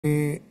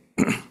Welcome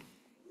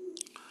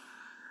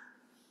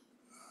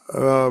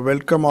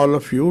all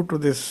of you to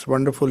this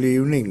wonderful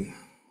evening.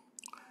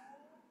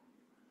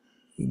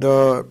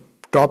 The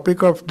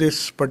topic of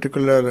this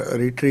particular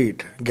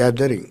retreat,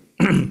 gathering,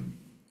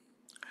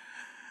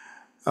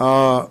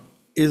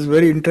 is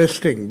very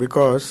interesting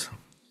because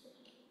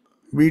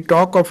we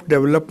talk of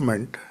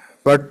development,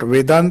 but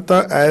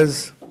Vedanta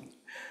as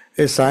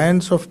a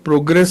science of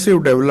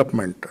progressive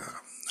development.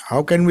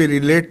 How can we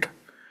relate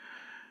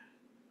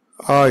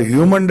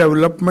human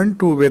development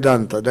to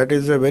Vedanta? That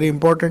is a very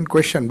important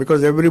question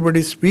because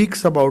everybody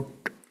speaks about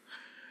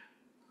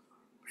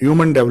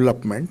human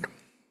development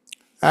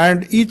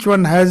and each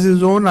one has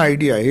his own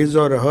idea, his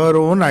or her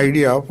own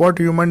idea of what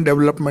human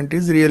development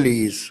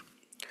really is.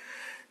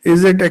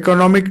 Is it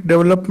economic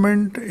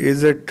development?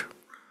 Is it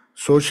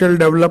social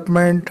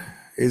development?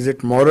 Is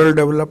it moral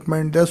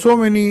development? There are so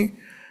many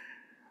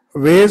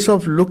ways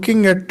of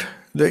looking at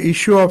the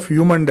issue of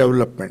human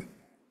development.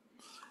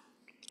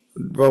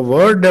 The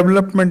word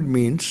development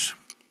means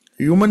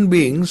human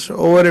beings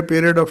over a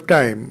period of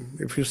time.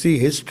 If you see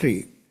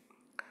history,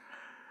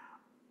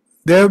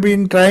 they have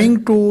been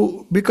trying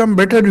to become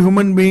better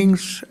human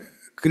beings,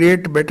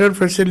 create better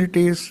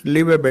facilities,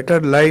 live a better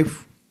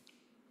life,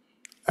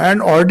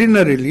 and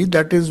ordinarily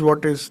that is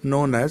what is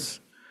known as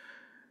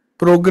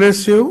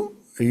progressive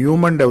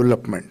human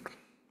development.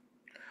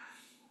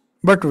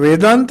 But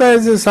Vedanta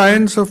as a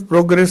science of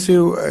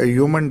progressive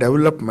human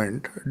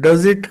development,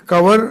 does it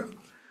cover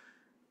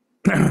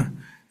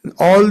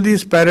all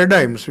these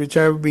paradigms which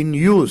have been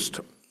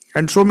used,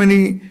 and so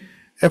many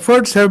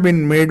efforts have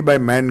been made by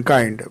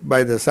mankind,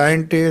 by the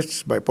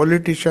scientists, by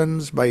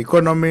politicians, by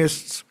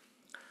economists,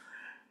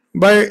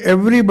 by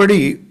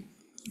everybody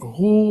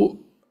who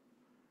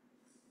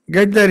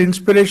get their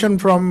inspiration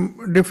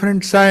from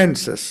different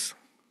sciences.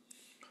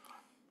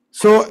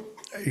 So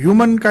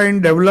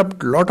humankind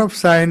developed a lot of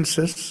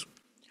sciences.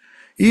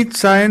 Each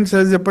science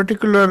has a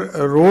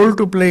particular role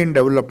to play in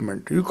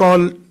development.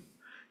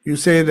 You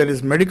say there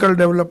is medical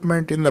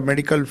development in the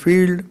medical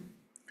field,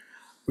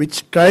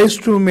 which tries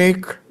to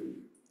make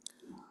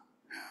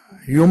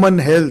human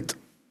health,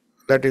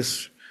 that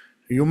is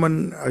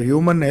human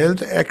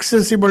health,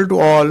 accessible to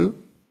all,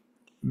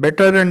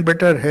 better and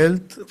better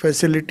health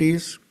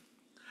facilities.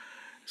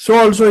 So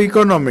also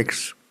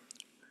economics.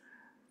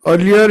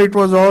 Earlier it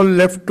was all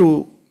left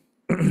to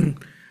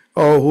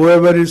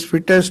whoever is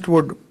fittest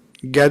would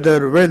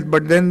gather wealth,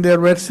 but then there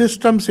were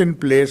systems in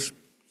place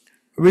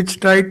which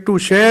tried to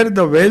share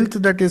the wealth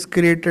that is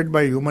created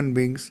by human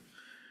beings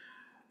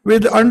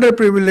with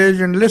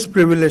underprivileged and less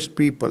privileged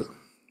people.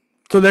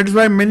 So that's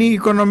why many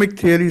economic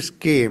theories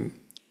came.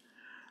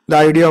 The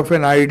idea of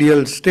an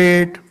ideal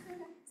state,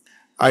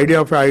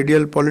 idea of an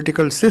ideal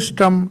political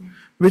system,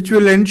 which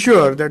will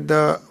ensure that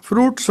the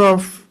fruits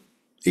of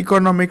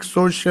economic,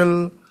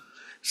 social,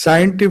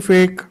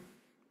 scientific,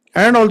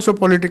 and also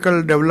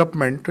political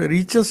development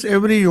reaches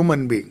every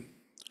human being.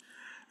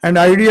 And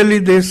ideally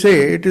they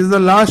say it is the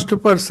last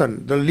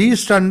person, the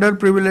least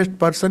underprivileged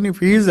person, if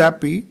he is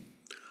happy,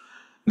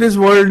 this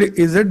world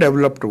is a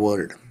developed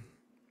world.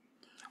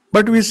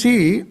 But we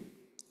see,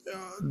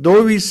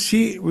 though we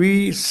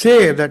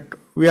say that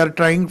we are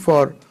trying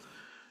for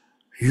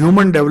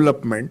human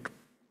development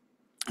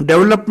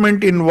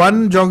in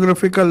one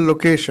geographical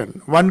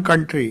location, one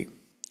country,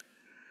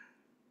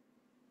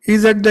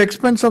 is at the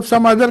expense of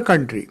some other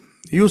country.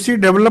 You see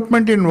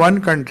development in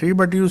one country,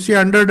 but you see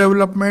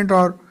underdevelopment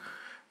or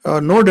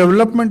no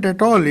development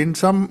at all in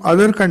some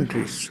other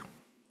countries.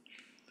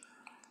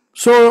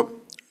 So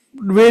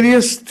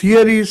various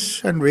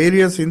theories and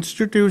various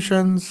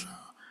institutions,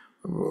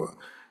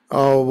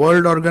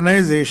 world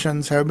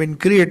organizations have been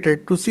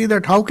created to see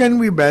that how can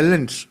we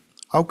balance,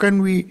 how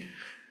can we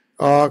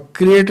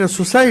create a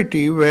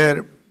society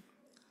where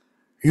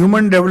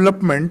human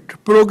development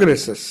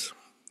progresses.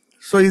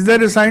 So is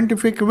there a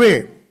scientific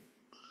way?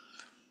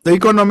 The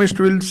economist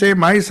will say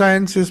my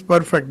science is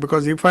perfect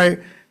because if I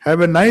have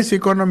a nice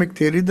economic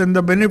theory, then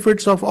the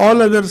benefits of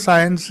all other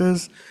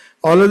sciences,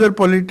 all other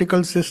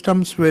political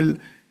systems will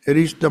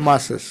reach the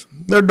masses.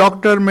 The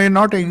doctor may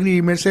not agree.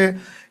 He may say,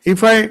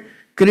 if I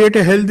create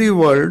a healthy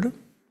world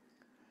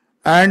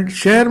and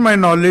share my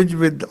knowledge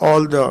with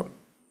all the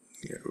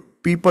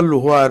people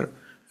who are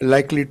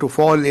likely to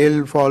fall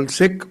ill, fall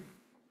sick,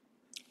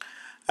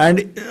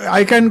 and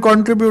I can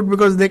contribute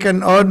because they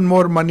can earn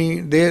more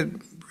money,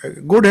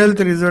 good health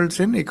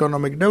results in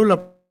economic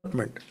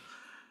development.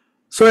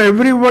 So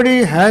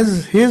everybody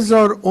has his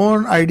or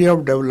own idea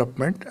of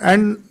development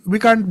and we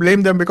can't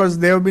blame them because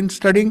they have been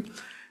studying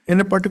in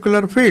a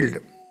particular field.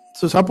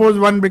 So suppose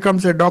one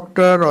becomes a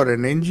doctor or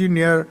an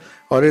engineer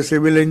or a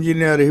civil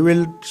engineer, he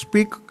will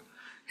speak,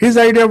 his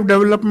idea of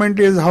development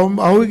is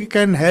how he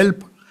can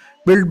help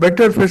build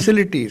better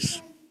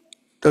facilities.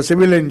 The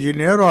civil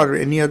engineer or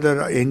any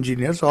other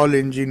engineers, all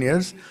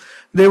engineers,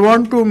 they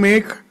want to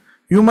make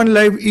human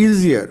life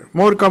easier,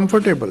 more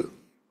comfortable,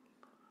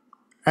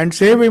 and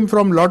save him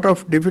from lot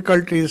of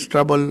difficulties,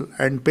 trouble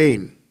and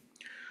pain.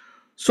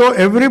 So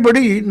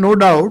everybody, no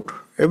doubt,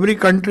 every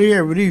country,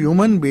 every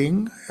human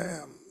being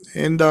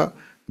in the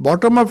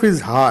bottom of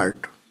his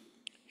heart,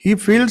 he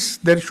feels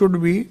there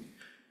should be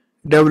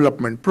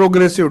development,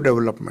 progressive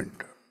development,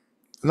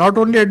 not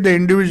only at the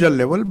individual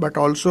level but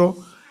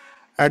also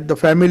at the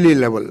family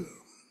level.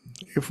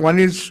 If one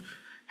is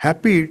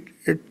happy,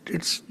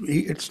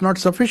 it's not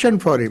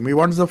sufficient for him. He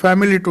wants the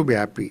family to be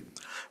happy.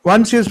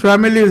 Once his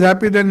family is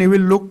happy, then he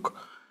will look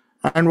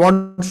and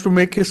wants to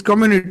make his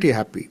community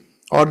happy,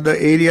 or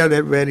the area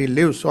where he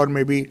lives, or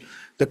maybe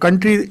the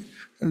country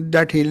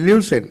that he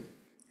lives in.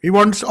 He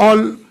wants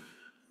all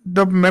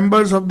the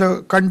members of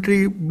the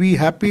country be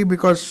happy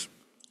because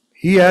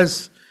he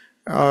has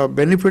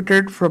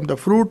benefited from the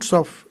fruits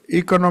of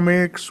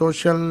economic,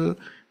 social,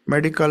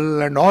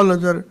 medical and all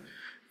other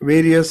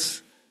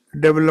various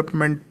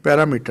development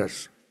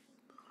parameters.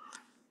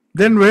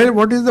 Then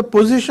what is the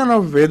position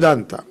of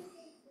Vedanta?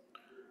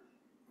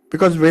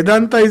 Because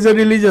Vedanta is a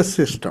religious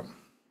system.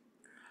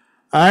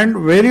 And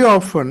very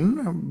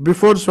often,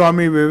 before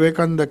Swami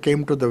Vivekananda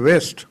came to the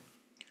West,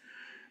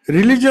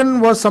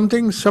 religion was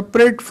something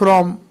separate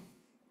from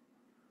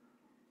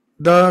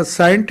the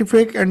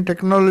scientific and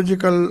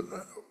technological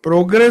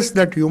progress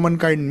that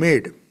humankind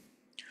made.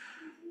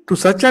 To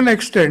such an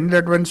extent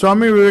that when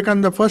Swami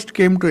Vivekananda first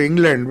came to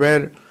England,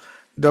 where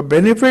the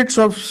benefits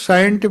of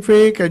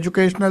scientific,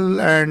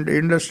 educational and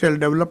industrial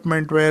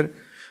development were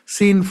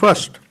seen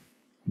first,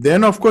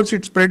 then of course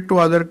it spread to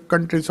other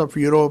countries of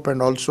Europe,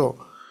 and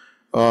also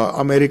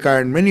America,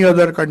 and many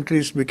other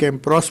countries became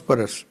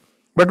prosperous.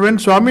 But when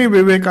Swami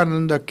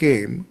Vivekananda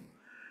came,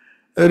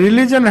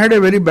 religion had a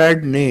very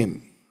bad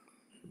name.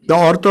 The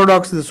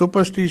orthodox, the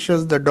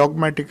superstitious, the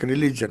dogmatic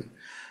religion.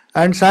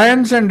 And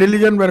science and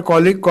religion were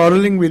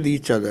quarreling with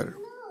each other.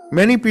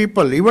 Many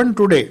people, even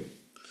today,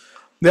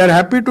 they are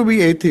happy to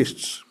be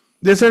atheists.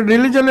 They said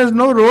religion has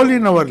no role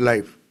in our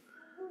life.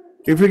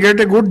 If we get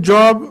a good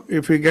job,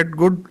 if we get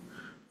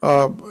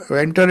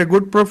enter a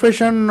good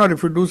profession, or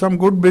if we do some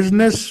good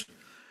business,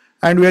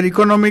 and we are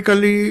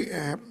economically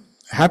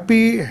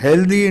happy,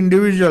 healthy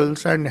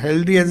individuals and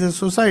healthy as a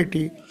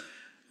society,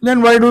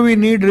 then why do we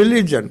need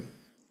religion?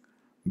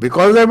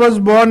 Because I was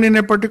born in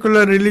a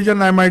particular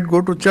religion, I might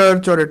go to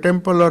church or a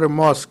temple or a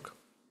mosque.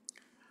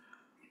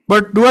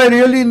 But do I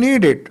really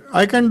need it?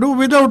 I can do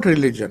without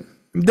religion.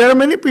 There are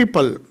many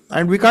people,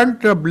 and we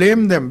can't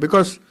blame them,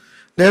 because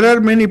there are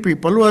many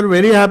people who are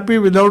very happy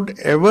without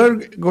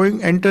ever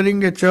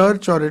entering a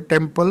church or a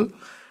temple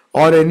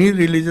or any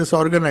religious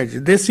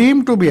organization. They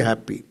seem to be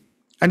happy.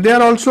 And they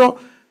are also,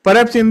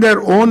 perhaps in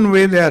their own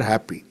way, they are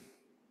happy.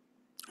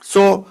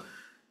 So,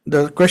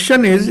 the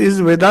question is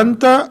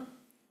Vedanta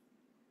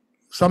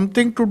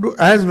something to do,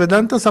 has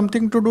Vedanta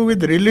something to do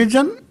with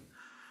religion,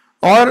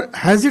 or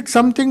has it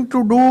something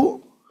to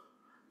do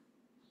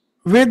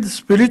with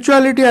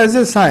spirituality as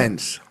a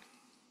science?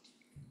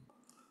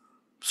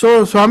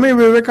 So Swami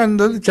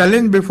Vivekananda, the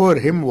challenge before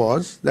him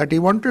was that he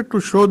wanted to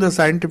show the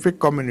scientific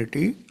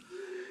community.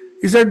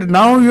 He said,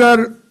 now you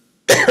are,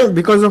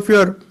 because of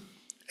your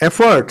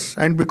efforts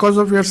and because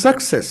of your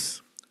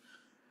success,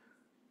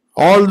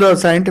 all the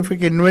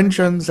scientific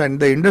inventions and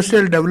the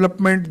industrial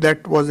development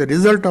that was a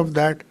result of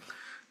that,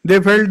 they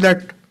felt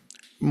that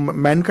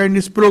mankind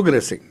is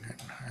progressing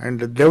and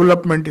the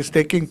development is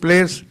taking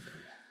place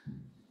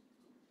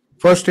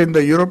first in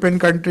the European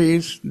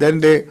countries, then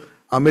the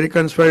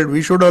Americans felt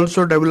we should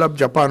also develop,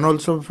 Japan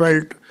also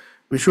felt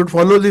we should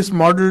follow this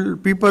model,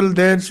 people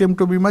there seem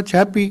to be much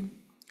happy.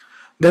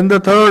 Then the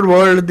third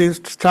world, they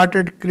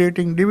started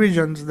creating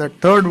divisions, that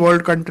third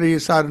world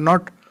countries are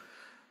not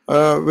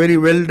very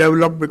well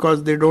developed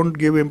because they don't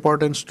give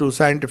importance to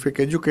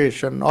scientific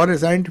education or a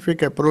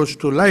scientific approach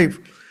to life.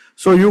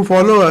 So you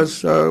follow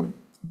us,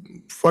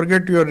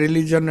 forget your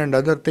religion and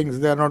other things,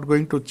 they are not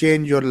going to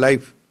change your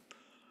life.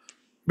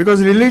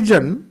 Because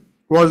religion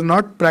was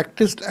not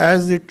practiced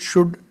as it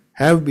should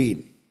have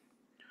been.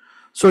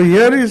 So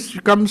here is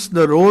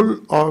the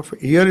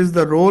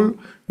role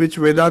which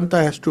Vedanta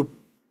has to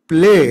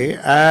play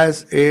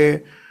as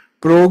a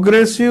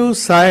progressive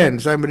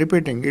science. I am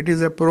repeating, it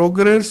is a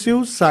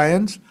progressive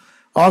science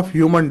of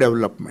human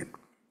development.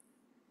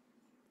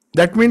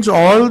 That means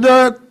all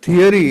the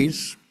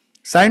theories,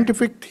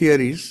 scientific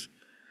theories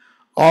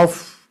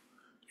of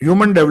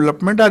human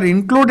development are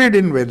included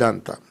in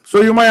Vedanta.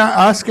 So you might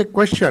ask a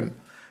question.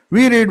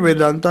 We read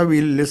Vedanta,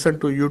 we listen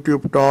to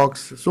YouTube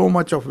talks, so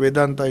much of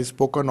Vedanta is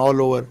spoken all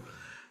over.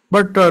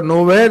 But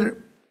nowhere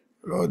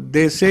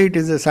they say it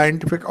is a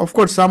scientific. Of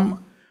course,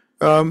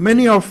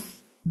 many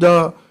of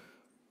the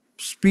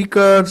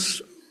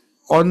speakers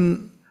or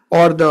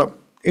the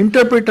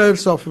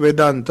interpreters of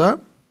Vedanta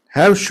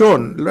have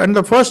shown, and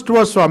the first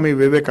was Swami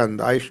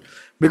Vivekananda,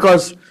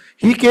 because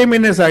he came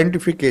in a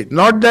scientific age.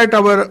 Not that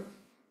our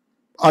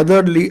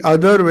other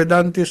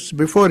Vedantists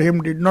before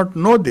him did not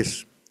know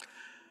this.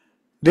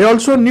 They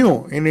also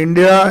knew in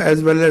India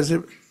as well as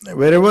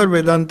wherever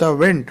Vedanta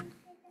went,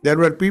 there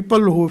were people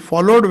who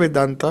followed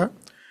Vedanta,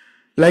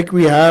 like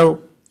we have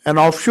an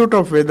offshoot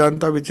of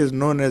Vedanta which is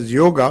known as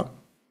yoga.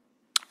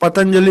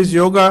 Patanjali's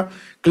yoga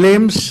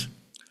claims,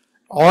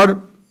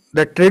 or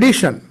the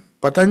tradition,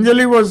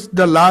 Patanjali was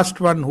the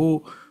last one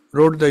who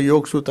wrote the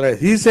Yoga Sutra.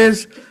 He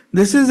says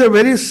this is a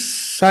very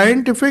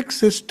scientific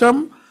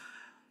system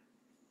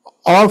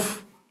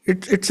of,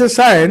 it's a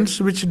science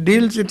which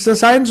deals, it's a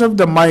science of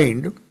the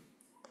mind.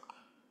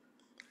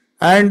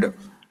 And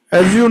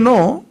as you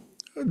know,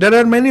 there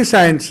are many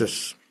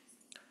sciences.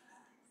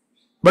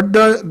 But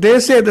they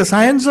say the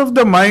science of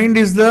the mind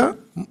is the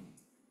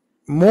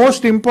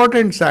most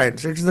important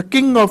science. It's the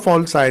king of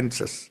all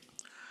sciences.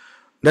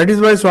 That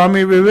is why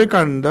Swami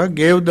Vivekananda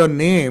gave the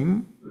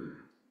name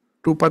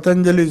to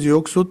Patanjali's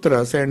Yoga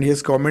Sutras and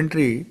his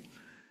commentary,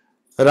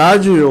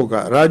 Raj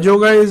Yoga. Raj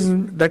Yoga is,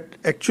 that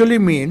actually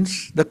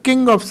means the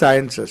king of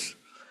sciences.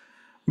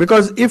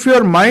 Because if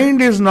your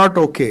mind is not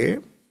okay,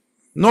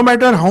 no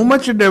matter how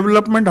much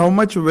development, how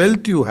much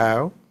wealth you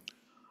have,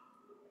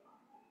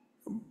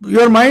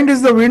 your mind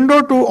is the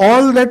window to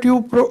all that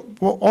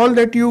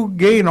you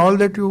gain, all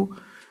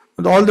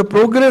the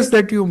progress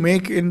that you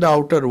make in the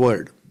outer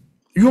world.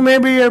 You may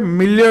be a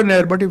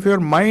millionaire, but if your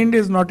mind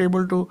is not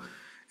able to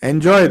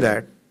enjoy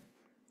that,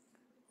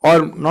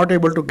 or not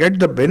able to get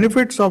the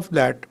benefits of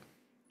that,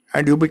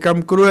 and you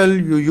become cruel,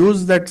 you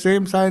use that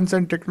same science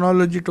and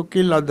technology to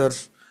kill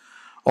others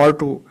or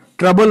to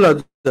trouble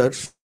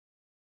others,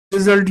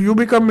 result you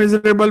become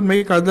miserable,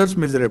 make others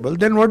miserable,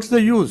 then what's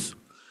the use?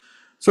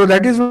 So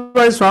that is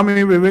why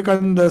Swami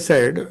Vivekananda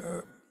said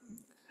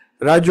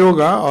Raj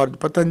Yoga or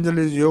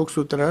Patanjali's Yoga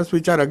Sutras,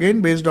 which are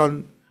again based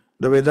on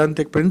the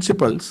Vedantic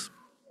principles,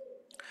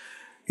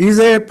 is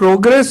a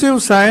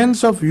progressive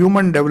science of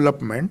human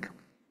development,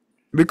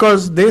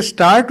 because they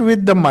start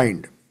with the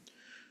mind.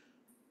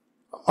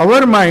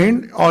 Our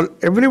mind, or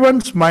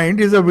everyone's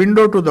mind, is a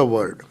window to the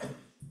world.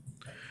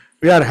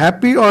 We are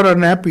happy or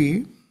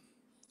unhappy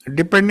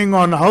depending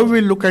on how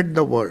we look at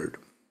the world.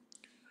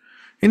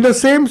 In the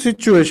same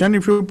situation,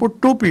 if you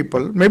put two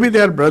people, maybe they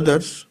are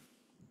brothers,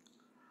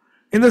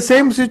 in the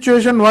same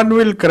situation one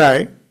will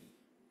cry,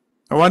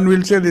 one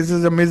will say this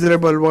is a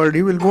miserable world,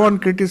 he will go on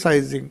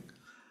criticizing,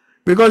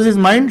 because his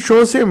mind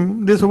shows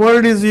him this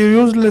world is a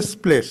useless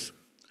place.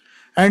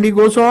 And he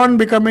goes on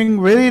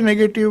becoming very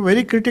negative,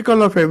 very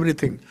critical of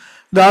everything.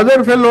 The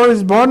other fellow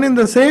is born in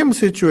the same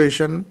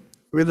situation,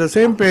 with the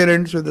same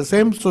parents, with the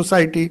same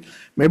society,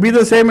 maybe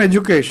the same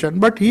education,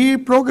 but he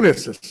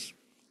progresses.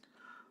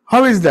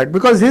 How is that?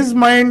 Because his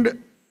mind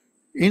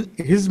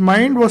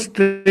was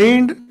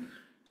trained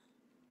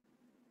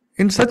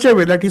in such a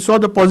way that he saw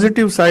the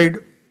positive side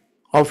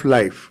of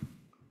life.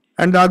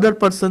 And the other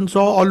person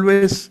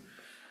always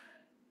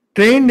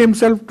trained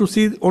himself to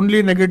see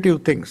only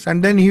negative things.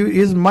 And then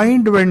his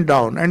mind went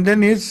down, and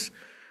then his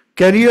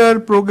career,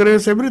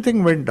 progress,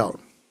 everything went down.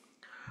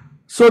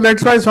 So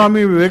that's why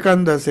Swami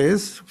Vivekananda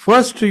says,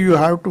 first you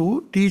have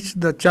to teach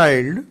the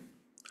child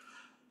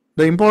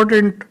the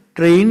important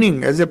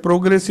training as a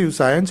progressive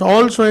science.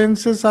 All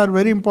sciences are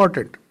very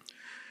important.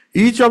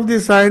 Each of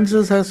the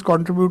sciences has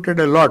contributed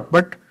a lot.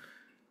 But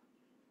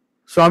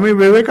Swami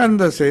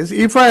Vivekananda says,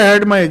 if I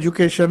had my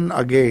education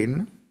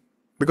again,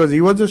 because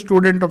he was a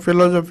student of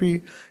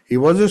philosophy, he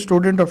was a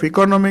student of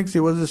economics, he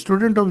was a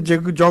student of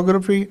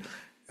geography,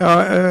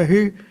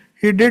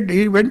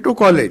 he went to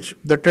college,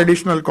 the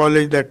traditional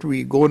college that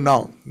we go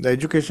now. The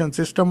education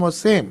system was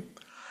same.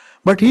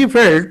 But he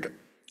felt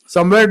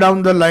somewhere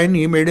down the line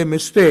he made a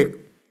mistake,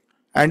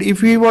 and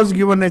if he was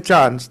given a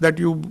chance that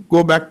you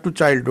go back to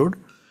childhood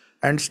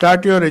and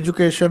start your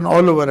education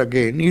all over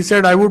again, he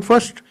said, I would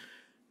first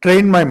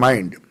train my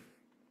mind,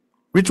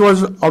 which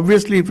was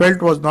obviously he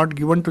felt was not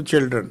given to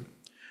children,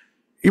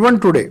 even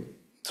today.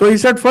 So he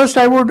said, first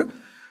I would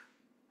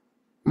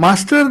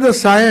master the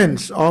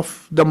science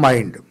of the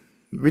mind,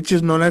 which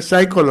is known as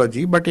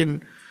psychology, but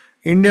in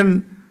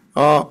Indian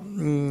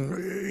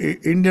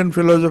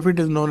philosophy it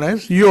is known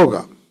as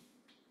yoga.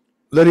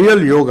 The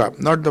real yoga,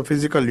 not the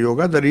physical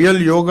yoga, the real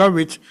yoga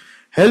which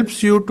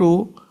helps you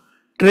to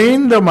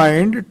train the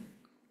mind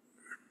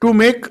to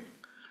make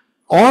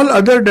all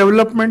other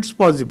developments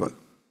possible.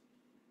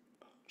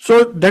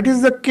 So that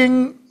is the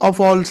king of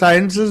all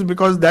sciences,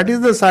 because that is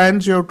the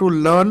science you have to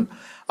learn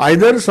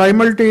either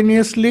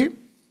simultaneously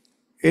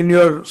in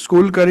your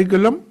school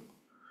curriculum.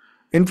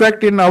 In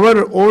fact, in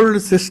our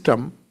old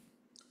system,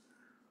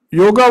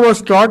 yoga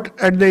was taught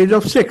at the age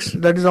of 6.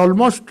 That is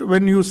almost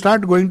when you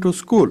start going to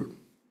school.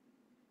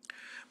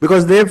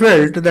 Because they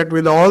felt that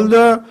with all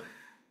the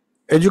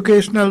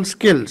educational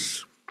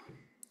skills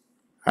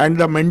and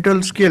the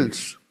mental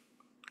skills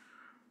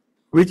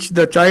which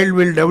the child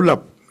will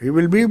develop, he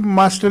will be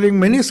mastering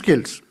many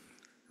skills.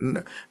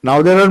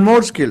 Now there are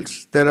more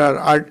skills. There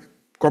are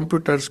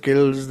computer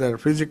skills, there are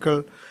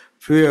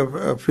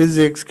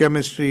physics,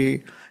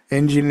 chemistry,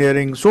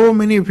 engineering. So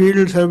many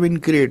fields have been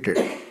created.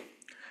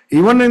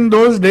 Even in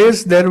those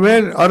days, there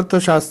were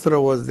Arthashastra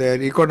was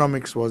there,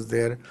 economics was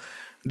there.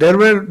 There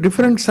were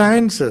different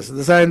sciences,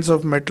 the science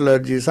of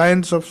metallurgy,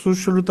 science of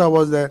Sushruta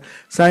was there,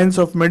 science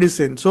of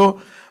medicine.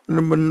 So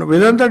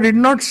Vedanta did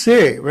not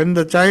say when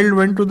the child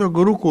went to the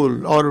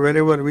Gurukul or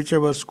wherever,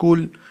 whichever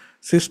school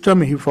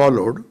system he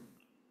followed,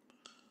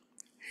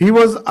 he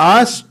was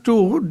asked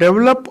to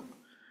develop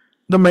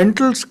the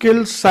mental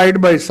skills side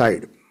by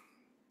side.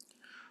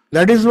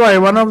 That is why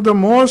one of the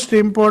most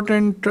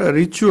important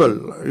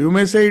ritual, you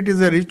may say it is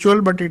a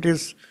ritual, but it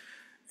is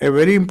a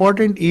very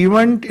important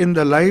event in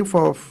the life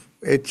of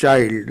a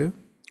child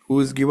who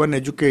is given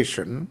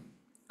education,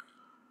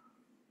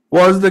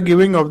 was the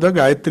giving of the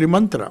Gayatri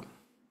Mantra.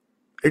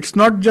 It's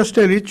not just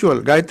a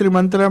ritual. Gayatri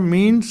Mantra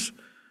means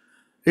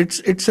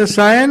it's a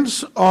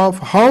science of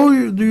how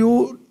do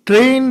you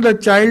train the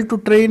child to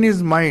train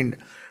his mind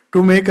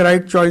to make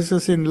right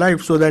choices in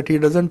life so that he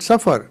doesn't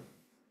suffer.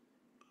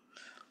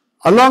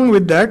 Along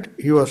with that,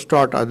 he was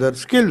taught other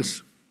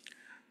skills.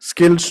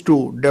 Skills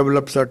to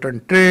develop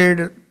certain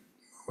trade,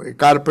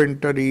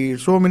 carpentry,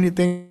 so many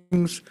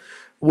things,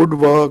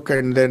 woodwork,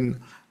 and then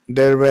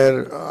there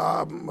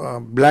were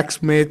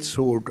blacksmiths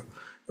who would,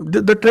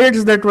 the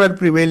trades that were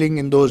prevailing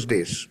in those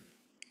days.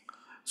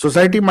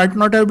 Society might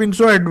not have been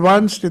so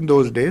advanced in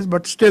those days,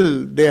 but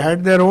still they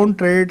had their own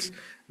trades,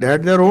 they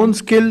had their own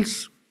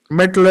skills,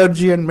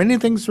 metallurgy and many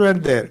things were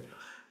there.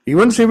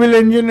 Even civil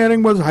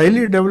engineering was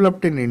highly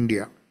developed in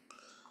India.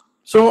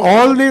 So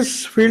all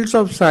these fields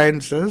of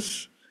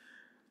sciences,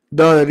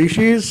 the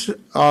rishis,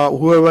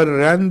 whoever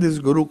ran this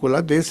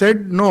Gurukula, they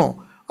said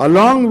no,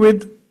 along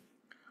with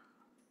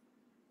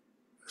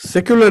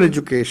secular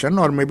education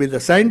or maybe the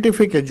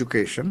scientific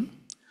education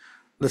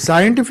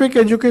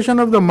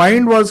of the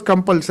mind was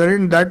compulsory,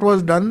 and that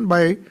was done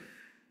by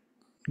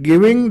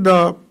giving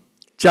the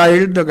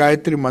child the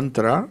Gayatri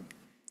Mantra,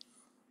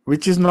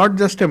 which is not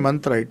just a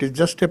mantra, it is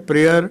just a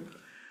prayer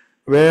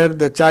where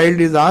the child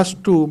is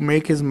asked to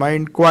make his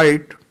mind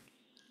quiet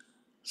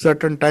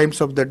certain times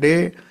of the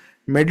day,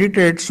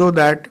 meditate so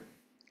that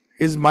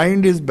his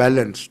mind is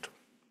balanced.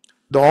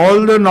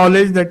 All the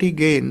knowledge that he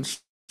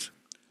gains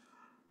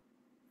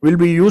will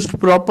be used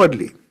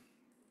properly.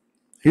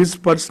 His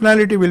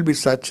personality will be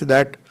such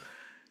that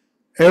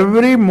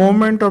every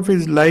moment of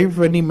his life,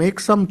 when he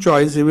makes some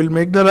choice, he will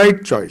make the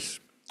right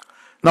choice.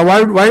 Now,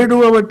 why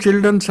do our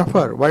children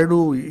suffer? Why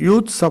do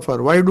youth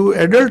suffer? Why do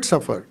adults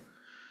suffer?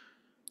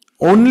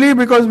 Only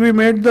because we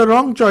made the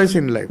wrong choice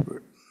in life.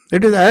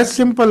 It is as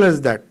simple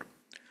as that.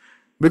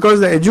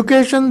 Because the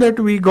education that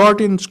we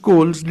got in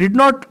schools did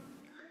not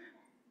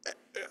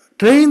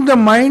train the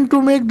mind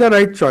to make the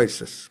right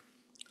choices.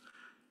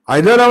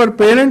 Either our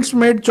parents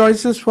made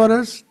choices for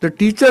us, the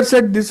teacher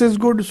said this is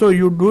good, so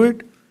you do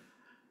it.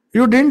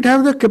 You didn't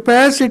have the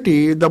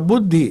capacity, the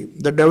buddhi,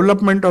 the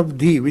development of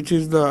dhi, which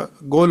is the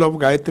goal of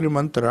Gayatri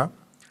Mantra.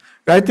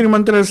 Gayatri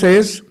Mantra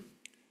says,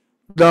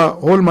 the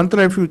whole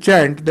mantra if you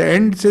chant, the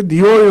end says,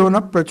 Dhiyo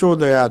yona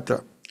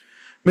prachodayata.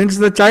 Means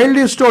the child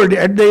is told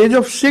at the age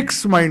of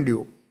 6, mind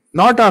you,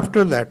 not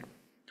after that.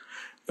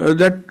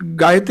 That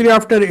Gayatri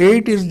after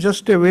 8 is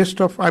just a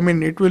waste of,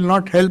 it will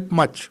not help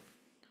much.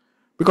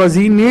 Because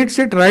he needs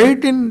it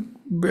right in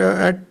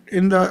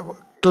the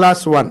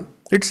class 1.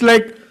 It's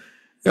like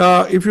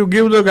if you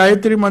give the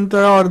Gayatri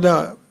Mantra or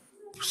the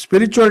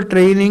spiritual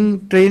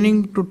training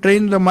to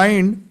train the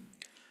mind,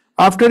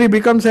 after he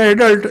becomes an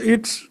adult,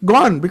 it's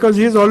gone because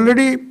he is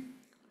already,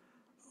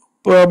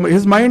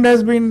 his mind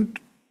has been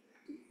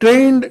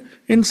trained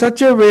in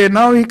such a way,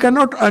 now he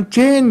cannot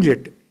change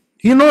it.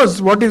 He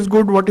knows what is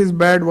good, what is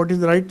bad, what is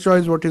the right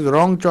choice, what is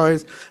wrong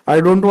choice. I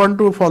don't want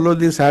to follow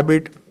this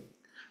habit.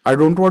 I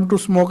don't want to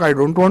smoke, I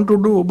don't want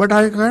to do, but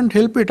I can't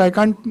help it. I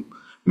can't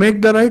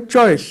make the right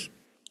choice.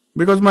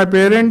 Because my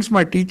parents,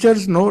 my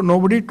teachers,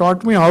 nobody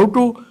taught me how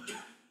to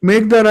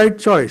make the right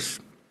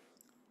choice.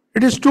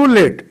 It is too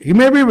late. He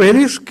may be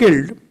very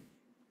skilled,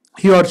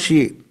 he or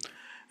she.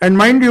 And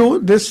mind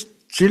you, this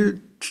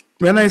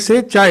when I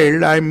say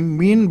child, I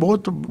mean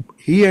both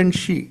he and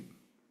she.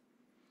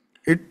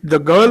 The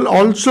girl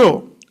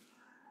also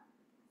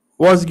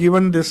was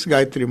given this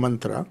Gayatri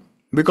Mantra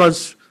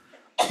because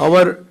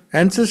our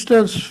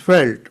ancestors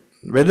felt,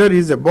 whether he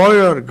is a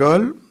boy or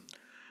girl,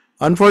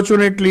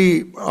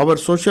 unfortunately our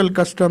social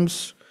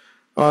customs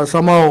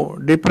somehow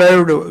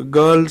deprived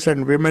girls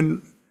and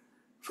women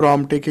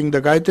from taking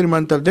the Gayatri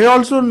Mantra. They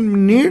also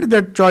need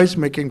that choice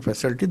making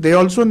facility. They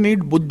also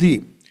need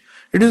buddhi.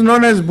 It is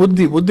known as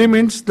buddhi. Buddhi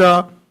means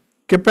the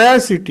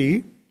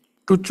capacity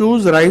to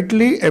choose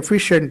rightly,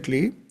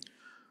 efficiently,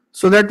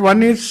 so that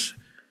one is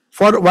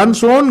for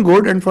one's own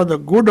good and for the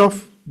good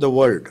of the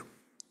world.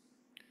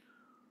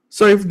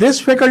 So if this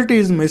faculty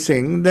is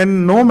missing,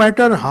 then no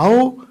matter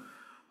how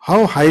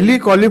highly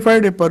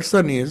qualified a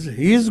person is,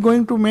 he is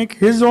going to make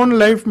his own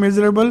life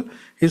miserable,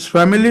 his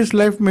family's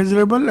life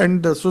miserable,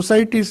 and the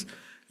society's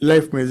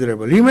life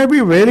miserable. He may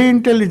be very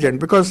intelligent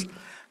because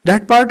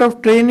that part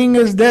of training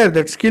is there,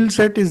 that skill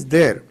set is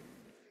there.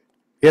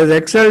 He has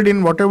excelled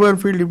in whatever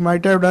field, he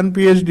might have done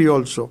PhD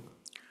also.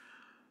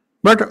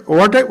 But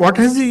what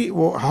has he?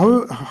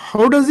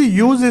 How does he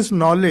use his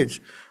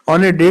knowledge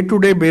on a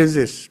day-to-day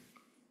basis?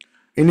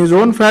 In his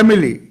own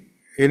family,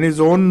 in his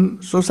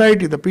own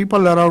society, the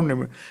people around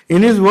him,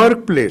 in his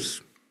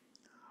workplace.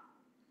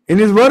 In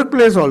his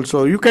workplace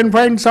also, you can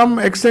find some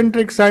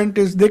eccentric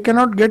scientists, they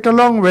cannot get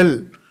along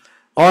well,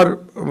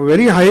 or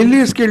very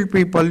highly skilled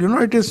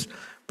people, it is,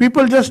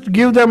 people just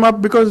give them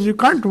up because you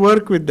can't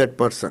work with that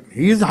person.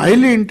 He is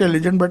highly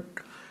intelligent, but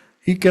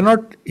he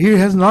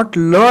has not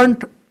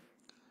learnt,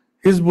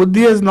 his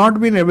buddhi has not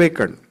been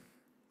awakened.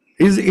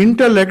 His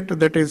intellect,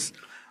 that is,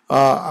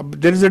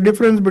 there is a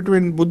difference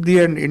between buddhi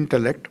and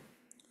intellect.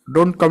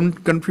 Don't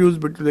confuse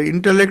between the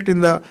intellect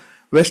in the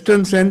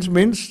Western sense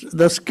means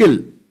the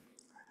skill.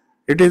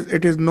 It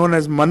is known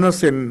as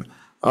manas in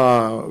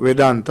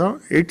Vedanta.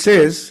 It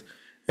says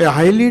a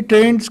highly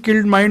trained,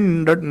 skilled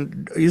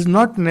mind is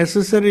not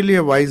necessarily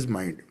a wise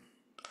mind.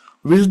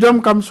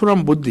 Wisdom comes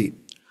from buddhi.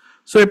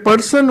 So a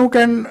person who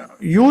can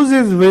use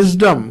his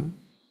wisdom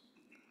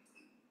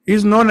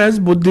is known as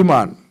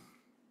buddhiman.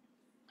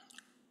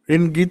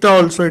 In Gita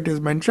also it is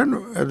mentioned,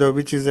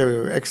 which is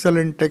an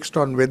excellent text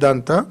on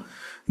Vedanta.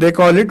 They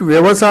call it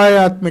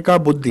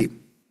Vyavasayatmika Buddhi.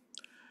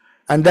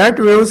 And that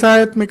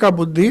Vyavasayatmika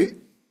Buddhi,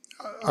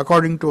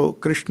 according to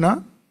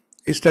Krishna,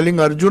 is telling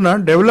Arjuna,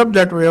 develop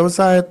that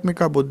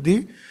Vyavasayatmika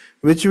Buddhi,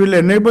 which will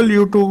enable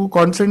you to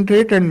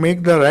concentrate and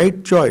make the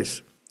right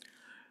choice.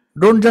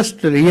 Don't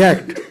just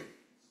react.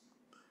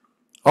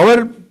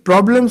 Our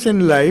problems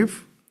in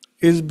life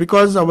is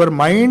because our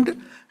mind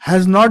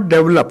has not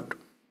developed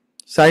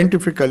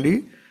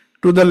scientifically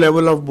to the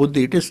level of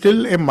buddhi. It is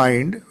still a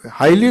mind,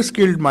 highly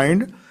skilled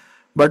mind,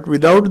 but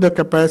without the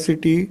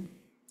capacity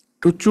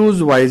to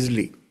choose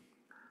wisely.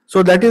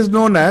 So that is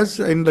known as,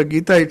 in the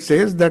Gita it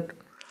says that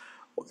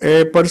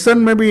a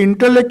person may be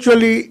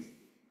intellectually,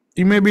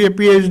 he may be a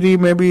PhD,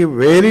 may be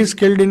very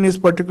skilled in his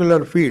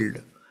particular field.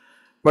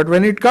 But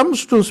when it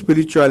comes to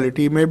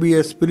spirituality, he may be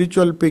a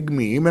spiritual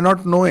pygmy, he may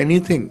not know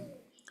anything.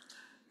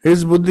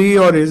 His buddhi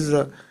or his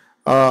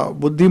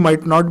buddhi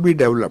might not be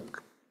developed.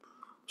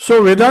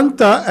 So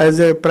Vedanta, as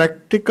a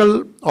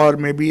practical or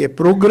maybe a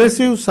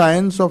progressive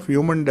science of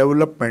human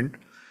development,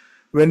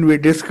 when we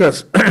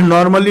discuss,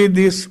 normally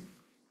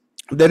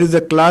there is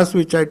a class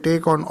which I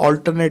take on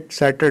alternate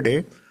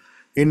Saturday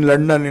in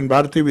London in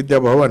Bharati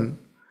Vidya Bhavan,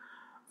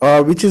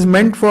 which is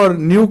meant for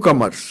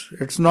newcomers.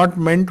 It's not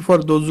meant for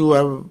those who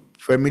are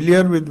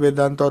familiar with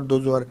Vedanta or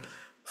those who are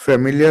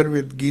familiar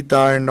with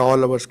Gita and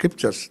all our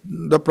scriptures.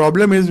 The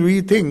problem is we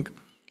think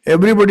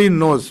everybody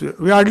knows.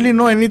 We hardly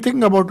know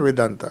anything about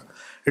Vedanta.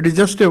 It is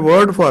just a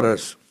word for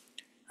us.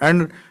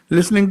 And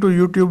listening to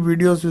YouTube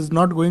videos is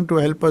not going to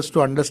help us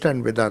to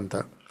understand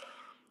Vedanta,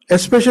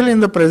 especially in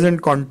the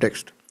present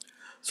context.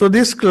 So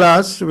this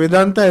class,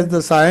 Vedanta is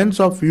the science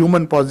of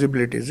human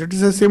possibilities. It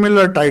is a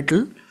similar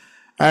title,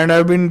 and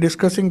I've been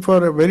discussing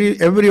for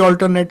every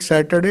alternate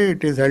Saturday.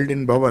 It is held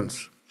in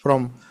Bhavans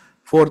from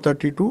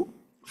 4:30 to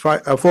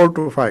 4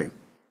 to 5.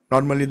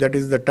 Normally that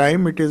is the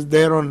time. It is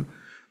there on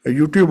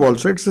YouTube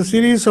also. It's a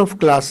series of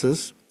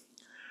classes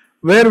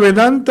where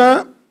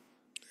Vedanta,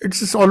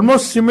 it's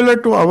almost similar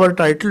to our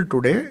title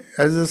today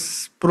as a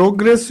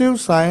progressive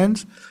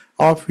science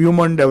of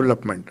human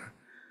development.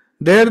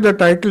 There the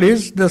title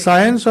is the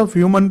science of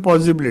human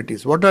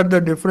possibilities. What are the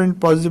different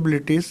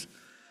possibilities?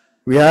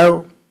 We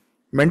have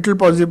mental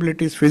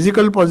possibilities,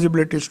 physical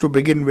possibilities to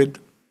begin with,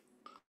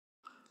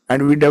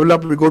 and we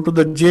go to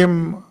the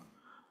gym.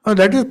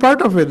 That is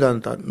part of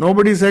Vedanta.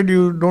 Nobody said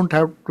you don't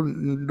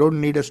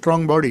need a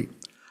strong body.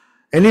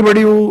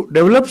 Anybody who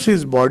develops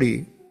his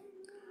body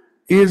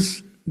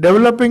is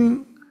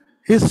developing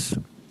at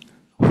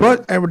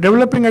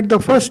the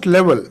first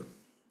level.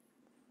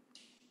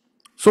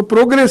 So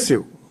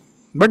progressive.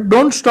 But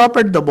don't stop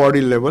at the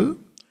body level.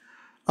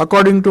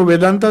 According to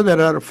Vedanta,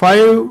 there are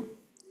 5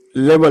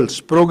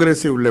 levels,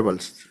 progressive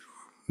levels.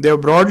 They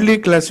have broadly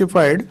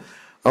classified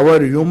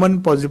our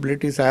human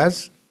possibilities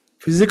as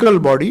physical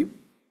body,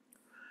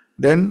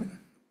 then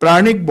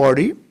pranic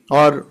body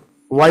or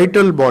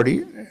vital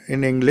body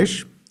in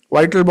English.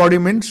 Vital body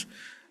means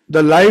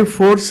the life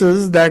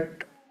forces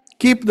that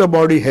keep the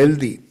body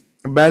healthy,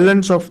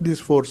 balance of these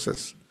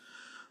forces.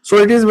 So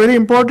it is very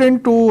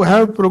important to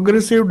have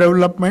progressive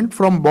development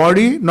from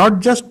body, not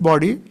just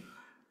body,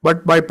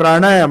 but by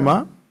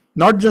pranayama,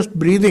 not just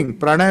breathing.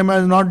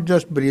 Pranayama is not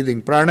just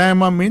breathing.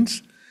 Pranayama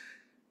means,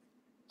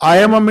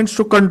 ayama means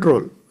to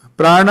control.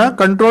 Prana,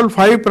 control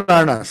 5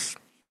 pranas.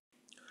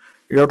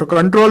 You have to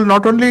control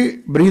not only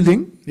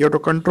breathing, you have to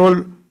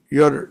control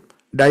your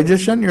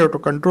digestion, you have to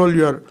control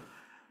your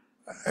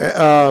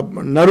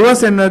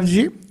nervous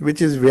energy,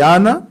 which is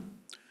vyana,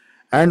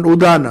 and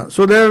udana.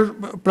 So there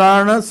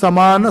prana,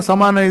 samana.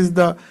 Samana is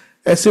the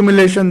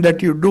assimilation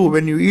that you do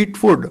when you eat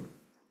food,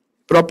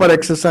 proper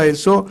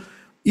exercise. So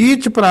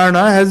each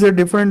prana has a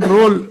different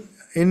role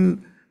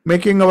in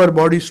making our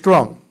body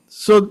strong.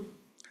 So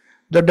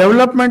the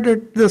development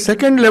at the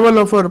second level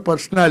of our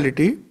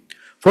personality,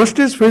 first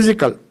is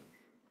physical,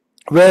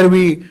 where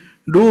we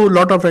do a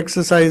lot of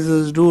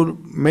exercises, do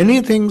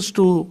many things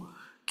to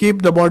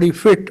keep the body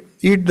fit,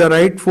 eat the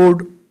right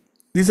food.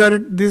 This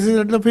is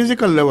at the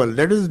physical level.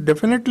 That is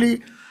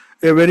definitely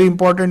a very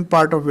important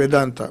part of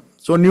Vedanta.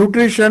 So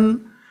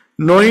nutrition,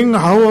 knowing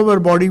how our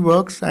body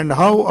works and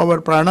how our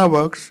prana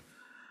works,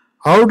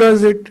 how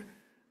does it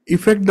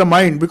affect the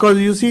mind? Because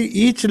you see,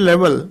 each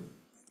level,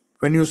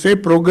 when you say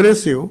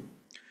progressive,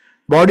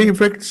 body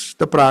affects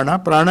the prana,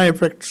 prana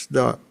affects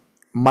the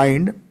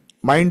mind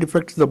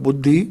affects the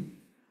buddhi,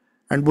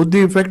 and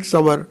buddhi affects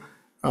our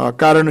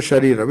Karana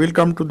Sharira. We'll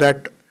come to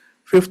that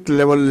fifth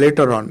level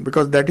later on,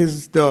 because that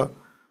is the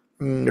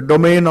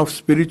domain of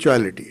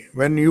spirituality.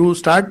 When you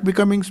start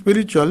becoming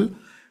spiritual,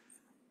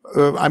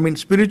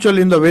 spiritual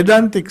in the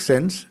Vedantic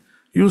sense,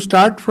 you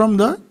start from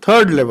the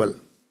third level.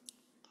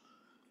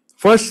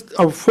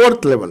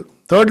 Fourth level.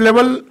 Third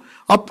level,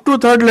 up to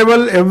third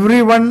level,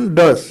 everyone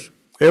does.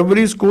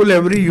 Every school,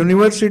 every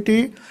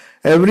university,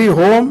 every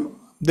home,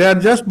 they are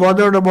just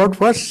bothered about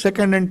first,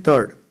 second, and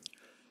third.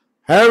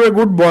 Have a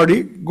good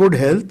body, good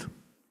health,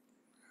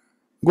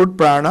 good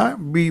prana,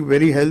 be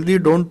very healthy,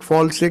 don't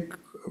fall sick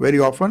very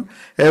often.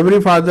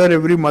 Every father,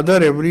 every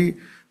mother, every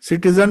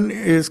citizen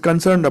is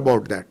concerned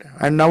about that.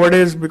 And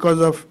nowadays, because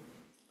of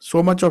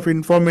so much of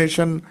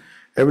information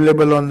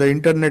available on the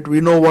internet, we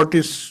know what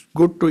is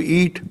good to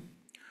eat,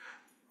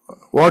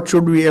 what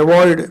should we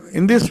avoid.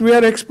 In this we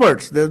are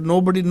experts. There's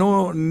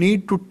no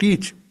need to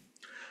teach.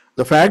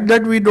 The fact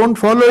that we don't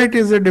follow it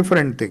is a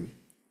different thing.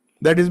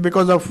 That is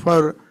because of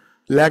our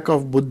lack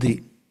of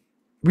buddhi.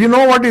 We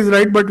know what is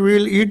right, but we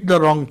will eat the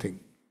wrong thing.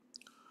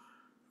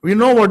 We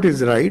know what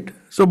is right.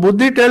 So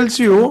buddhi tells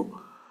you,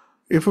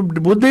 if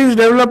buddhi is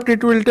developed,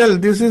 it will tell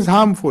this is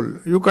harmful.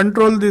 You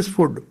control this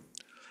food.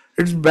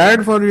 It's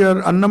bad for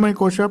your annamaya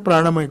kosha,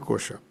 pranamaya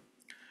kosha.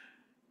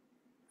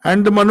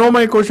 And the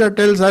manomaya kosha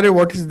tells, Are,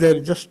 what is there?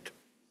 Just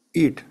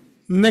eat.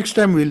 Next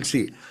time we'll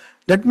see.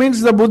 That means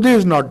the buddhi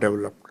is not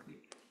developed.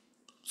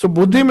 So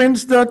buddhi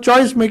means the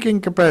choice making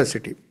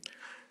capacity.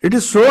 It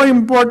is so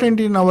important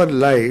in our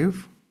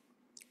life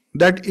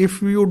that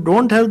if you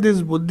don't have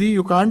this buddhi,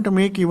 you can't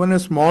make even a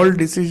small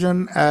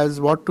decision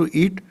as what to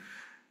eat,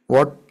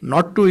 what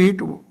not to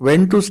eat,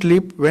 when to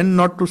sleep, when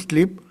not to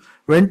sleep,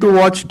 when to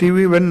watch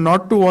TV, when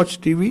not to watch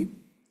TV.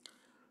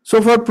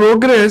 So for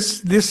progress,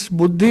 this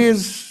buddhi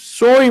is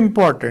so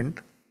important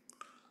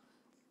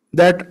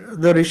that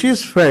the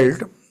rishis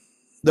felt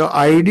the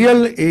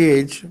ideal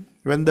age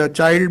when the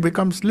child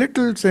becomes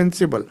little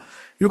sensible.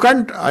 You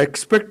can't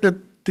expect a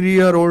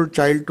 3-year-old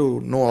child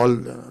to know all,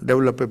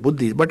 develop a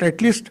buddhi, but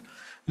at least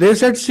they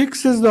said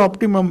 6 is the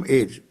optimum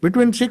age.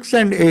 Between 6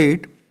 and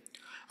 8,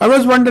 I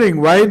was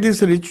wondering why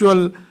this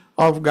ritual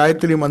of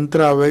Gayatri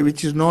Mantra,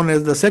 which is known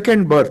as the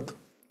second birth.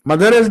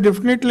 Mother has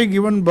definitely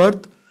given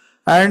birth,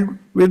 and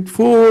with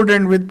food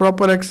and with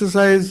proper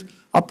exercise,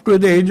 up to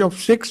the age of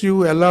 6,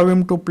 you allow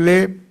him to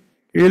play,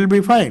 he will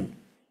be fine.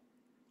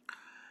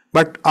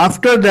 But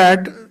after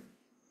that,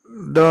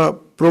 the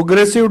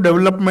progressive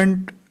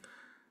development,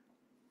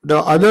 the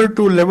other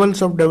 2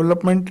 levels of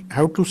development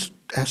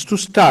has to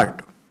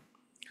start.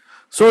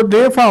 So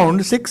they found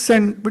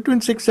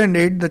between 6 and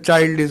 8, the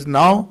child is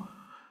now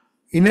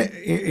he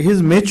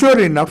is mature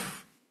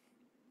enough,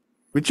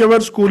 whichever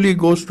school he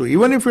goes to,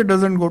 even if he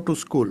doesn't go to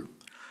school.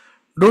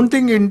 Don't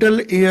think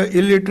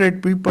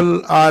illiterate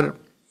people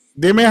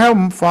they may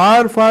have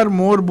far, far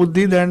more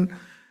buddhi than.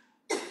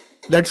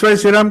 That's why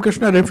Sri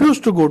Ramakrishna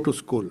refused to go to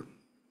school.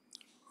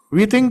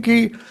 We think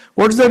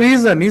what's the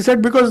reason? He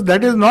said, because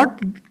that is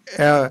not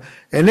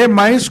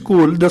my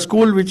school, the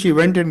school which he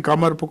went in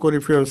Kamarpukur,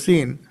 if you have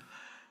seen.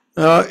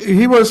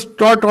 He was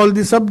taught all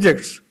the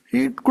subjects.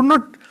 He could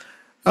not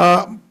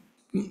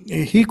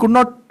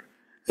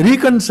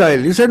reconcile.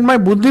 He said, my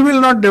buddhi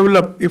will not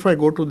develop if I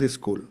go to this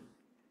school.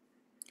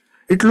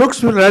 It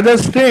looks rather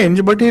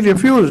strange, but he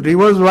refused. He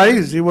was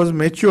wise, he was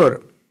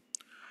mature.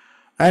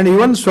 And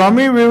even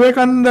Swami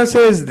Vivekananda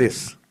says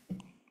this.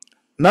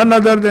 None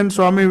other than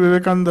Swami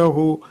Vivekananda,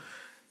 who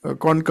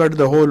conquered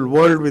the whole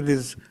world with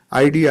his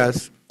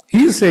ideas.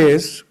 He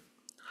says,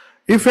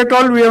 if at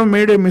all we have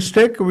made a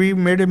mistake, we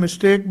made a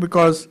mistake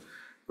because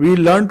we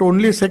learnt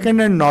only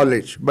second-hand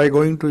knowledge by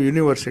going to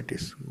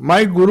universities.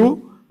 My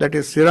guru, that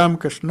is Sri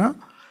Ramakrishna,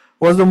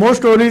 was the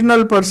most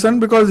original person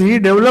because he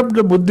developed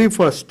the buddhi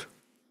first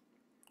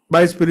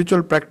by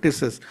spiritual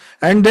practices.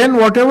 And then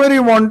whatever he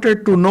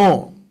wanted to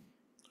know,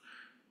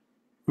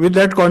 with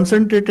that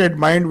concentrated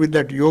mind, with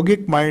that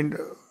yogic mind,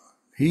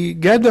 he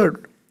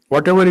gathered.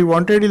 Whatever he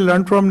wanted, he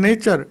learned from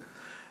nature.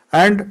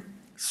 And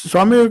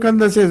Swami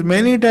Vivekananda says,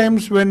 many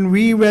times when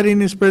we were in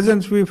his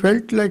presence, we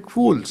felt like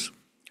fools.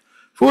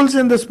 Fools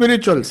in the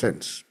spiritual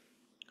sense.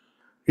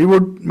 He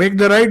would make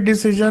the right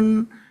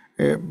decision,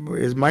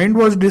 his mind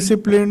was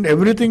disciplined,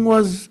 everything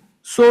was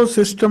so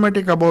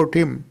systematic about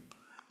him.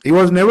 He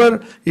was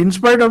never, in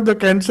spite of the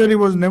cancer, he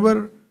was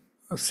never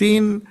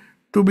seen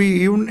to be,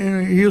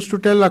 even he used to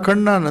tell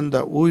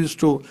Akhandananda, who used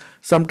to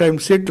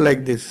sometimes sit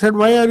like this, he said,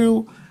 why are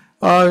you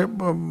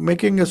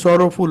making a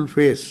sorrowful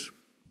face?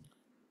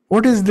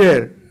 What is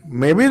there?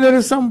 Maybe there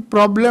is some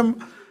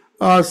problem,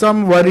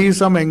 some worry,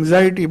 some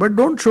anxiety, but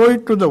don't show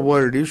it to the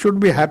world. You should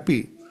be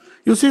happy.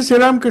 You see Sri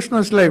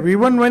Ramakrishna's life,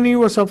 even when he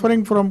was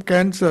suffering from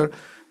cancer,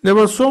 there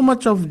was so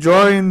much of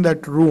joy in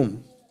that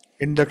room.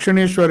 In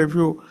Dakshineshwar, if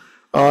you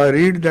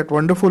read that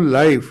wonderful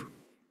life.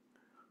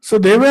 So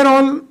they were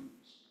all,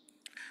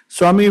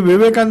 Swami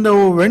Vivekananda,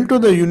 who went to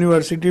the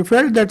university,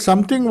 felt that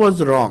something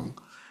was wrong.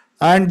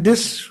 And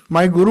this,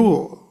 my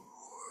guru,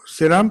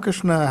 Sri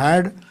Ramakrishna,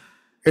 had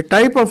a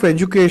type of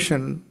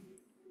education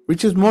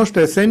which is most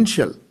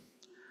essential.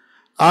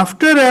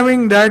 After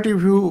having that,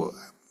 if you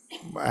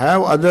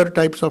have other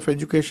types of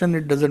education,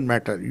 it doesn't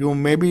matter. You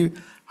may be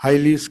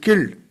highly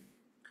skilled.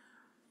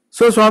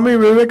 So Swami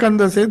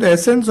Vivekananda said the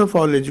essence of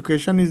all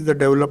education is the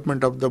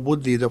development of the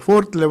buddhi, the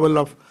fourth level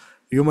of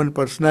human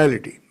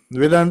personality.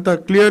 Vedanta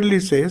clearly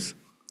says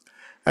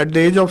at the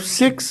age of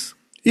 6,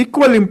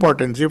 equal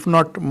importance, if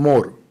not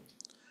more.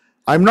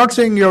 I'm not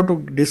saying you have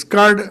to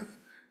discard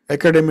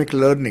academic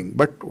learning,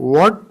 but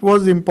what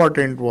was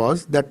important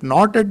was that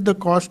not at the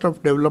cost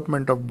of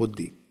development of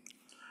buddhi.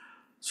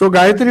 So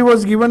Gayatri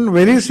was given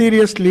very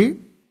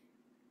seriously.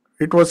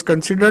 It was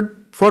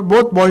considered for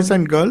both boys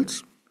and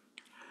girls.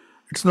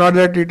 It's not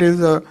that it is,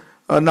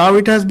 now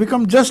it has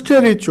become just a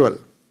ritual.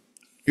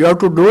 You have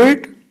to do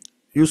it.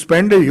 You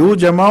spend a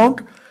huge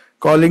amount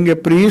calling a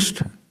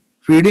priest,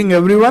 feeding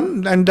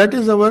everyone, and that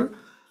is our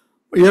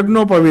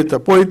Yagnopavita,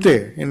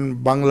 poite.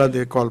 In Bangla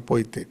they call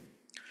poite.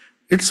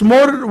 It's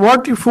more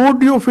what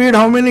food you feed,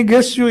 how many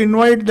guests you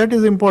invite, that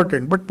is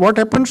important. But what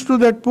happens to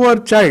that poor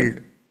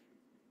child?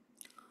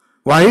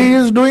 Why he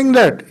is doing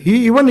that?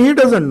 Even he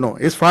doesn't know.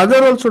 His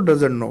father also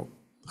doesn't know,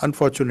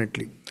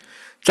 unfortunately.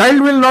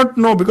 Child will not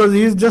know because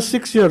he is just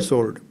 6 years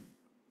old.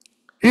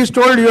 He is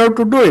told you have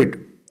to do it.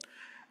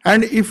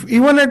 And if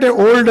even at an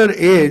older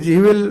age, he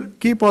will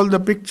keep all the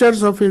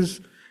pictures of his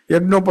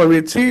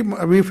Yagnopavit. See,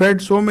 we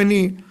fed so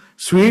many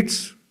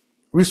sweets,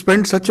 we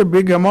spent such a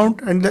big amount,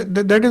 and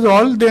that is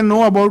all they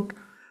know about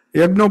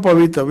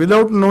Yagnopavita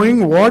without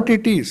knowing what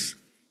it is.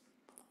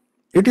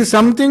 It is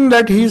something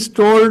that he is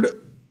told,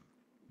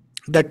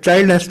 that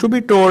child has to be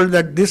told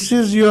that this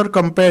is your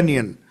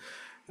companion.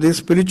 The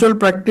spiritual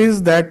practice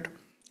that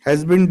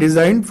has been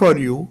designed for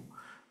you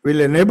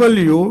will enable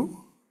you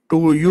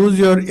to use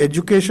your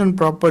education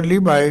properly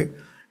by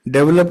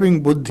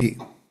developing buddhi.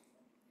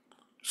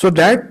 So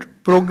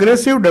that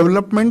progressive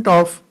development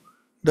of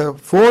the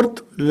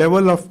fourth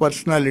level of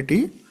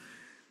personality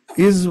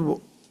is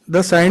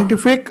the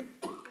scientific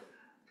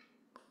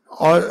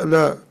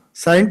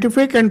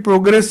and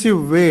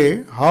progressive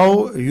way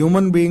how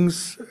human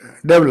beings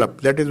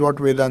develop. That is what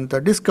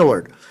Vedanta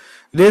discovered.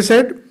 They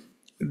said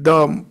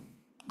the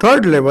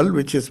third level,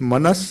 which is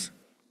manas,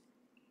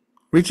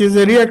 which is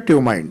a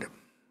reactive mind.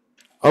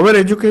 Our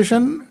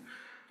education,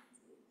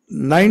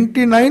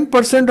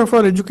 99% of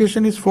our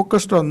education is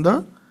focused on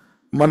the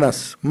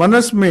manas.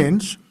 Manas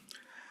means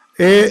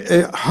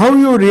how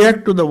you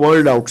react to the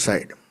world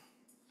outside.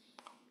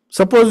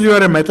 Suppose you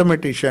are a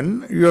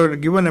mathematician, you are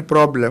given a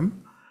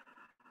problem,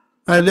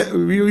 and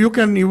you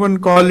can even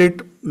call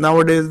it,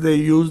 nowadays they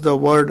use the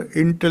word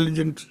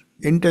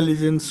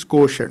intelligence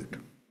quotient.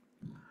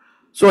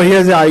 So he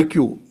has an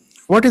IQ.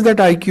 What is that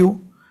IQ?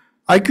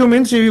 IQ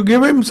means if you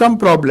give him some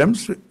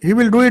problems, he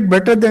will do it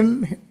better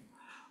than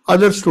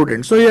other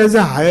students. So he has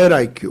a higher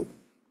IQ.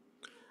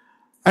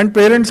 And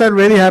parents are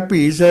very happy.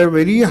 He's a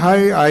very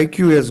high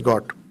IQ he has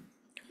got.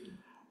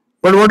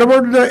 But what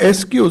about the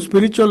SQ,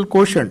 spiritual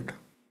quotient?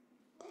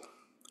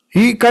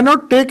 He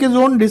cannot take his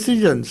own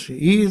decisions.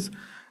 He is,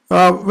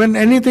 when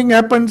anything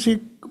happens,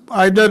 he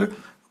either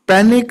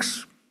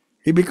panics,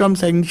 he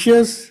becomes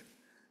anxious,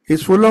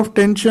 he's full of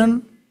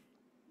tension,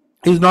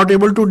 he's not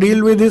able to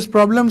deal with his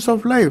problems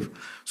of life.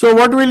 So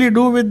what will he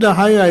do with the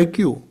high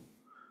IQ?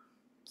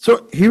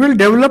 So he will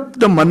develop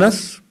the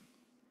manas,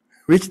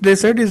 which they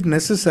said is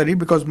necessary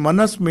because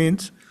manas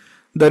means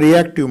the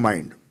reactive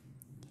mind.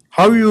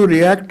 How you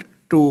react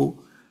to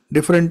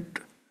different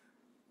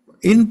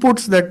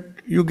inputs that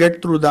you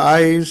get through the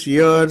eyes,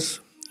 ears.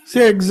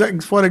 Say,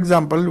 for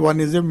example, one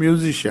is a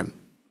musician.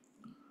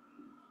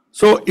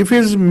 So if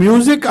his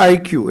music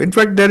IQ, in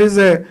fact, there is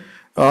a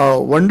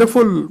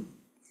wonderful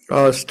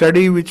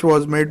study which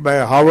was made by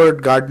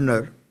Howard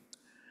Gardner,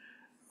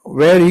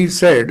 where he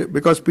said,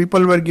 because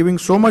people were giving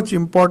so much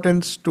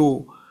importance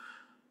to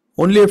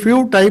only a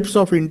few types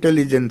of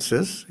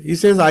intelligences, he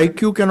says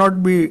IQ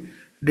cannot be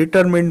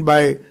determined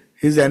by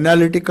his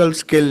analytical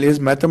skill, his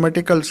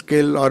mathematical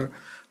skill, or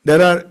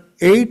there are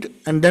 8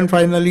 and then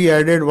finally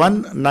added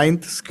 1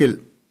 9th skill.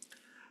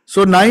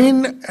 So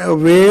 9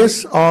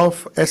 ways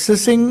of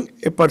assessing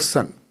a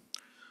person.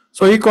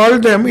 So he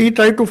called them, he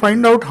tried to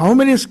find out how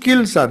many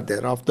skills are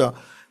there of the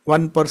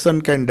one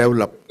person can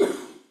develop.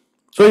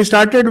 So he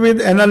started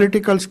with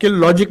analytical skill,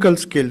 logical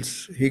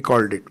skills, he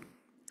called it.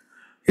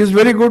 He is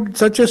very good,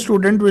 such a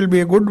student will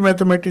be a good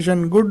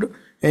mathematician, good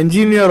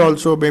engineer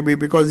also maybe,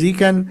 because he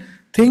can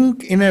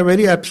think in a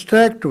very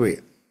abstract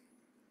way.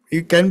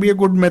 He can be a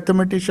good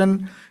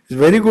mathematician, is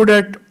very good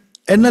at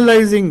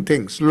analyzing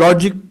things.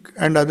 Logic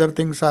and other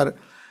things are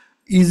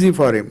easy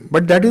for him.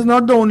 But that is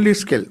not the only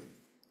skill.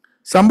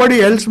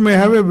 Somebody else may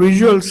have a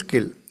visual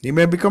skill. He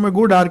may become a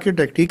good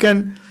architect.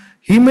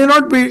 He may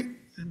not be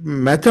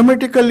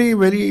mathematically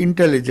very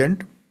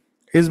intelligent.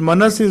 His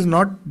manas is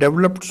not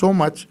developed so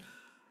much.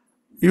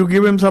 You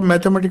give him some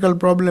mathematical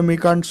problem, he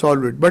can't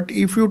solve it. But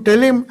if you tell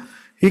him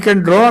he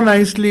can draw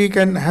nicely, he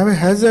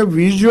has a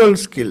visual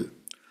skill.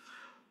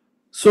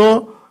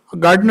 So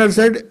Gardner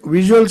said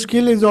visual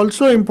skill is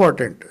also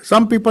important.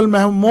 Some people may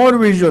have more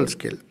visual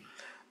skill.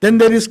 Then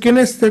there is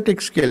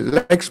kinesthetic skill,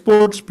 like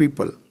sports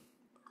people.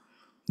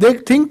 They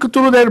think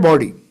through their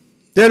body.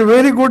 They are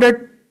very good at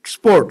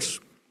sports,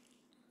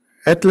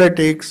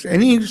 athletics,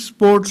 any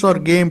sports or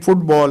game,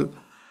 football,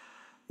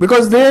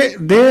 because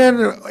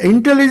their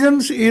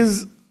intelligence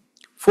is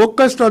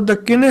focused on the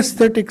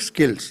kinesthetic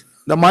skills.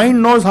 The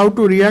mind knows how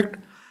to react,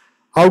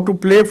 how to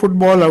play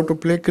football, how to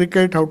play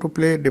cricket, how to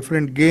play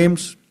different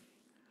games.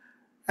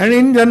 And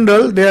in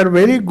general, they are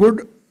very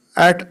good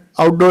at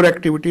outdoor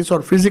activities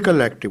or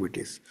physical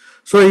activities.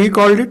 So he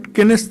called it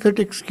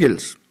kinesthetic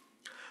skills.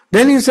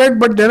 Then he said,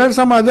 but there are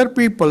some other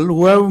people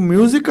who have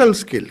musical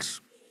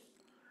skills.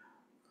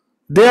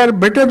 They are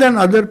better than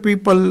other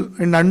people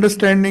in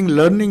understanding,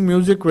 learning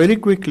music very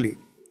quickly.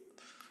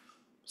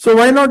 So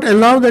why not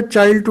allow that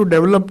child to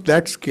develop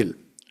that skill?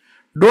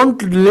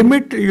 Don't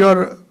limit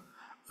your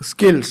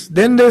skills.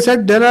 Then they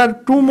said there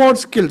are two more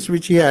skills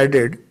which he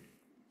added.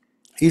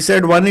 He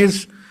said one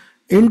is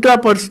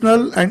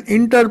intrapersonal and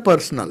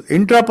interpersonal.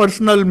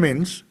 Intrapersonal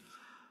means,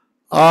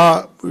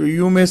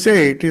 you may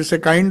say it is a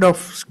kind of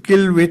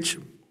skill which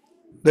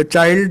the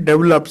child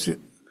develops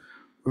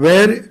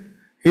where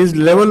his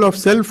level of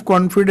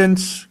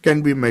self-confidence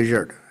can be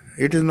measured.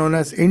 It is known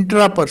as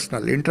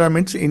intrapersonal. Intra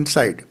means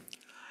inside.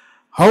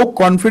 How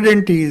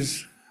confident he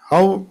is,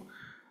 how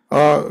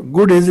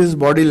good is his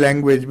body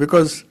language,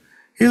 because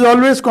he is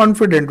always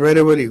confident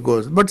wherever he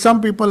goes. But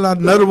some people are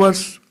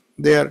nervous,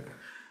 they are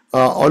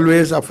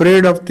always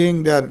afraid of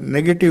things, they are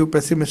negative,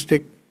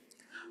 pessimistic.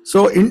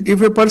 So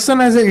if a person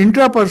has an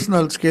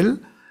intrapersonal skill,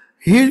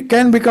 he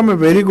can become a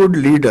very good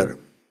leader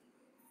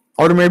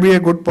or maybe a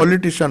good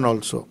politician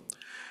also,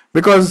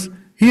 because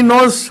he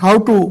knows how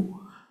to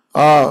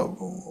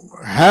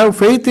have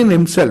faith in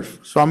himself.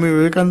 Swami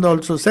Vivekananda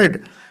also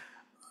said,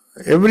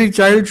 every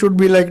child should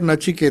be like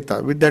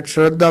Nachiketa, with that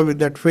Shraddha, with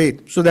that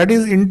faith. So that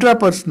is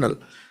intrapersonal.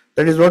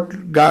 That is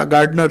what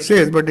Gardner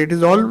says, but it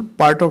is all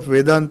part of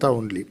Vedanta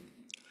only.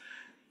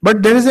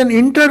 But there is an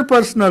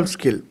interpersonal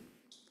skill.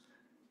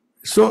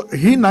 So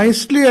he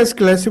nicely has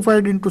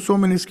classified into so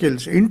many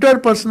skills.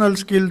 Interpersonal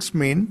skills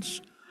means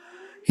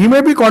he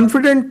may be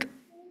confident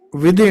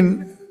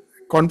within,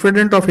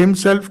 confident of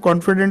himself,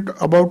 confident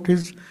about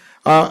his,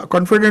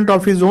 confident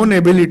of his own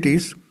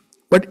abilities,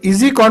 but is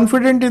he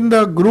confident in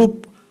the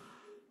group?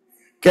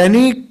 Can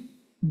he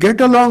get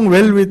along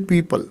well with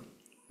people?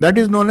 That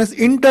is known as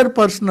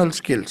interpersonal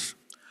skills.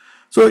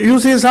 So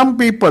you see some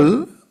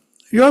people,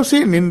 you have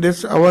seen in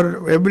this,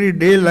 our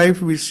everyday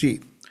life we see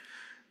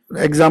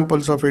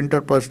examples of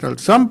interpersonal.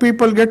 Some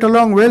people get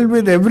along well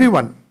with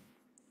everyone.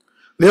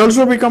 They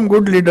also become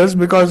good leaders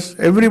because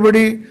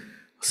everybody,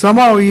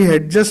 somehow he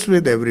adjusts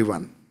with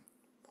everyone.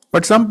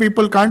 But some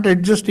people can't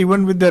adjust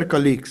even with their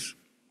colleagues.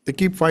 They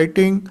keep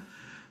fighting.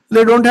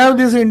 They don't have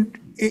these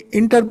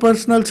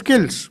interpersonal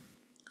skills.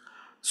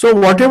 So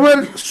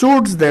whatever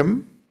suits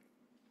them,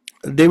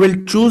 they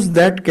will choose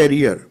that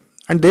career,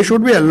 and they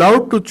should be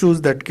allowed to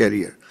choose that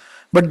career.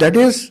 But that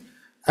is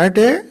at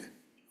a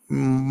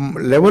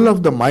level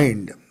of the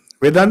mind.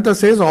 Vedanta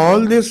says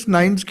all these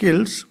 9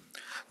 skills.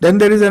 Then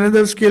there is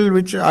another skill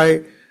which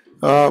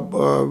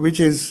which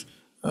is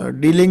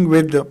dealing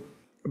with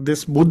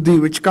this buddhi,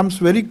 which comes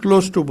very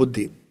close to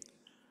buddhi,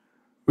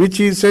 which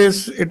he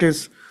says it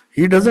is.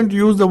 He doesn't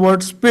use the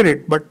word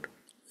spirit, but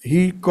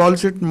he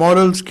calls it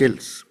moral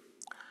skills,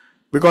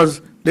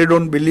 because they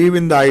don't believe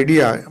in the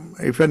idea.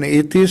 If an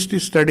atheist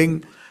is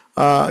studying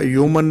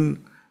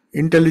human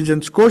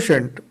intelligence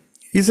quotient,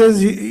 he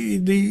says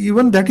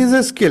even that is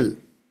a skill.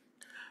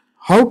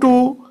 How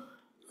to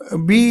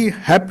be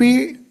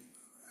happy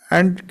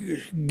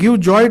and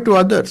give joy to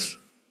others.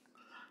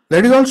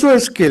 That is also a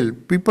skill.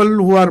 People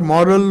who are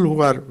moral,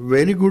 who are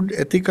very good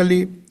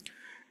ethically,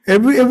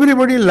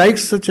 everybody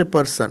likes such a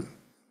person.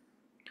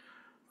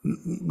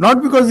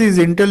 Not because he is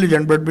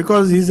intelligent, but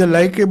because he is a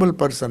likable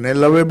person, a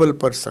lovable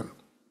person.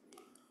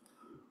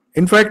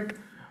 In fact,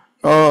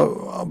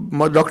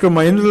 Dr.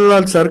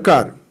 Mahendralal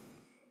Sarkar,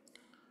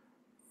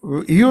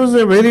 he was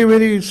a very,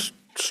 very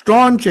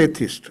staunch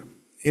atheist.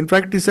 In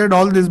fact, he said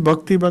all this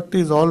bhakti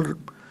is all,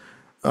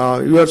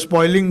 you are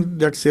spoiling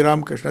that Sri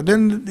Ramakrishna.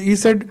 Then he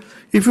said,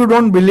 if you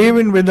don't believe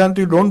in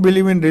Vedanta, you don't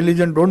believe in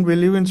religion, don't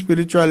believe in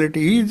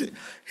spirituality,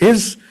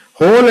 his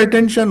whole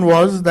attention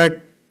was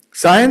that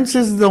science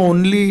is the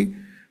only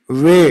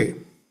way.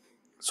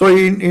 So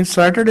he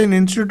started an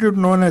institute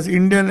known as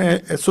Indian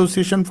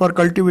Association for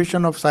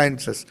Cultivation of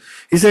Sciences.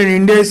 He said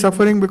India is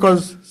suffering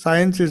because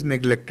science is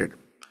neglected.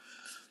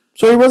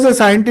 So he was a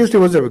scientist, he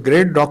was a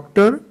great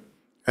doctor,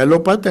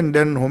 allopath and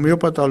then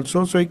homeopath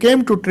also. So he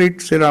came to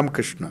treat Sri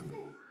Ramakrishna.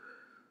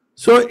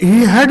 So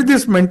he had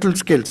these mental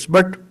skills,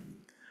 but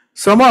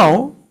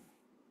somehow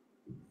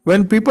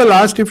when people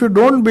asked, if you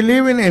don't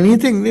believe in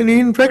anything, then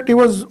in fact he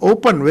was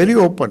open, very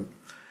open.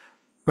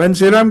 When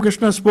Sri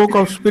Ramakrishna spoke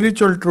of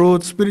spiritual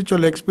truth,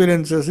 spiritual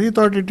experiences, he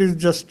thought it is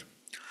just,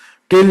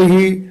 till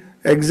he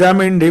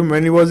examined him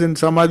when he was in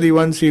Samadhi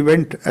once, he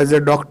went as a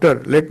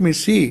doctor, let me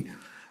see.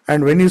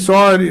 And when he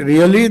saw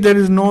really there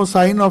is no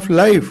sign of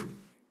life,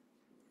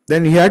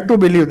 then he had to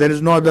believe there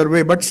is no other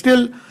way. But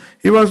still,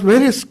 he was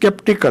very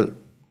skeptical.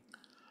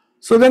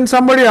 So then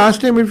somebody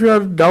asked him, if you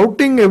are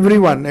doubting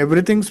everyone,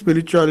 everything,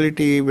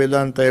 spirituality,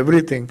 Vedanta,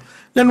 everything,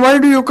 then why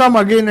do you come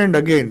again and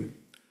again?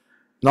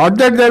 Not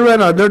that there were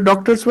other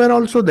doctors were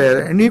also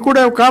there, and he could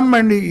have come,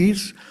 and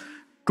he's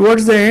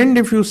towards the end,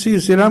 if you see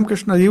Sri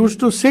Ramakrishna, he used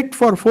to sit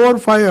for 4 or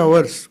 5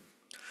 hours.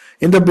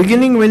 In the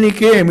beginning when he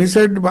came, he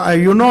said,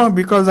 you know,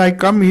 because I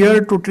come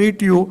here to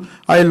treat you,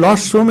 I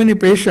lost so many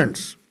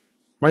patients.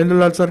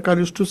 Mahindra Sarkar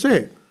used to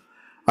say,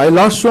 I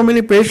lost so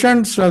many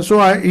patients,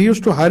 so he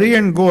used to hurry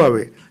and go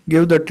away,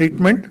 give the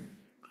treatment.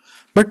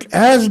 But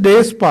as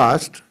days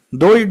passed,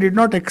 though he did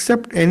not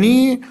accept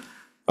any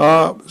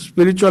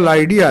spiritual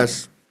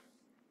ideas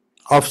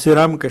of Sri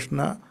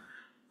Ramakrishna,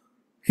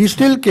 he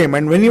still came,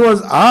 and when he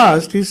was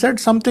asked, he said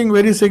something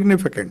very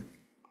significant.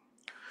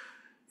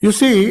 You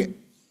see,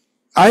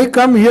 I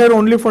come here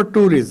only for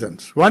 2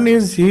 reasons. One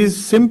is he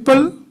is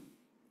simple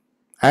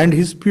and he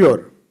is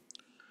pure.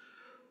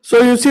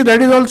 So you see,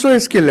 that is also a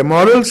skill, a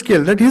moral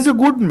skill, that he is a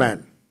good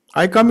man.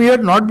 I come here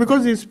not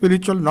because he is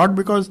spiritual, not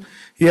because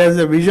he has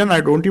a vision.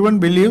 I don't even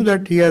believe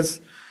that he has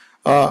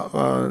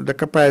the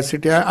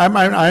capacity.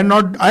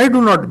 I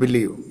do not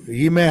believe.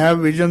 He may have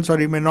visions or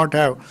he may not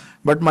have,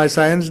 but my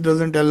science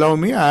doesn't allow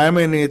me. I am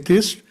an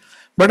atheist,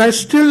 but I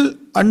still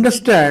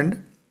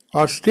understand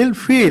or still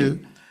feel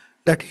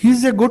that he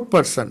is a good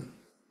person,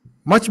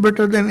 much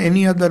better than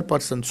any other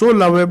person. So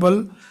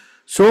lovable,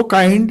 so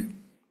kind,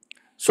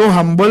 so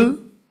humble,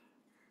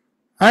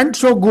 and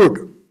so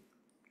good,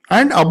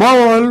 and above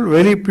all,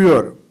 very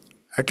pure.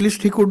 At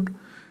least he could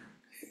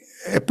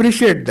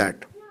appreciate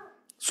that.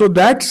 So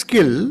that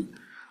skill,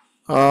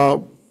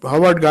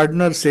 Howard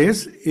Gardner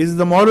says, is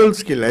the moral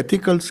skill,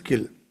 ethical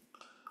skill,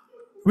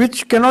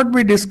 which cannot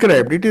be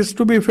described. It is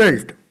to be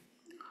felt.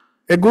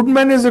 A good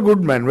man is a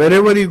good man.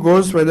 Wherever he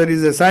goes, whether he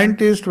is a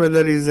scientist,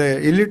 whether he is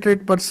an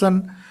illiterate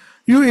person,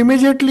 you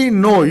immediately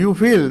know, you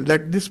feel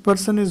that this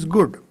person is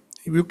good.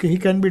 He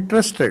can be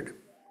trusted.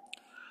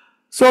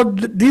 So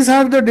these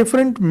are the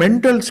different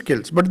mental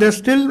skills, but they're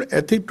still,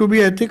 to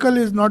be ethical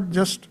is not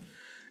just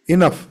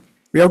enough.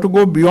 We have to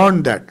go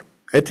beyond that.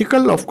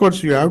 Ethical, of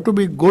course, you have to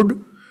be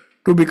good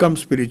to become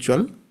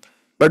spiritual,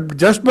 but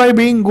just by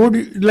being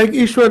good, like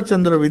Ishwar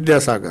Chandra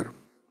Vidyasagar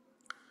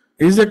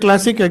is a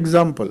classic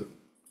example.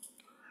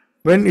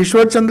 When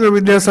Ishwar Chandra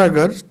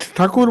Vidyasagar,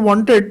 Thakur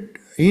wanted,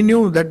 he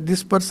knew that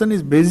this person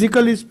is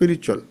basically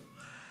spiritual.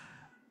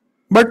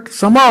 But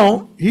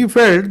somehow he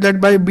felt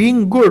that by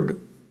being good,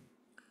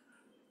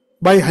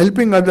 by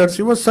helping others,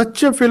 he was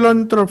such a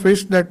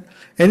philanthropist that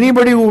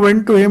anybody who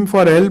went to him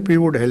for help, he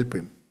would help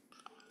him.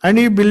 And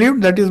he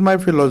believed that is my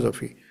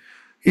philosophy.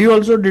 He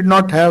also did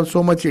not have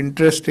so much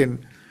interest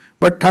in,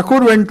 but Thakur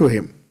went to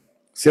him.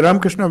 Sri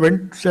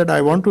Ramakrishna said,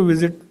 I want to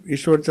visit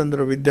Ishwar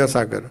Chandra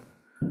Vidyasagar.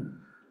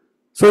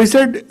 So he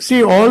said,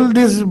 see, all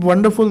these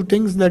wonderful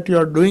things that you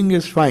are doing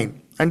is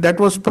fine. And that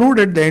was proved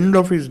at the end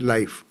of his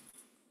life.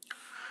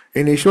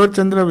 In Ishwar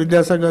Chandra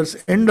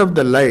Vidyasagar's end of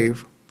the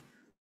life,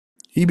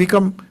 he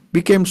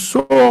became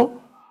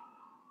so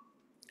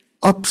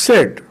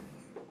upset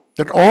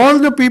that all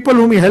the people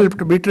whom he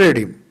helped betrayed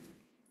him.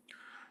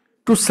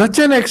 To such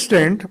an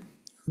extent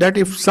that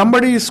if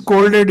somebody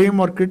scolded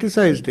him or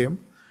criticized him,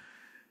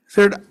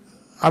 said,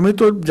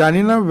 Amito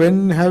Janina,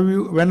 when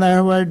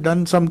have I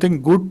done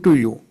something good to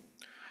you?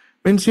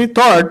 Means he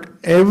thought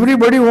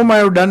everybody whom I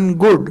have done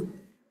good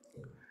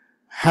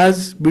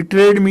has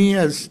betrayed me,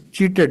 has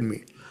cheated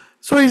me.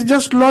 So he's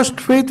just lost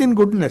faith in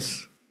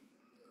goodness.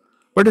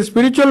 But a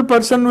spiritual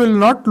person will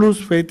not lose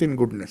faith in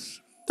goodness.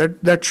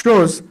 That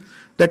shows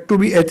that to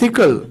be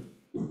ethical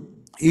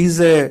is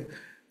a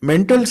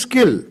mental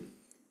skill.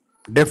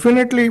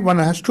 Definitely one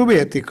has to be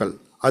ethical,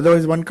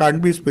 otherwise one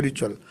can't be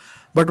spiritual.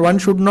 But one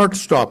should not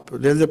stop.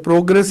 There is a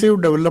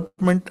progressive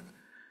development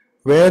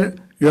where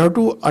you have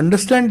to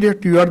understand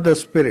that you are the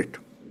spirit.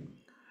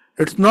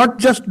 It's not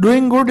just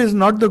doing good is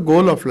not the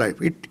goal of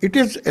life. It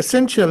is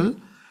essential.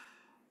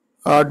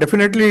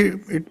 Definitely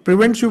it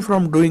prevents you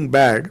from doing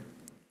bad.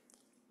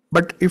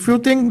 But if you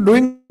think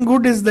doing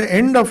good is the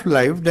end of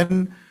life,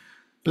 then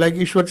like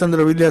Ishwar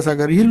Chandra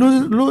Vidyasagar, he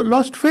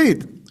lost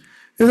faith.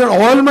 He said,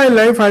 all my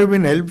life I have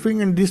been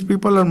helping and these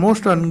people are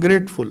most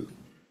ungrateful.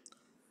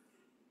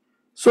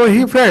 So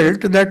he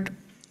felt that,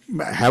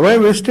 have I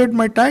wasted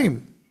my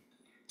time?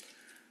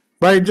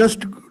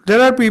 There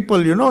are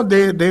people,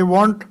 they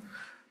want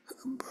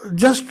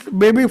just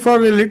maybe for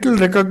a little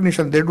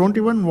recognition. They don't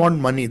even want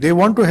money. They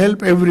want to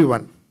help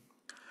everyone.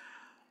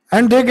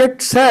 And they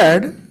get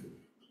sad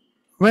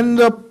when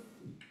the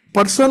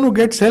person who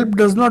gets help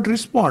does not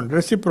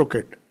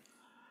reciprocate.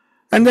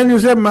 And then you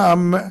say,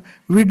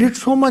 we did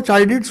so much,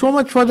 I did so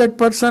much for that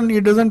person,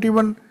 he doesn't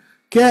even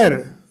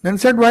care. Then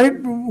said,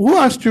 who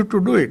asked you to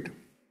do it?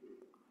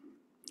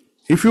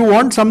 If you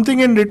want something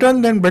in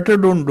return, then better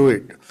don't do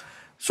it.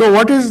 So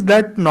what is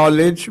that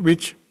knowledge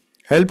which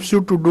helps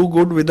you to do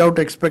good without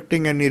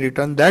expecting any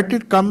return? That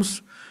it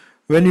comes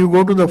when you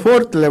go to the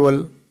 4th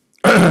level,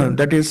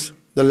 that is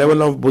the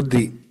level of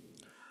buddhi.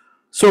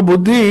 So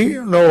buddhi,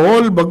 the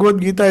whole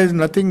Bhagavad Gita is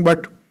nothing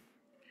but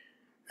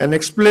an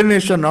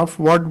explanation of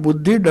what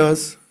buddhi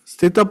does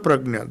Sthita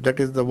prajna, that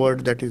is the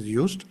word that is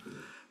used.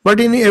 But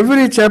in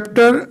every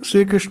chapter,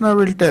 Sri Krishna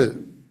will tell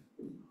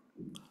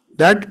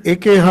that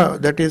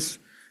ekeha, that is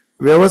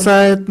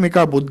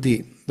vyavasayatmika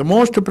buddhi, the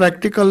most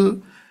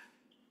practical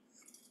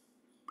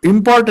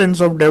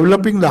importance of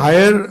developing the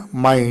higher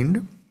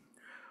mind.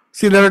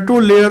 See, there are two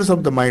layers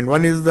of the mind.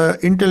 One is the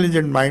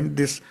intelligent mind,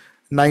 these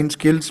 9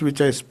 skills which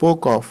I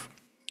spoke of,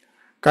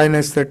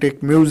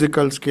 kinesthetic,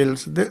 musical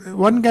skills.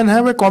 One can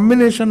have a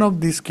combination of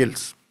these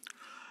skills,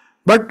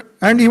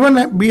 and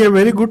even be a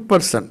very good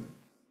person,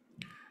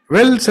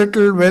 well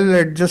settled, well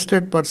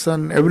adjusted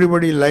person.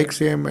 Everybody likes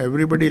him.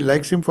 Everybody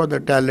likes him for the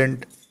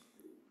talent,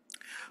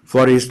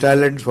 for his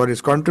talents, for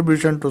his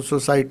contribution to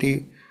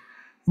society.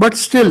 But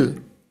still,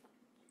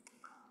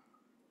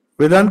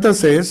 Vedanta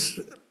says,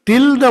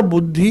 till the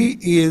buddhi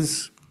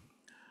is,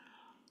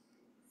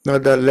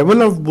 the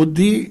level of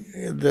buddhi,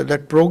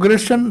 that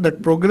progression,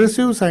 that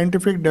progressive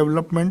scientific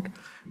development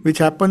which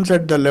happens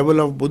at the level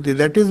of buddhi,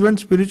 that is when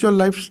spiritual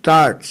life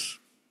starts.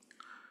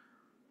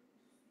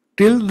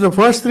 Till the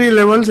first 3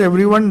 levels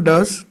everyone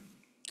does,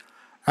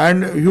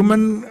 and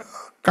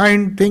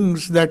humankind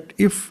thinks that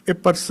if a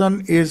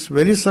person is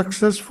very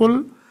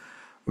successful,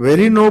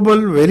 very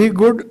noble, very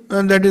good,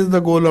 then that is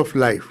the goal of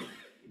life.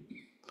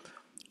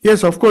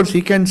 Yes, of course,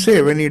 he can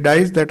say when he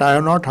dies that I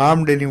have not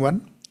harmed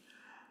anyone,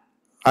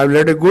 I have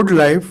led a good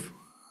life,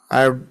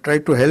 I have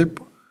tried to help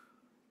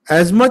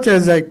as much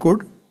as I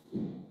could,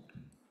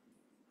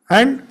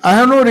 and I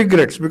have no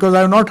regrets because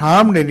I have not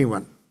harmed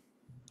anyone.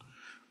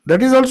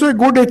 That is also a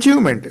good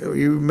achievement.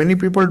 Many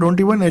people don't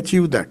even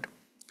achieve that.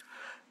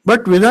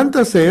 But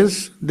Vedanta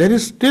says there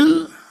is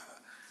still,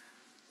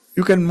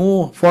 you can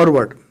move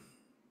forward.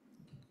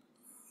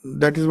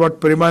 That is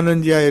what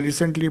Premananji, I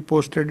recently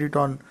posted it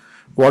on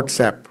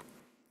WhatsApp.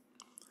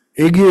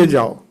 Egiye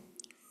jao.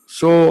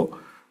 So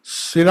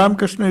Sri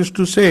Ramakrishna used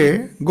to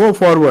say, go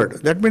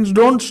forward. That means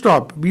don't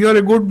stop. You are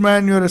a good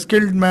man, you are a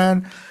skilled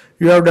man,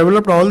 you have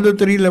developed all the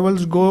 3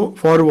 levels, go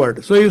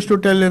forward. So he used to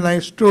tell a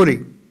nice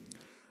story.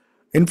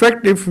 In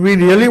fact, if we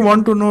really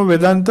want to know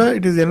Vedanta,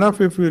 it is enough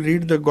if we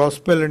read the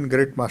Gospel and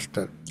Great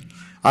Master.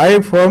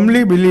 I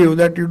firmly believe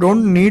that you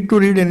don't need to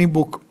read any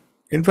book.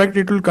 In fact,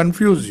 it will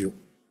confuse you.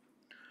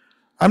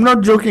 I'm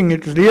not joking,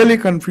 it really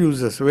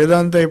confuses.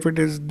 Vedanta, if it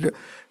is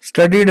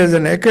studied as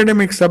an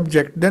academic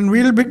subject, then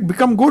we will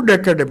become good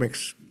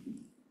academics.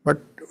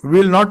 But we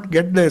will not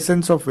get the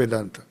essence of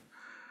Vedanta.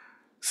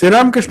 Sri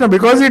Ramakrishna,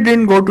 because he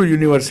didn't go to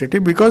university,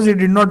 because he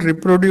did not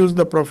reproduce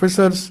the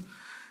professors,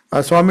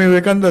 Swami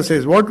Vivekananda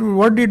says,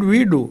 what did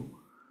we do?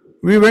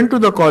 We went to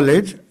the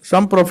college,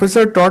 some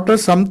professor taught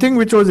us something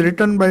which was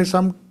written by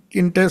some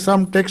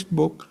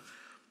textbook.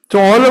 So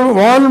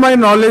all my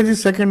knowledge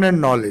is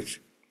second-hand knowledge.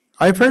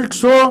 I felt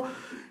so,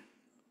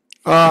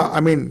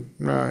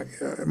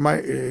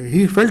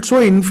 he felt so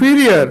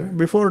inferior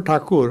before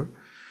Thakur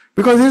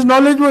because his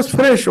knowledge was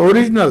fresh,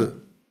 original.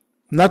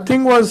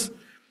 Nothing was,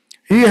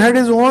 he had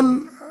his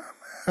own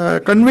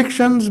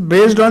convictions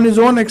based on his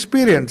own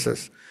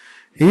experiences.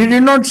 He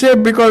did not say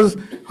because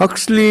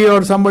Huxley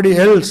or somebody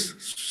else,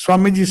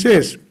 Swamiji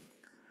says.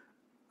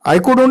 I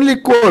could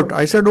only quote.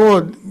 I said,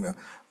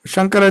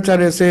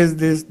 Shankaracharya says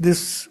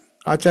this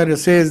Acharya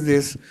says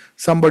this,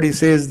 somebody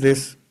says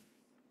this.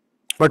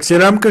 But Sri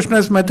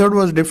Ramakrishna's method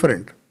was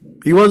different.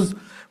 He was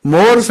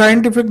more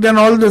scientific than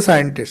all the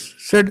scientists.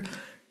 Said,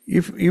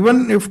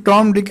 even if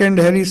Tom, Dick and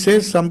Harry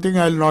says something,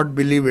 I will not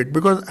believe it.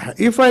 Because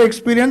if I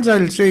experience, I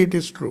will say it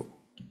is true.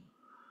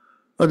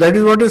 So that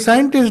is what a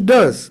scientist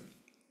does.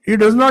 He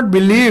does not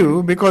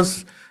believe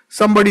because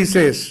somebody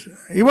says.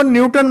 Even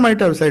Newton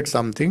might have said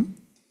something.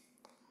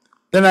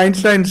 Then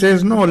Einstein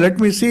says, no, let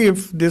me see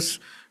if this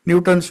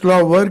Newton's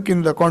law work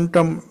in the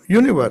quantum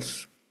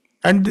universe.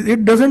 And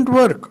it doesn't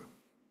work.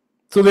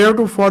 So they have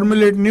to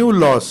formulate new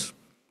laws.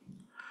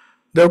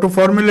 They have to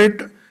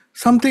formulate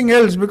something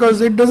else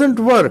because it doesn't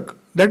work.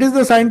 That is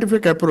the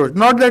scientific approach.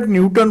 Not that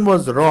Newton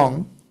was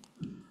wrong,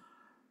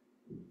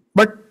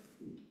 but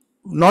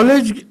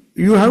knowledge,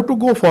 you have to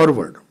go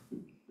forward.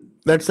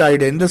 That's the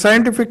idea. In the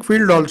scientific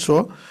field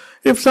also,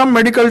 if some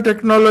medical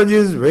technology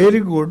is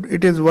very good,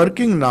 it is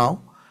working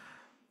now,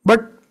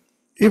 but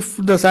if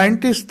the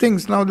scientist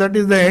thinks now that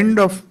is the end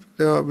of,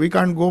 we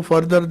can't go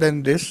further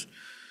than this,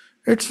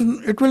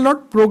 it will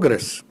not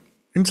progress.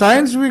 In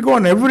science we go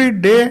on every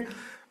day,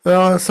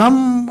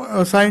 some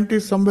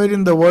scientist somewhere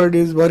in the world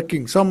is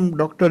working, some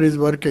doctor is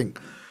working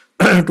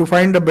to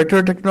find a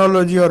better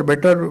technology or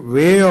better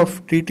way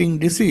of treating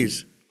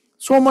disease.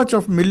 So much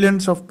of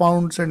millions of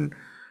pounds and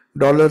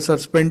dollars are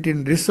spent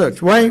in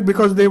research. Why?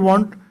 Because they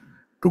want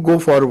to go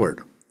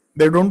forward.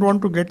 They don't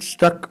want to get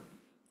stuck.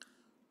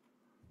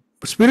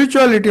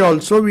 Spirituality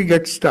also, we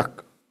get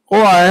stuck.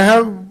 Oh, I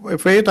have a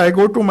faith, I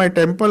go to my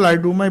temple, I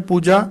do my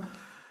puja.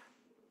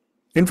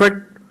 In fact,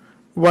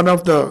 one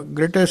of the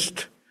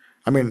greatest,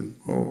 one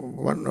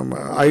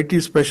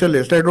IT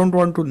specialist, I don't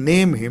want to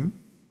name him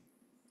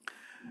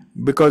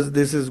because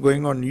this is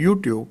going on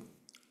YouTube.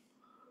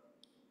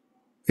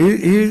 He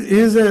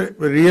is a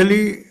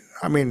really,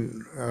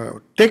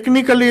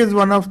 technically is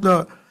one of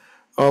the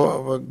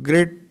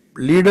great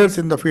leaders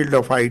in the field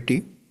of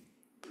IT,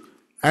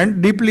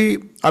 and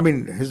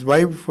his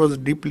wife was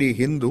deeply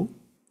Hindu.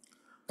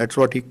 That's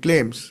what he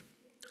claims.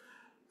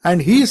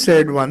 And he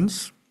said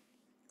once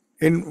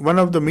in one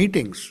of the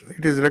meetings,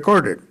 it is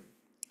recorded,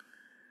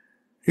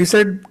 he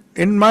said,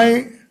 in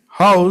my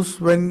house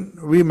when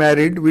we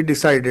married, we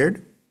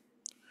decided,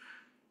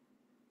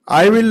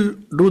 I will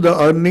do the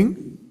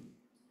earning,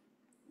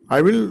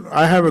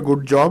 I have a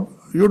good job,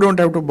 you don't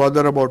have to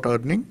bother about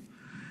earning,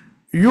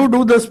 you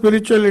do the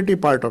spirituality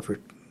part of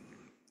it.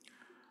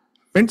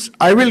 Means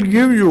I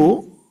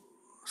will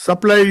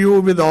supply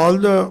you with all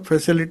the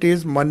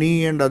facilities,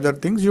 money and other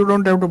things. You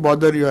don't have to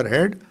bother your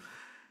head,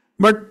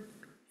 but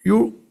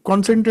you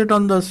concentrate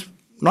on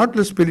not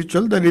the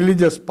spiritual, the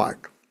religious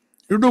part.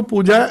 You do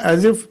puja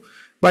as if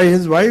by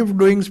his wife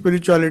doing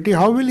spirituality,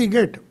 how will he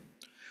get?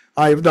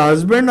 If the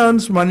husband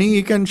earns money,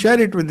 he can share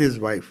it with his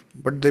wife,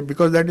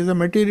 because that is a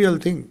material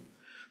thing.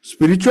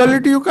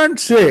 Spirituality, you can't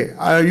say,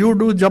 you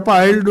do japa,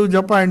 I'll do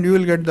japa and you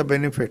will get the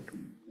benefit.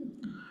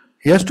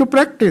 He has to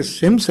practice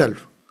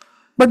himself.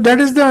 But that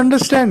is the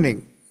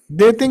understanding.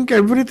 They think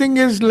everything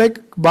is like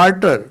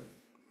barter.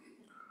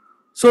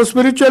 So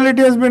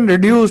spirituality has been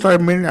reduced.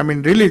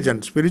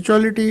 Religion.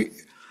 Spirituality,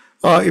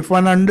 if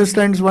one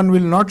understands, one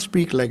will not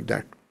speak like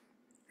that.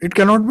 It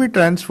cannot be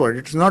transferred.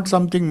 It's not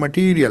something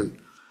material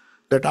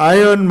that I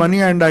earn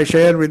money and I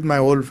share with my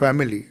whole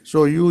family.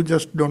 So you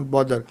just don't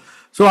bother.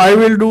 So I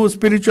will do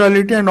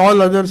spirituality and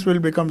all others will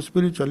become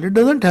spiritual. It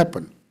doesn't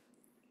happen.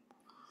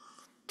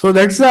 So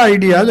that's the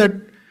idea, that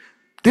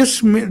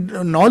this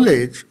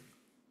knowledge,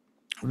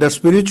 the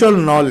spiritual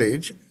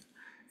knowledge,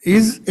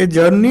 is a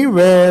journey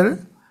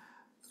where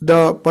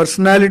the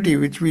personality,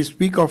 which we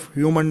speak of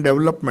human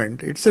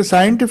development, it's a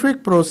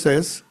scientific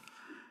process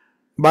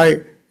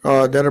there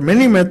are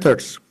many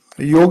methods.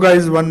 Yoga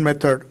is one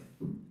method,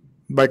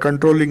 by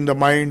controlling the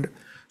mind.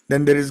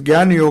 Then there is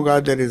Jnana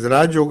Yoga, there is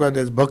Raj Yoga,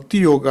 there is Bhakti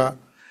Yoga.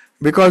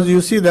 Because you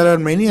see, there are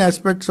many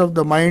aspects of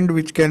the mind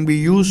which can be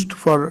used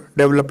for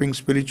developing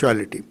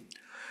spirituality.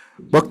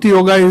 Bhakti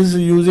Yoga is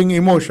using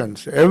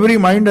emotions. Every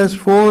mind has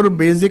 4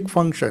 basic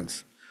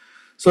functions.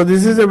 So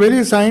this is a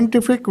very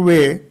scientific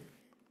way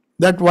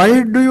that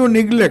why do you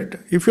neglect?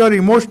 If you are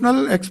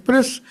emotional,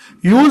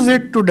 use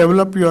it to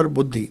develop your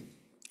buddhi,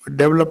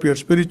 develop your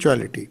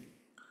spirituality.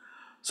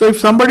 So if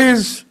somebody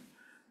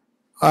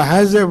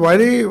has a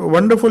very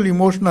wonderful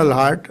emotional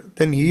heart,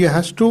 then he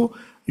has to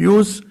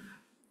use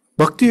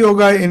Bhakti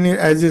Yoga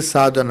as his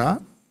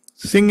sadhana,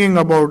 singing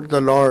about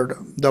the Lord,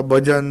 the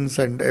bhajans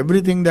and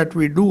everything that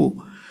we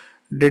do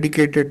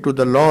dedicated to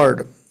the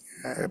Lord,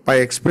 by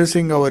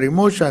expressing our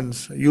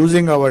emotions,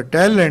 using our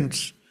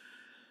talents.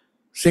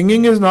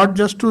 Singing is not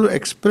just to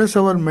express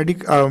our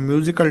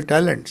musical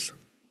talents.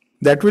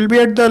 That will be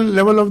at the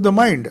level of the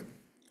mind.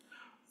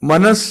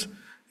 Manas,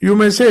 you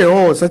may say,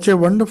 oh, such a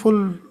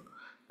wonderful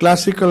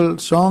classical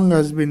song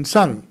has been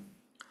sung.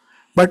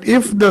 But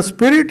if the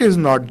spirit is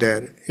not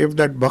there, if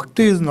that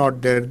bhakti is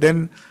not there,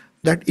 then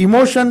that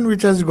emotion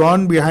which has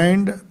gone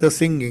behind the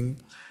singing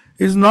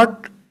is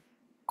not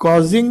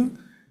causing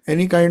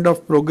any kind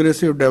of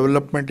progressive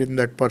development in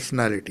that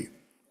personality.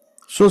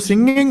 So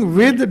singing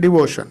with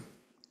devotion,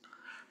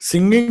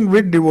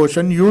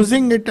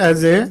 using it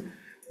as a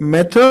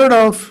method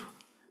of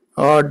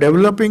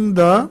developing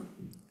the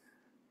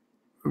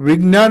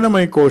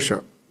Vijnanamaya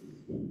Kosha.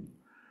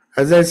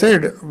 As I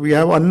said, we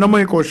have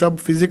Annamaya Kosha,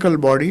 physical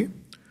body,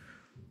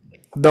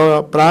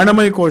 the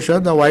Pranamaya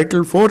Kosha, the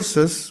vital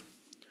forces.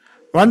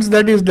 Once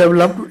that is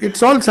developed,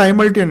 it's all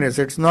simultaneous.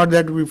 It's not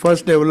that we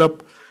first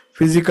develop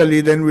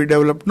physically, then we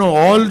develop. No,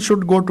 all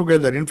should go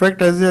together. In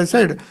fact, as I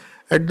said,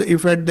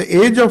 if at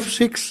the age of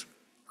 6,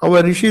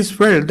 our rishis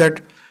felt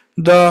that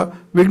the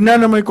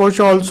Vijnanamaya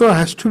Kosha also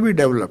has to be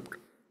developed.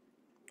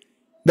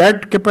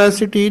 That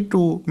capacity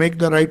to make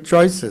the right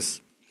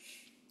choices.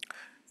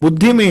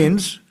 Buddhi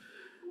means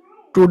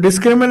to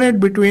discriminate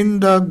between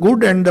the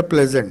good and the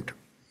pleasant.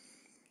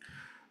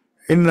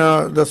 In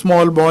the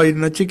small boy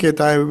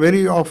Nachiketa, I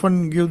very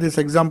often give this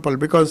example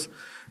because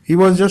he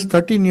was just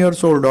 13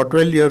 years old or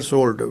 12 years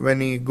old when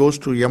he goes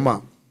to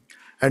Yama.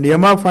 And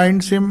Yama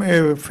finds him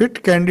a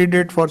fit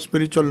candidate for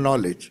spiritual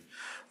knowledge.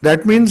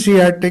 That means he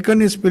had taken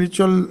his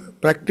spiritual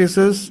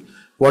practices,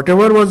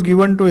 whatever was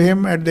given to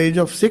him at the age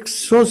of 6,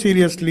 so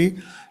seriously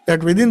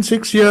that within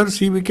 6 years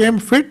he became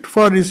fit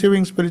for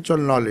receiving spiritual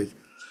knowledge.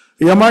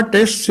 Yama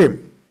tests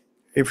him.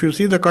 If you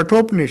see the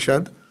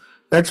Kathopanishad,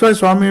 that's why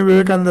Swami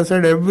Vivekananda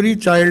said every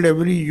child,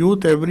 every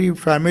youth, every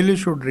family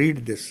should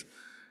read this.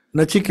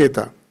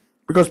 Nachiketa.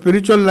 Because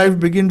spiritual life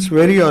begins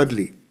very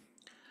early.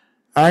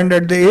 And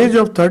at the age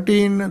of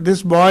 13,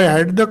 this boy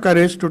had the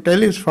courage to tell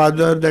his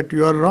father that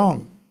you are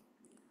wrong.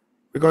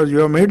 Because you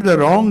have made the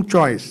wrong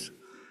choice.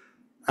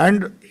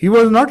 And he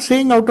was not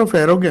saying out of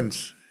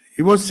arrogance.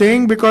 He was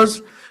saying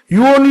because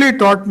you only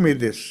taught me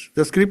this.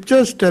 The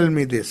scriptures tell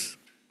me this.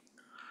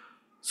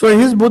 So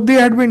his buddhi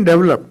had been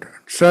developed.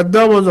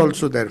 Shraddha was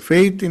also there.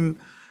 Faith in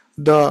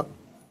the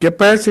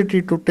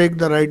capacity to take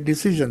the right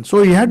decision.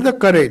 So he had the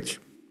courage.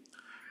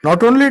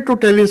 Not only to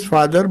tell his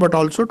father, but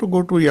also to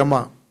go to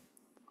Yama.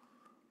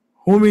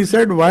 whom he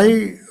said,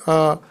 why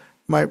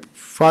my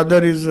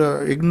father is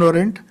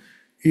ignorant,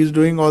 he is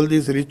doing all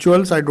these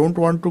rituals, I don't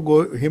want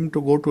him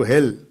to go to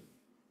hell.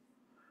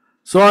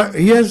 So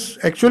he has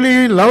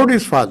actually loved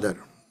his father,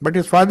 but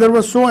his father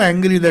was so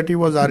angry that he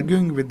was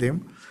arguing with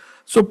him.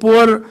 So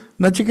poor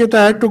Nachiketa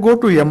had to go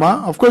to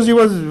Yama. Of course, he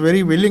was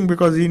very willing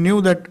because he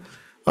knew that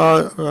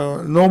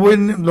no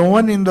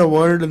one in the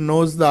world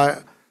knows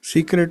the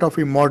secret of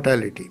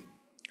immortality.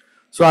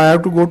 So I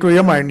have to go to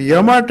Yama, and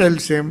Yama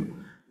tells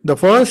him the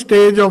first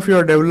stage of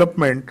your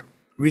development,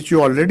 which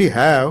you already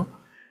have,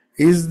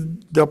 is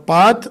the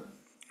path,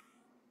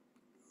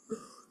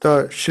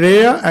 the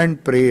Shreya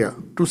and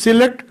Preya. To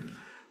select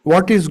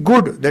what is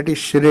good, that is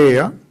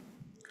Shreya,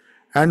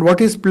 and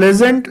what is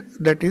pleasant,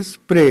 that is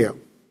Preya.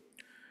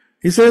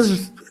 He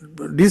says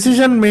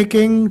decision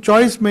making,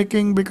 choice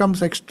making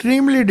becomes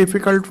extremely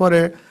difficult for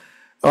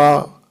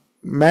a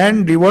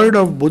man devoid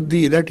of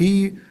buddhi, that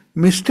he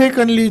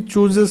mistakenly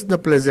chooses the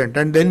pleasant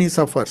and then he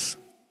suffers.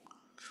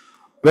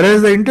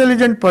 Whereas the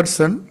intelligent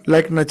person,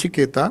 like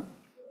Nachiketa,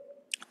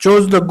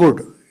 chose the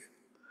good.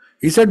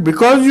 He said,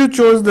 because you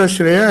chose the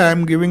Shreya, I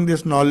am giving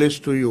this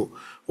knowledge to you.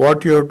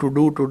 What you have to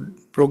do to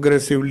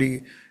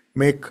progressively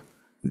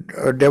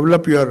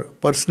develop your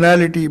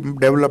personality,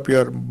 develop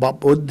your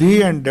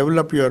buddhi, and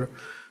develop your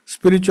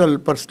spiritual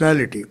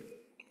personality.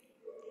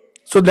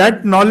 So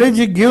that knowledge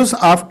he gives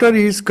after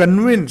he is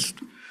convinced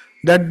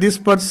that this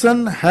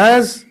person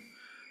has,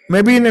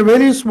 maybe in a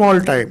very small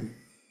time,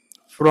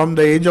 from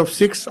the age of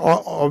 6,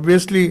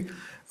 obviously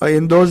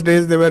in those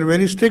days they were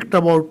very strict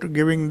about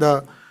giving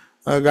the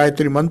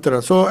Gayatri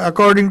Mantra. So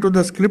according to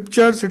the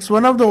scriptures, it's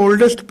one of the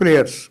oldest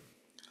prayers.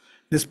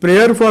 This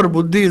prayer for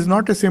buddhi is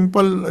not a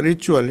simple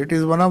ritual. It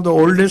is one of the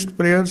oldest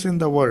prayers in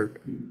the world.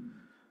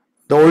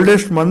 The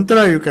oldest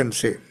mantra, you can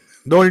say.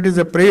 Though it is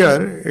a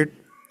prayer,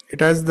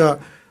 it has the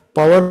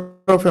power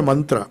of a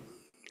mantra.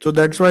 So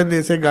that's why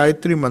they say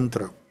Gayatri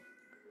Mantra.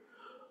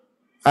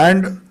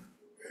 And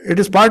it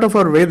is part of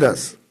our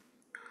Vedas.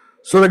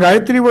 So the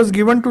Gayatri was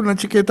given to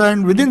Nachiketa,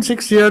 and within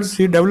 6 years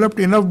he developed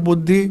enough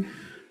buddhi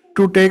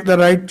to take the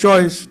right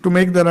choice, to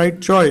make the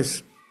right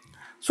choice.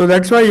 So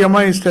that's why Yama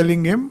is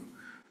telling him,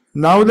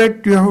 now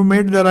that you have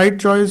made the right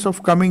choice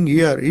of coming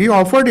here, he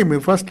offered him, he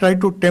first tried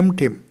to tempt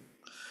him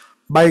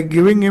by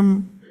giving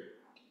him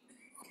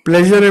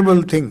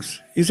pleasurable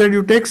things. He said,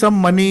 you take some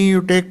money,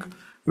 you take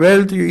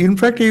wealth. In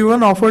fact, he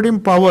even offered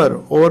him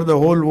power over the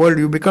whole world.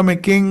 You become a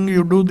king,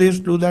 you do this,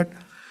 do that,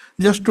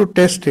 just to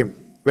test him,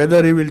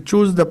 whether he will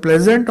choose the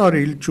pleasant or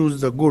he will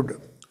choose the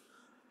good.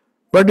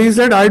 But he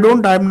said,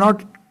 I'm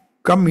not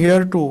come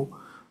here to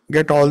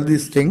get all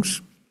these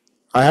things.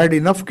 I had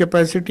enough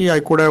capacity,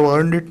 I could have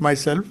earned it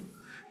myself.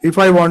 If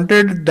I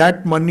wanted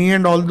that money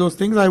and all those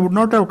things, I would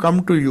not have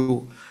come to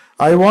you.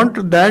 I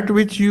want that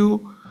which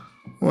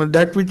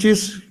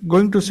is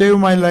going to save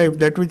my life,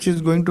 that which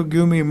is going to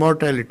give me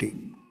immortality.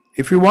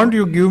 If you want,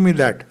 you give me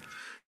that.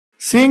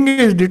 Seeing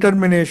his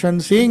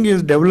determination, seeing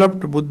his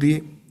developed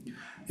buddhi,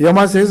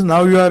 Yama says,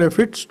 now you are a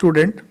fit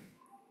student.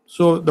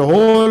 So the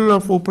whole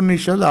of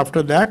Upanishad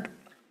after that,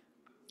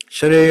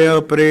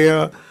 Shreya,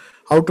 Preya,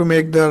 how to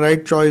make the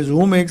right choice,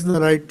 who makes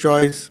the right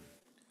choice,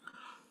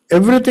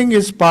 everything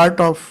is part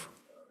of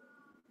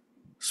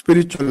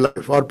spiritual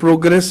life or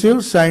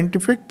progressive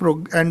scientific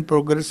and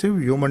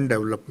progressive human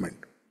development.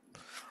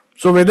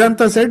 So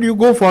Vedanta said, you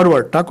go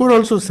forward. Thakur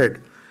also said,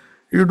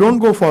 you don't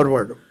go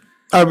forward.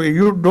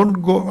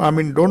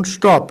 Don't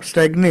stop,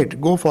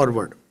 stagnate, go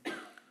forward.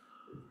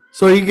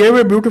 So he gave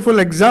a beautiful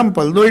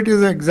example. Though it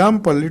is an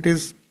example, it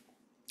is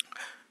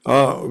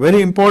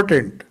very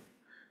important.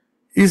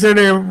 He said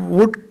a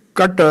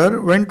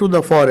woodcutter went to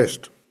the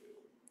forest.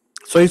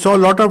 So he saw a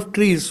lot of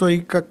trees. So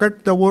he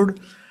cut the wood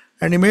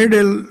and he made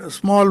a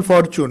small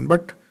fortune.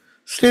 But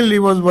still he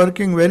was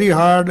working very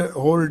hard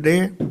whole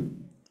day.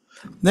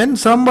 Then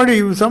some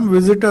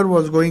visitor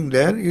was going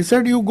there. He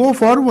said, you go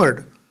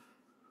forward.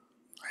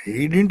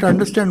 He didn't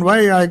understand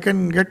why I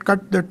can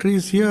cut the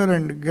trees here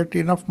and get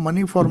enough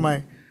money for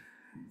my...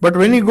 But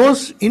when he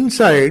goes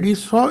inside, he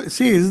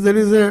sees there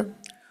is a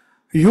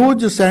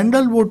huge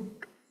sandalwood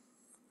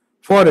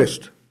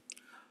forest.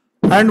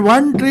 And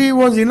one tree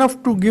was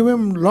enough to give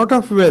him lot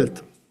of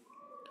wealth.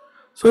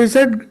 So he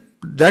said,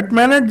 that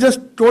man had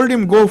just told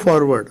him, go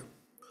forward.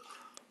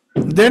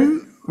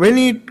 Then when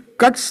he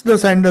cuts the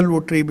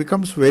sandalwood tree,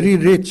 becomes very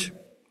rich.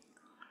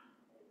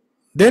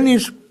 Then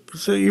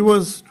he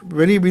was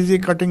very busy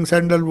cutting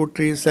sandalwood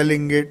trees,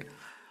 selling it.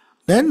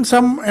 Then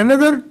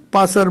another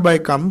passerby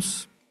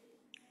comes.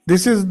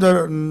 This is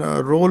the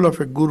role of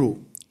a guru.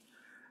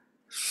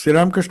 Sri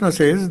Ramakrishna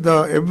says,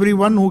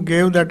 everyone who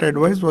gave that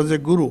advice was a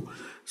guru.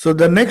 So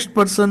the next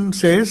person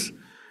says,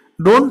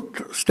 don't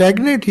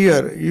stagnate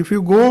here. If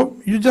you go,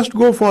 you just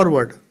go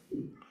forward.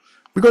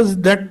 Because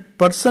that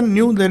person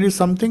knew there is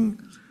something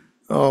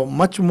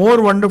much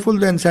more wonderful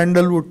than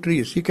sandalwood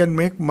trees. He can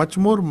make much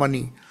more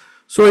money.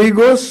 So he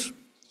goes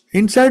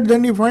inside,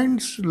 then he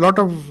finds a lot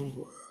of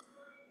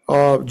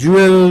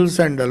jewels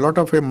and a lot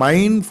of a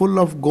mine full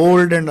of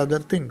gold and other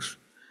things.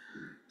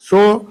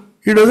 So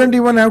he doesn't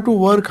even have to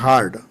work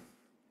hard.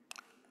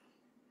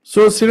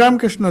 So Sri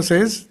Ramakrishna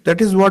says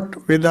that is what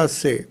Vedas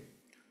say.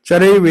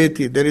 Charai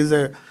Veti. There is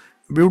a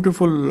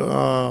beautiful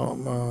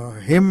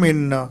hymn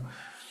in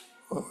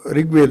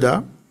Rig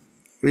Veda,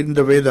 in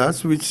the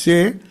Vedas, which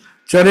say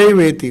Charai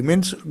Veti,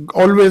 means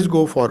always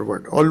go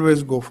forward,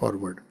 always go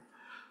forward.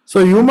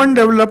 So human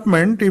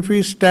development, if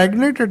we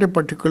stagnate at a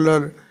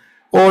particular,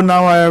 oh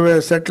now I have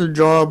a settled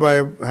job, I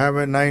have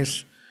a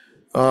nice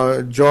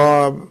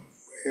job,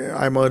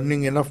 I'm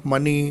earning enough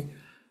money,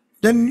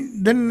 then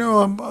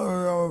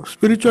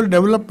spiritual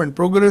development,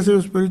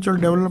 progressive spiritual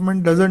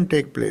development doesn't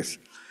take place.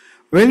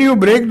 When you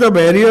break the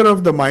barrier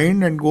of the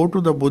mind and go to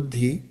the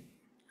buddhi,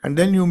 and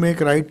then you make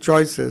right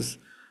choices,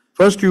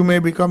 first you may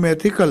become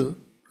ethical,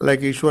 like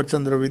Ishwar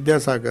Chandra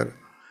Vidyasagar.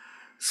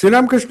 Sri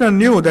Ramakrishna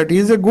knew that he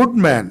is a good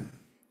man,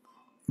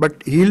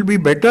 but he'll be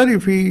better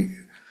if he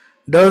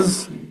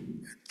does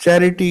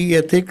charity,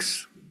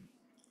 ethics,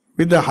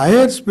 with a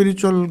higher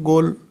spiritual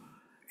goal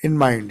in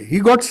mind. He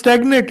got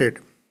stagnated,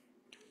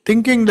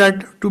 thinking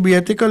that to be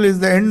ethical is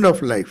the end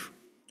of life.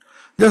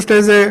 Just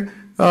as a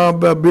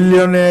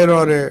billionaire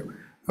or a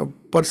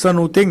person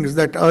who thinks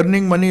that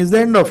earning money is the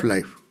end of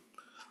life.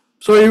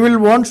 So he will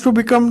wants to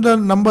become the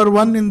number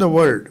one in the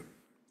world,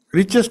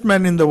 richest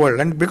man in the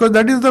world, and because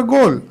that is the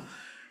goal.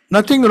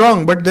 Nothing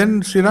wrong, but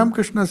then Sri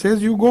Ramakrishna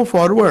says you go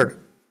forward.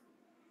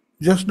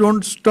 Just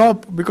don't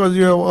stop because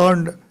you have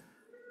earned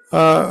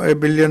a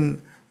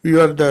billion,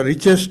 you are the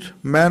richest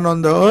man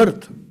on the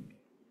earth.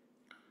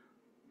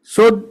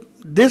 So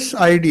this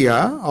idea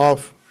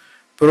of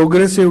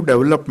progressive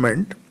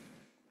development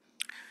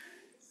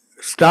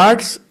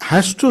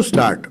has to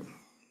start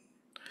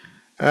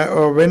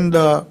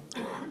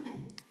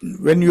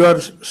when you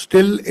are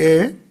still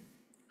a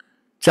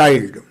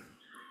child.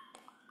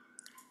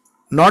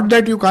 Not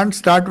that you can't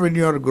start when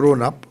you are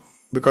grown up,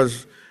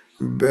 because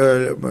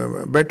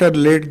better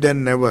late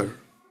than never.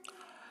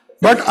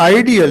 But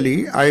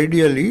ideally,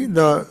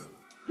 the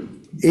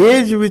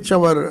age which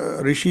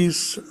our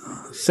rishis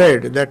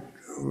said that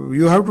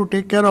you have to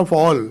take care of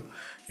all.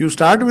 You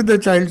start with the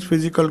child's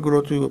physical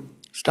growth, you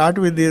start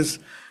with his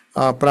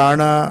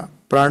pranamaya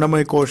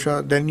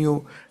kosha, then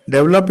you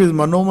develop his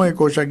manomaya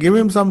kosha, give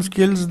him some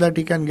skills that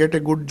he can get a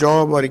good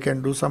job or he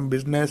can do some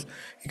business,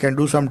 he can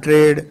do some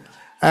trade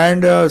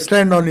and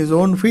stand on his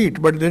own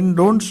feet. But then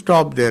don't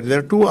stop there. There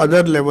are two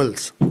other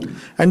levels.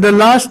 And the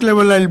last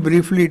level I'll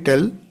briefly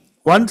tell.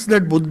 Once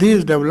that buddhi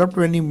is developed,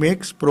 when he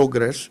makes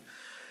progress,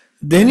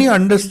 then he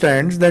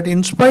understands that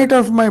in spite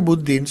of my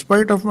buddhi, in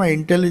spite of my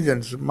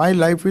intelligence, my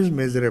life is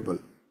miserable.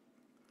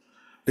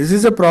 This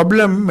is a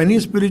problem many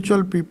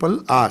spiritual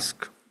people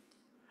ask.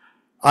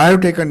 I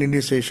have taken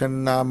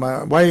initiation,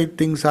 why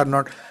things are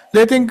not...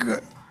 They think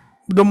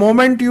the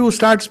moment you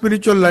start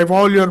spiritual life,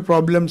 all your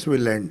problems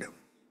will end.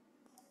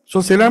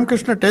 So Sri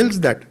Ramakrishna tells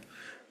that.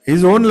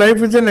 His own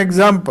life is an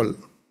example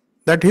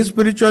that his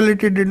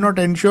spirituality did not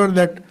ensure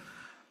that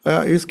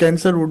his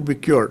cancer would be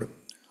cured.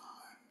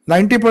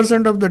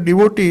 90% of the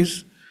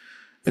devotees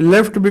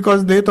left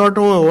because they thought,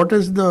 oh, what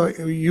is the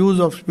use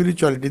of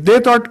spirituality? They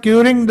thought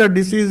curing the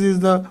disease is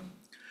the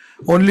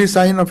only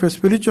sign of a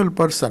spiritual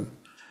person.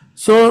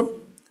 So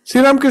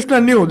Sri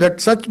Ramakrishna knew that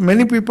such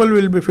many people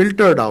will be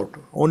filtered out.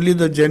 Only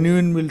the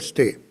genuine will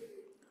stay.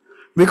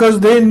 Because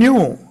they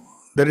knew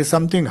there is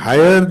something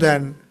higher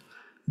than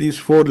these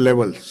four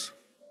levels.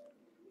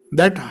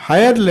 That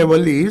higher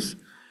level is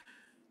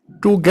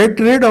to get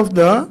rid of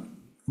the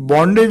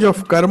bondage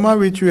of karma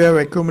which we have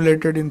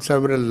accumulated in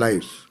several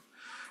lives.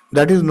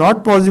 That is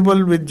not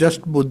possible with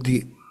just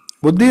buddhi.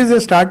 Buddhi is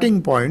a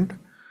starting point.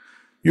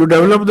 You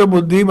develop the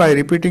buddhi by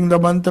repeating the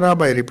mantra,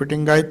 by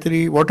repeating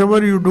Gayatri.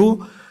 Whatever you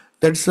do,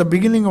 that's the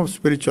beginning of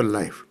spiritual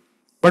life.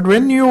 But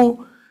when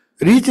you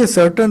reach a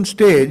certain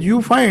stage,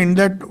 you find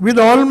that with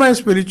all my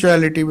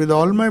spirituality, with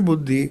all my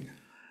buddhi,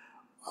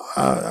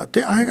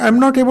 I'm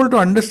not able to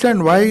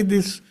understand why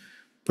these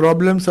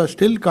problems are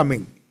still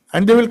coming.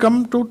 And they will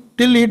come to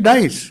till he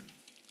dies.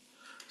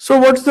 So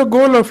what's the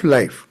goal of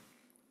life?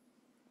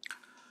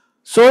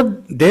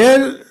 So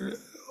there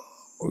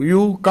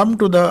you come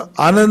to the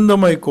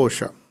Anandamaya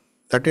Kosha.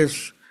 That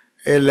is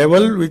a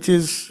level which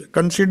is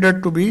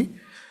considered to be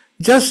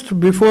just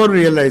before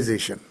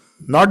realization.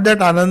 Not that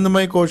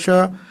Anandamaya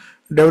Kosha,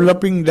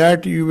 developing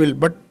that you will,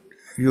 but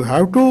you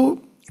have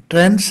to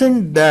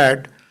transcend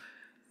that.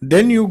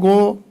 Then you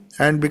go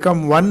and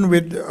become one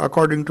with,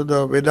 according to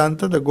the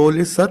Vedanta, the goal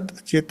is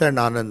Sat, Chit and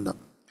Ananda.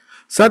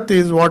 Sat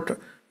is what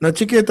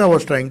Nachiketa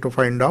was trying to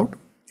find out,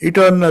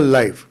 eternal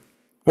life.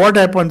 What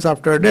happens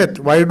after death?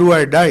 Why do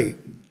I die?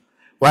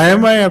 Why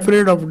am I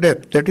afraid of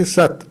death? That is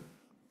Sat.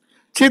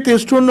 Chit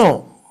is to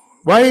know.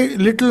 Why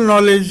little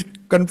knowledge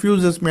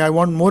confuses me? I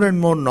want more and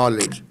more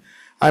knowledge.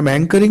 I am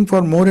hankering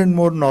for more and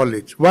more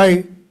knowledge.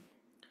 Why?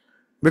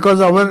 Because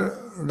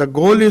the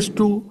goal is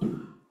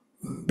to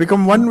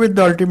become one with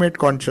the ultimate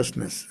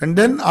consciousness. And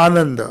then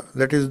Ananda,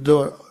 that is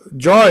the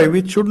joy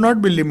which should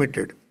not be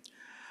limited.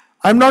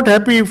 I'm not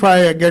happy if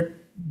I get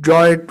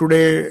joy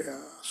today,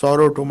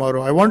 sorrow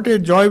tomorrow. I want a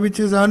joy which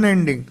is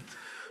unending.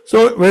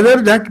 So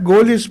whether that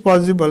goal is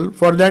possible,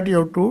 for that you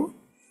have to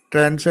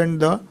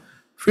transcend the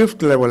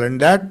fifth level,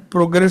 and that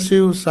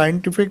progressive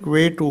scientific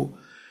way to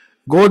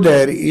go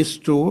there is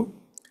to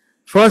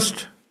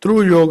first,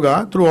 through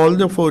yoga, through all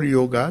the four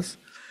yogas,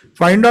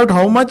 find out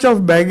how much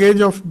of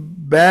baggage of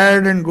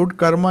bad and good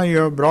karma you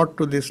have brought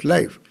to this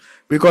life.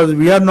 Because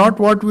we are not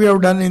what we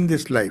have done in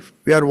this life.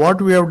 We are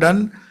what we have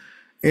done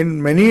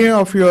in many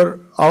of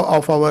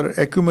our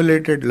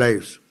accumulated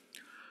lives.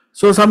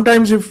 So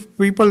sometimes if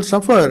people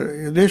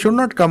suffer, they should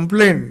not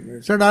complain.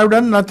 They said, I have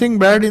done nothing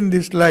bad in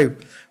this life.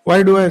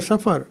 Why do I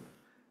suffer?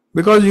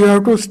 Because you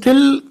have to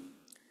still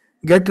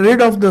get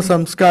rid of the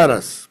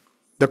samskaras,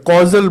 the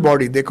causal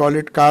body. They call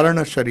it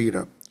karana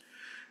sharira.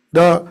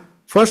 The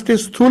first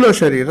is sthula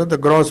sharira, the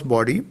gross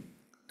body.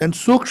 Then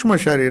sukshma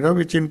sharira,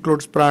 which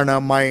includes prana,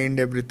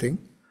 mind, everything.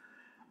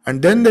 And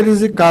then there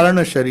is a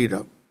karana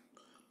sharira.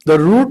 The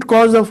root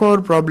cause of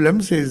our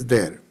problems is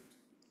there.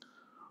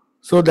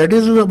 So that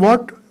is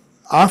what,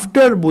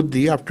 after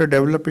buddhi, after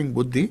developing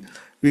buddhi,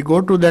 we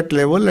go to that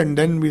level and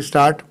then we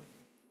start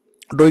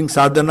doing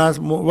sadhanas.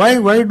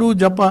 Why do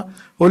japa?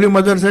 Holy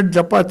Mother said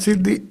japat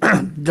siddhi,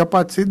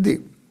 japat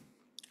siddhi.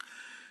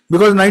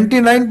 Because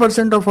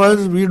 99% of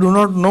us, we do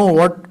not know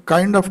what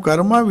kind of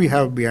karma we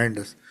have behind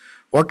us.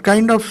 What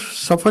kind of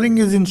suffering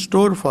is in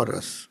store for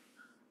us.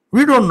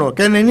 We don't know.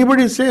 Can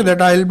anybody say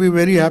that I will be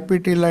very happy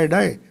till I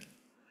die?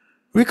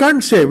 We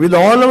can't say. With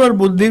all our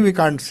buddhi, we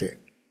can't say.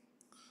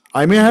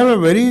 I may have a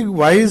very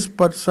wise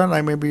person,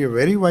 I may be a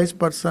very wise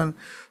person,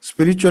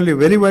 spiritually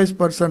very wise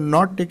person,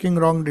 not taking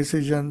wrong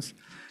decisions.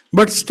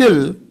 But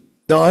still,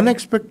 the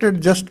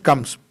unexpected just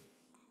comes,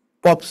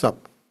 pops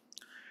up.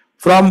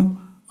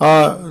 From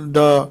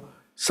the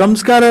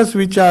samskaras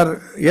which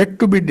are yet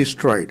to be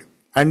destroyed.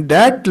 And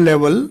that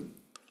level,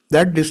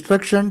 that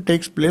destruction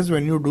takes place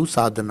when you do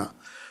sadhana.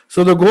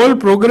 So the goal,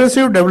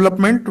 progressive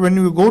development, when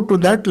you go to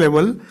that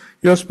level,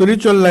 your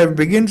spiritual life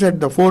begins at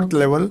the fourth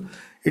level.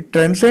 It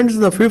transcends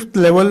the fifth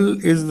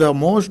level is the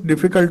most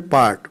difficult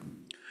part.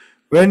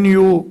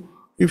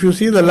 If you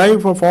see the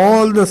life of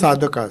all the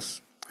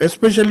sadhakas,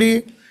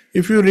 especially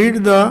if you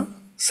read the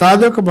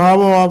sadhak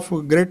bhava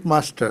of great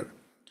master,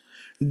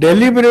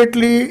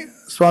 deliberately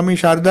Swami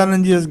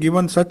Sarvasthananda has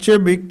given such a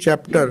big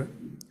chapter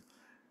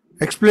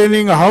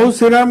explaining how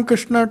Sri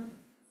Ramakrishna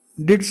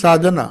did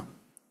sadhana.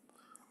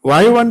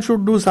 Why one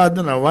should do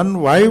sadhana,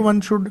 why one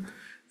should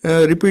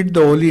repeat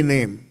the holy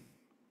name.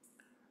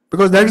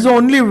 Because that is the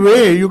only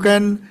way you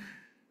can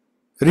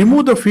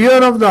remove the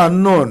fear of the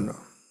unknown.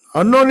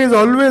 Unknown is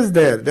always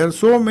there. There are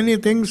so many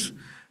things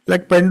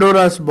like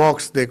Pandora's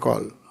box they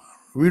call.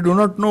 We do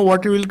not know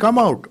what will come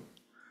out.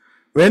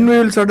 When we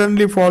will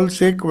suddenly fall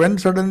sick, when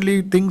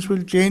suddenly things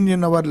will change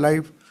in our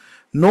life.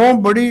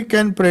 Nobody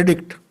can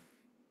predict.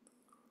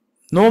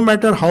 No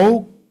matter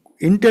how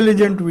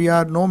intelligent we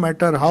are, no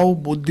matter how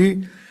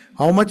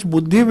much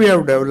buddhi we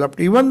have developed,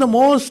 even the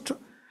most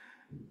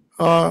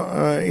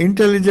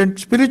intelligent,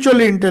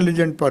 spiritually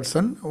intelligent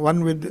person,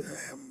 one with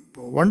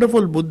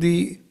wonderful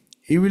buddhi,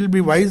 he will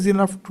be wise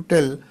enough to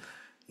tell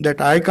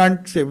that I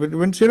can't say.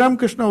 When Sri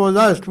Ramakrishna was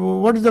asked,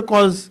 what is the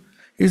cause?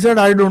 He said,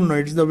 I don't know,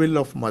 it's the will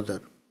of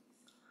Mother.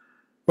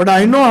 But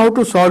I know how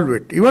to solve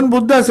it. Even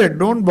Buddha said,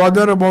 don't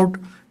bother about,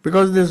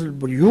 because there's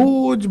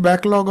huge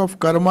backlog of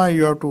karma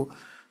you have to.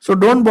 So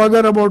don't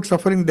bother about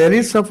suffering. There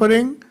is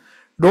suffering.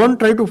 Don't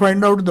try to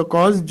find out the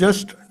cause.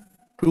 Just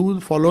to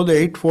follow the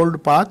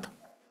eightfold path.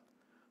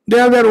 They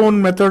have their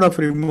own method of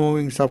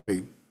removing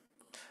suffering.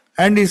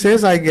 And he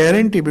says, I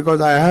guarantee,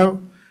 because I have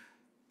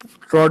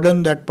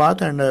trodden that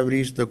path and I have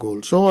reached the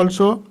goal. So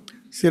also,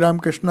 Sri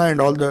Ramakrishna and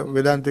all the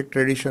Vedantic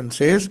tradition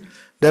says,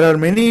 there are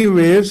many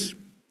ways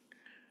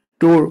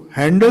to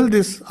handle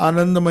this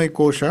Anandamaya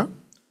Kosha,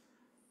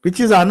 which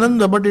is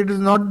Ananda, but it is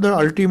not the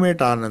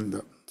ultimate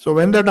Ananda. So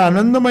when that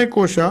Anandamaya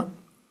Kosha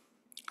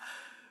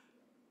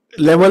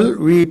level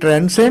we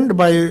transcend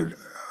by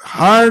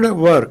hard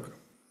work,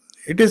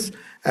 it is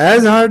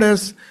as hard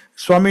as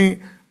Swami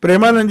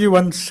Premananji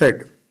once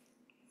said,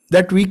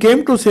 that we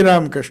came to Sri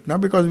Ramakrishna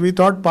because we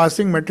thought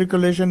passing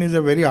matriculation is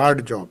a very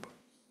hard job.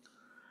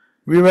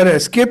 We were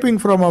escaping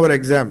from our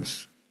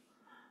exams.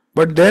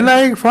 But then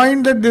I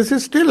find that this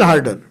is still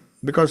harder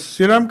because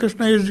Sri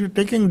Ramakrishna is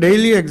taking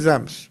daily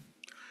exams.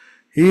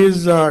 He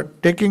is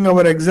taking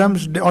our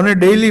exams on a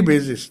daily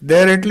basis.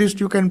 There at least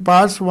you can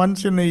pass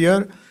once in a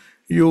year,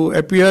 you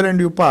appear and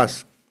you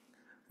pass.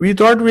 We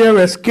thought we have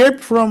escaped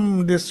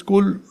from this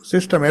school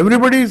system.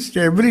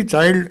 Every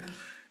child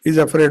is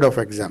afraid of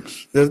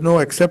exams. There is no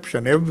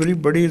exception.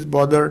 Everybody is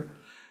bothered.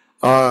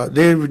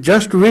 They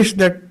just wish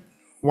that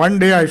one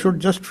day I should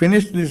just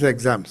finish these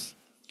exams.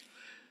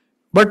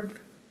 But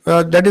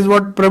that is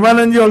what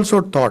Premananji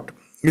also thought.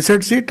 He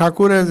said, see,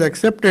 Thakur has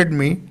accepted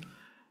me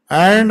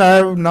and I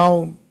have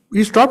now,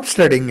 he stopped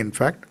studying in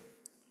fact.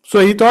 So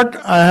he thought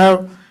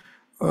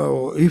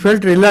he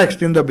felt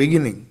relaxed in the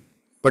beginning.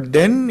 But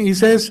then he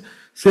says,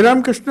 Sri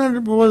Ramakrishna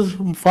was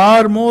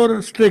far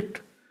more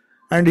strict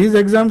and his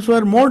exams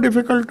were more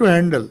difficult to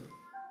handle.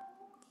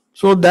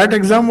 So that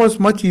exam was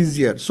much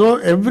easier. So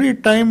every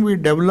time we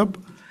develop,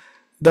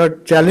 the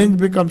challenge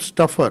becomes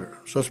tougher.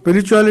 So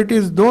spirituality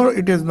is, though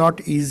it is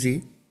not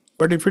easy,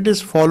 But if it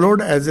is followed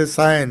as a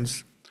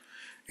science,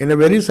 in a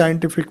very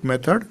scientific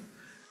method,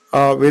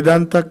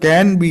 Vedanta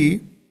can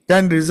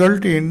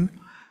result in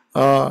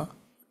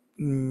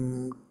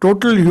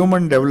total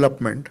human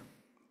development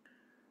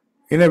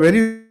in a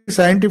very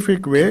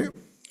scientific way.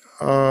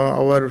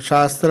 Our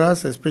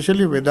shastras,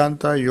 especially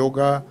Vedanta,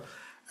 yoga,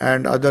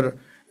 and other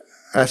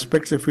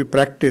aspects, if we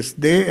practice,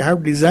 they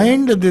have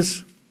designed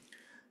this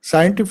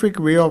scientific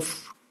way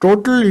of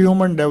total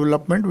human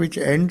development, which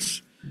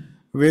ends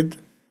with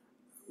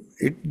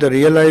the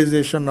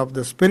realization of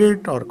the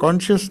spirit or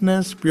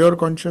consciousness, pure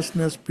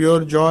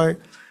joy,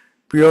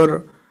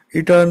 pure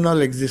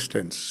eternal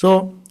existence.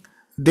 So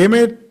they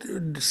may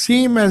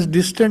seem as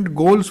distant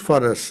goals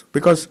for us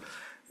because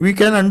we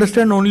can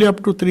understand only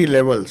up to 3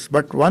 levels.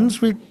 But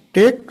once we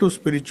take to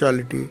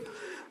spirituality,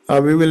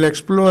 we will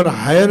explore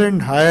higher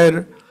and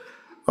higher,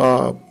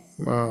 the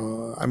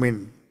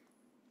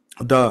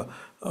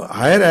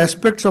higher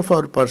aspects of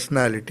our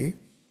personality,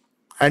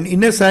 and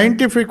in a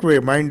scientific way,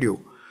 mind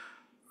you.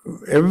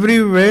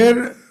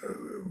 Everywhere,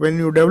 when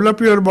you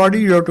develop your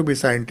body, you have to be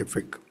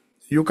scientific.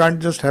 You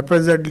can't just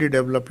haphazardly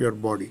develop your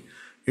body.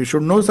 You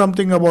should know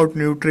something about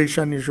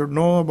nutrition, you should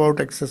know about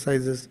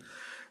exercises.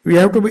 We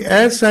have to be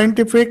as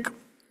scientific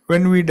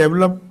when we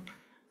balance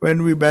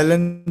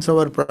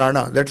our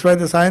prana. That's why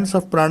the science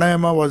of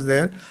pranayama was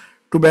there,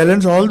 to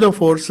balance all the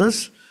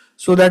forces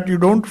so that you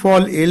don't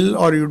fall ill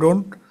or you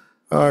don't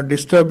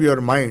disturb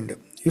your mind.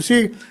 You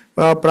see,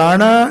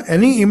 prana,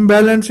 any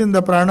imbalance in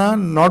the prana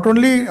not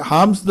only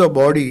harms the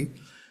body,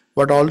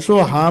 but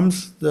also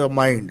harms the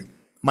mind.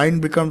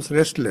 Mind becomes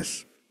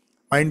restless,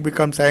 mind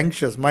becomes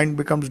anxious, mind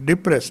becomes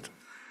depressed.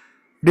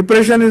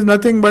 Depression is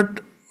nothing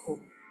but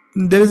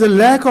there is a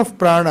lack of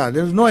prana,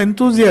 there is no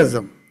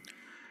enthusiasm.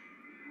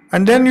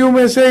 And then you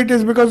may say it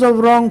is because of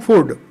wrong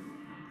food.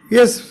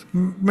 Yes,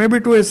 maybe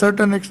to a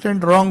certain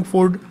extent, wrong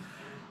food,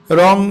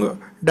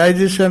 wrong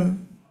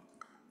digestion,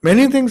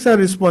 many things are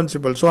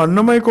responsible. So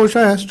Annamaya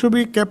Kosha has to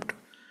be kept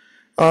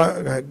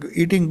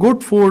eating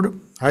good food,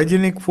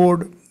 hygienic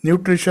food,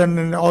 nutrition,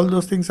 and all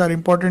those things are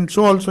important.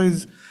 So also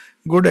is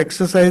good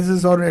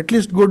exercises, or at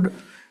least good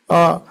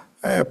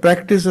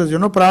practices.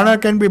 Prana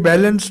can be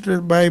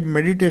balanced by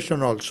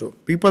meditation also.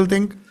 People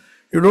think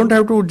you don't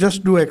have to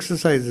just do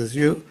exercises.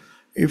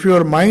 If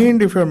your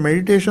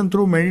meditation,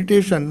 through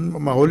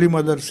meditation, my Holy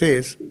Mother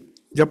says,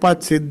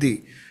 Japat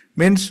Siddhi,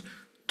 means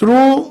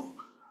through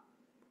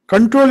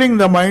controlling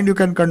the mind, you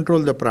can control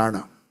the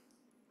prana.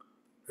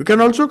 You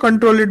can also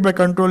control it by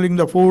controlling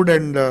the food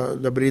and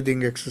the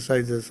breathing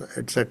exercises,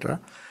 etc.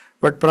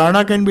 But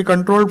prana can be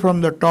controlled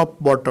from the top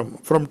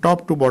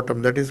to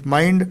bottom. That is,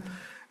 mind,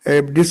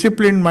 a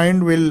disciplined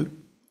mind will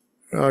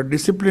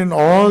discipline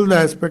all the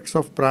aspects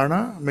of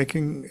prana,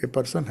 making a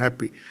person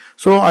happy.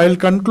 So I'll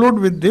conclude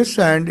with this,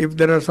 and if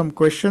there are some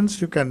questions,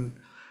 you can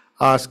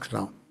ask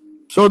now.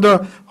 So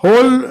the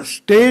whole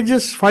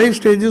 5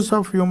 stages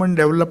of human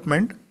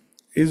development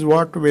is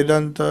what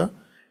Vedanta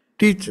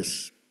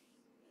teaches.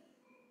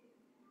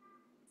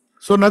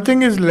 So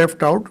nothing is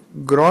left out.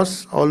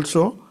 Gross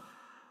also.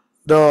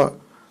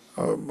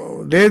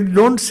 They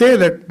don't say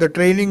that the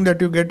training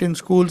that you get in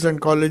schools and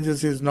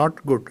colleges is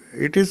not good.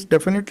 It is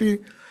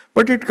definitely,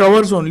 but it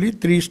covers only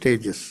 3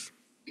 stages.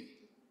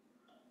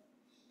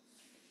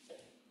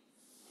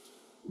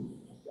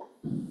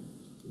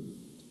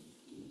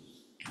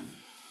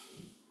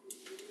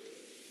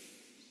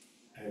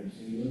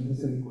 Anyone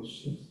has any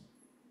questions?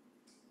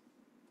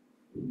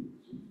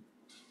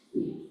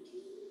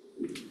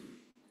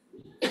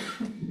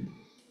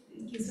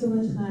 Thank you so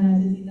much,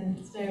 Maharaj.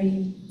 That's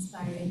very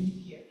inspiring to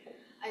hear.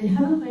 I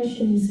have a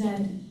question. You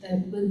said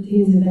that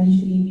Buddhi is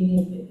eventually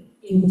being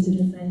able to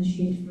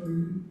differentiate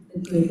from the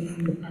good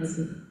and the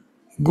pleasant.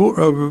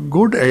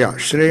 Good, yeah,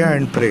 Shreya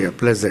and Preya,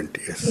 pleasant,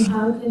 yes. So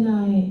how can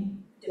I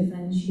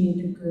differentiate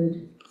the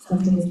good,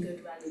 something is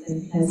good rather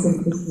than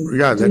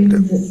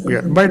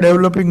pleasant? By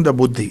developing the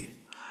Buddhi.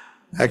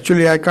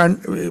 Actually, I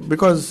can't,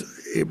 because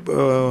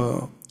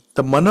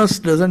the Manas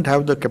doesn't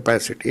have the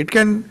capacity. It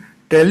can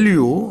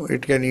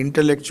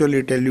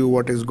intellectually tell you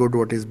what is good,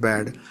 what is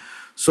bad.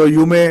 So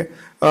you may,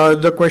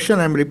 the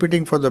question I'm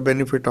repeating for the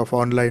benefit of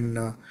online,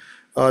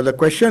 the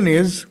question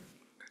is,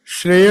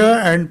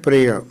 Shreya and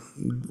Preya,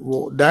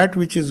 that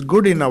which is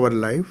good in our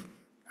life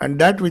and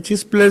that which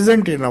is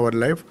pleasant in our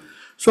life.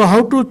 So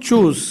how to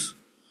choose?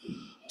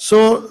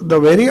 So the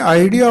very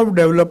idea of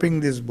developing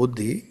this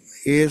Buddhi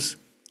is,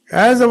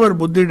 as our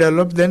Buddhi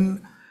develops,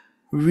 then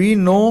we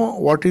know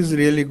what is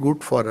really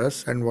good for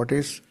us and what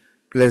is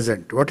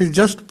pleasant, what is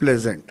just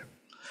pleasant.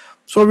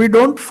 So we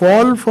don't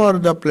fall for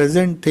the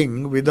pleasant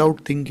thing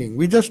without thinking.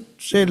 We just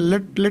say,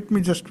 let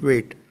me just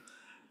wait.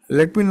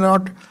 Let me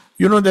not,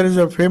 there is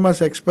a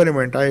famous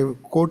experiment, I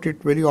quote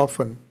it very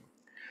often.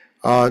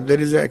 There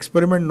is an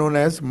experiment known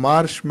as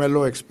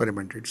marshmallow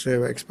experiment. It's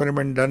an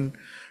experiment done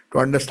to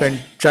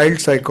understand child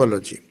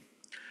psychology.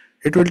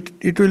 It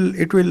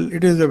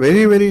is a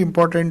very, very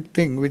important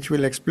thing which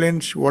will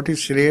explain what is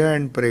Shreya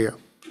and Preya.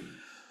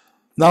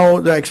 Now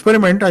the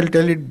experiment, I'll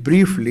tell it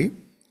briefly.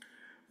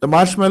 The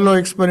marshmallow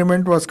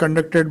experiment was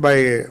conducted by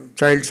a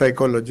child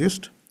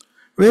psychologist.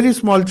 Very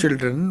small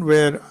children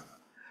where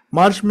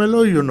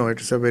marshmallow,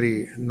 it's a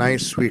very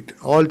nice sweet.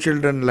 All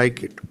children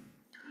like it.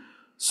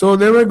 So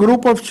there were a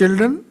group of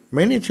children,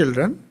 many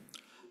children,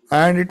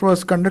 and it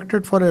was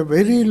conducted for a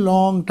very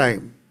long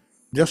time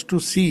just to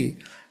see.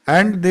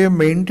 And they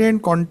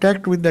maintained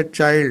contact with that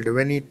child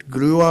when it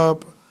grew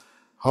up,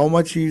 how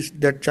much is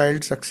that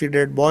child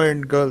succeeded, boy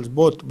and girls,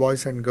 both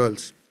boys and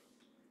girls.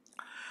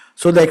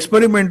 So the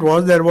experiment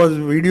was, there was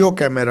video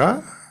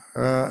camera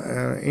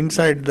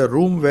inside the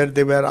room where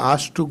they were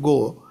asked to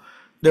go.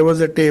 There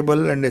was a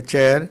table and a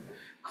chair.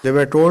 They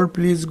were told,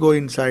 please go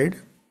inside.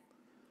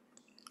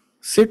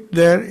 Sit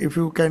there. If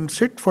you can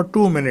sit for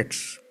 2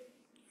 minutes,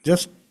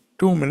 just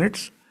 2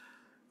 minutes,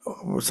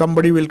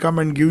 somebody will come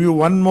and give you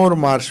one more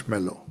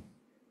marshmallow.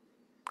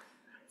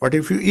 But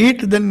if you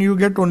eat, then you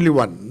get only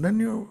one. Then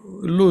you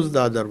lose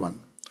the other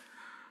one.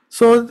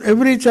 So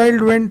every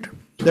child went.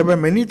 There were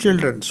many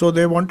children. So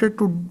they wanted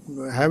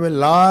to have a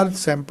large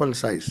sample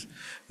size.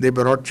 They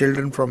brought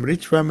children from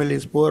rich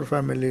families, poor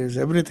families,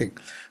 everything.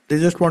 They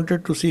just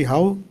wanted to see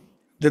how.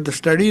 The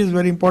study is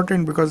very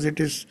important because it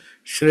is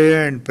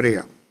Shreya and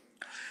Preya.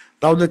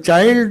 Now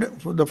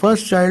the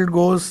first child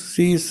goes,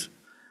 sees,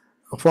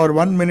 for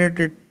 1 minute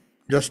it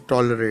just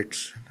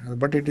tolerates.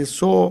 But it is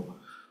so,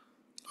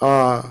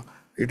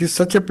 it is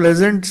such a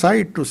pleasant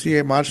sight to see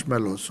a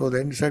marshmallow. So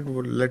then he said,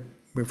 well, let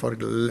me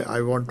forget,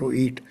 I want to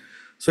eat.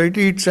 So it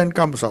eats and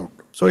comes out.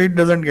 So it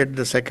doesn't get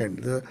the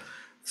second.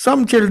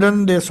 Some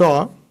children they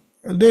saw,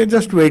 they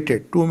just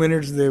waited. 2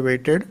 minutes they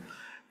waited.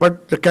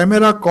 But the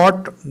camera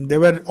caught, they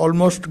were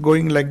almost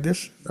going like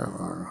this.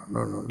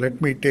 No,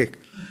 let me take.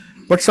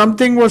 But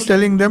something was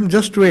telling them,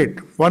 just wait,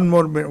 one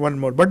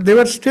more. But they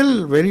were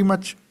still very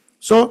much.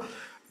 So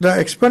the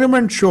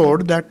experiment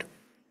showed that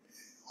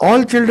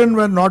all children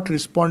were not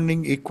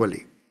responding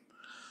equally.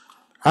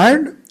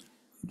 And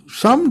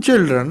some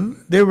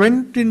children, they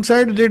went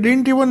inside, they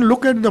didn't even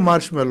look at the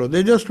marshmallow.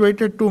 They just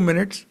waited 2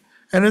 minutes.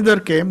 Another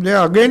came, they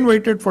again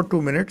waited for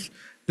 2 minutes.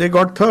 They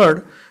got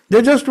third.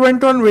 They just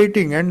went on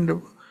waiting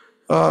and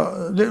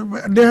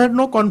they had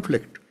no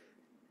conflict.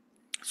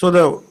 So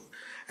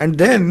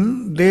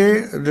then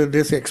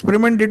this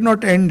experiment did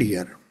not end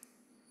here.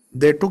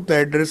 They took the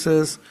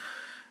addresses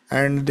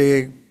and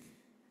they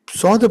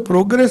saw the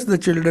progress the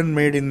children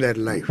made in their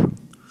life.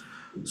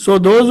 So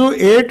those who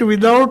ate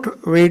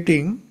without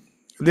waiting,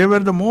 they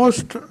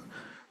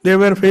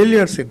were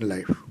failures in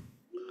life.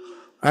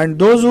 And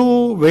those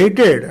who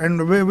waited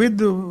and with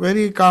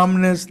very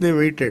calmness they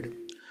waited.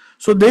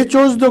 So they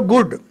chose the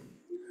good.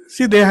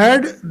 See,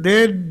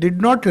 they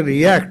did not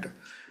react.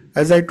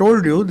 As I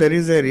told you, there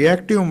is a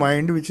reactive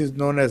mind which is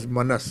known as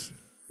manas,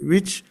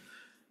 which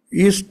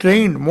is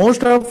trained.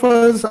 Most of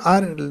us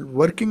are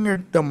working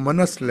at the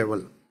manas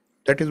level.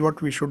 That is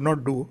what we should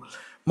not do.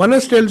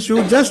 Manas tells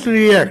you just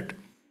react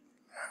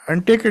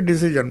and take a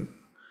decision.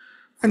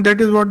 And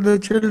that is what the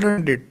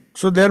children did.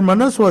 So their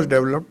manas was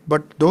developed,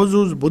 but those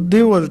whose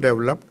buddhi was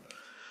developed,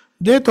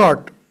 they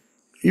thought,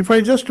 if I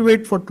just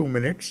wait for 2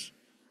 minutes,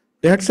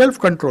 they had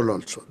self-control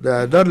also. The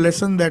other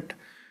lesson that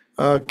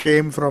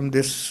came from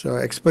this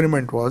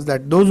experiment was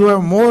that those who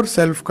have more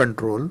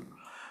self-control,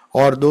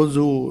 or those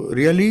who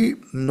really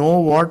know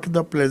what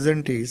the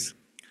pleasant is,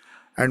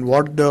 and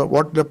what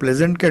the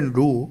pleasant can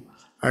do,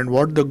 and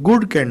what the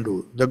good can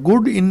do. The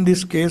good in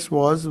this case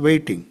was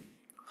waiting.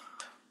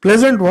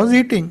 Pleasant was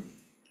eating.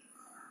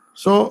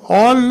 So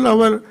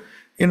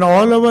in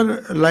all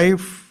our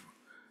life,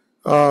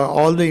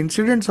 all the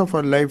incidents of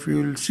our life,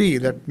 you will see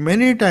that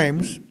many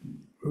times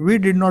we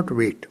did not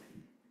wait.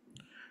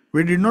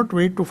 We did not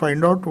wait to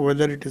find out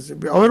whether it is.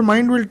 Our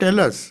mind will tell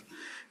us.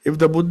 If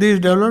the buddhi is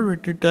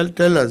developed, it will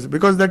tell us.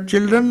 Because that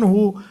children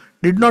who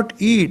did not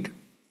eat,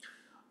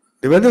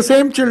 they were the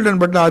same children,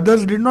 but the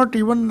others did not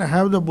even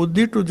have the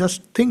buddhi to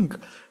just think.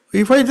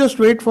 If I just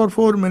wait for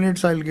 4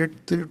 minutes, I'll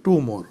get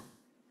 2 more.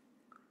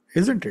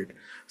 Isn't it?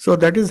 So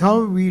that is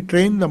how we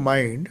train the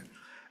mind,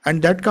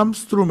 and that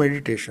comes through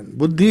meditation.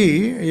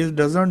 Buddhi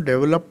doesn't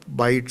develop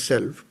by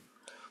itself.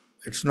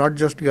 It's not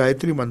just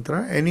Gayatri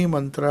mantra,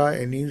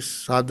 any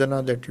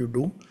sadhana that you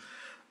do.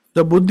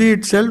 The buddhi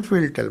itself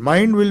will tell.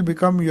 Mind will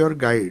become your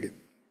guide.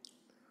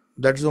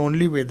 That's the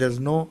only way. There's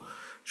no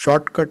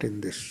shortcut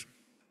in this.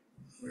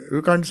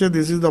 You can't say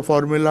this is the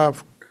formula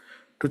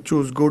to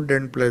choose good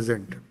and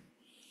pleasant.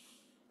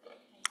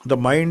 The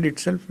mind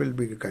itself will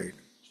be a guide.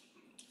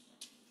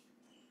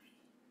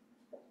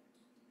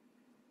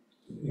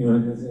 You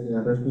want to say any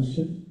other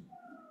question?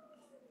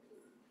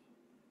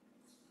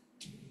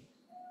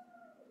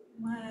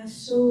 Maharaj,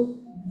 so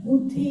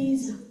buddhi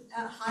is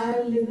a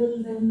higher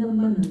level than the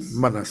manas.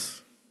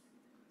 Manas.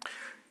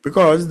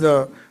 Because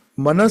the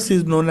manas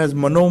is known as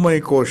manomaya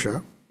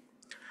kosha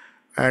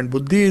and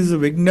buddhi is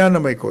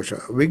vijnanamaya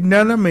kosha.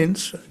 Vijnana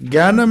means,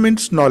 jnana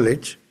means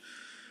knowledge,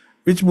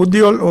 which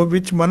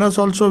manas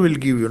also will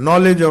give you.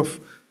 Knowledge of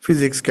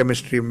physics,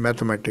 chemistry,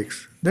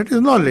 mathematics. That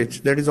is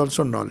knowledge. That is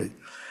also knowledge.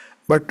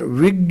 But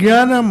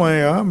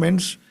vijnanamaya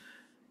means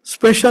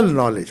special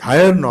knowledge,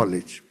 higher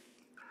knowledge.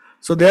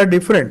 So they are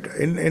different.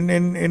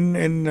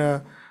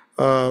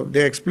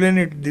 They explain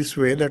it this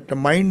way, that the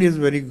mind is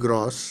very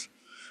gross,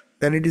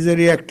 then it is a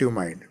reactive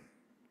mind.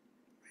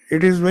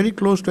 It is very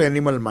close to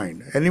animal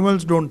mind.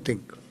 Animals don't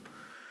think.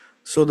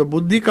 So the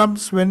buddhi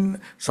comes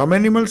when some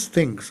animals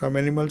think, some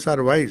animals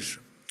are wise.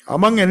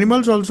 Among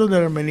animals also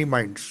there are many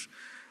minds,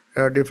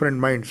 different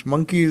minds.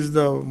 Monkey is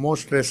the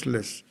most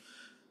restless.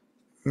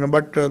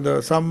 But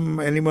some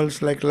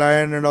animals like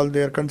lion and all,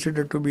 they are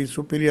considered to be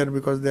superior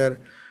because their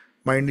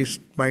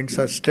minds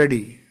are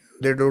steady.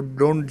 They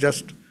don't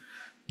just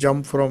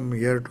jump from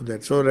here to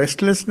there. So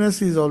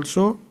restlessness is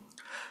also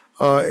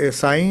a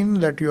sign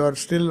that you are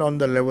still on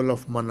the level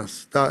of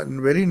manas. The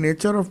very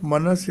nature of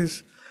manas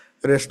is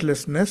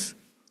restlessness,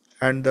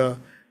 and the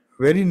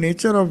very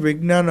nature of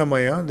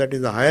vijnanamaya, that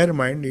is the higher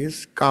mind,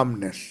 is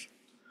calmness,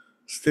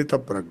 sthita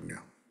prajna,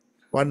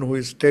 one who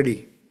is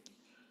steady.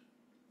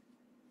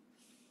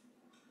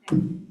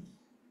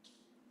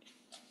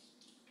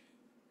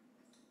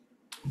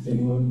 Is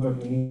anyone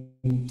got any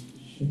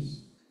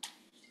questions?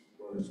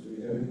 Or do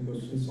we have any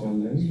questions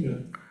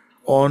online?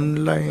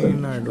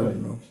 Online, I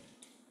don't know.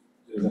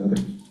 There's another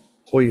question.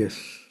 Oh yes.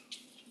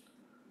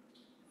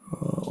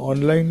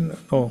 Online,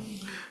 no.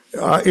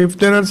 If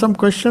there are some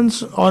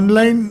questions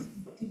online,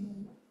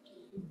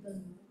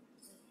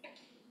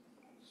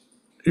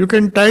 you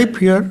can type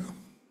here.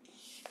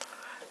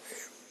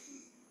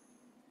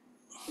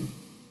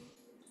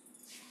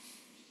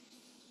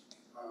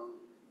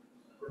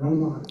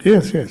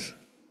 Yes, yes.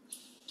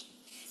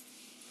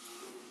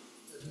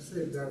 As I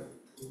said that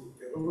to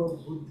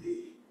develop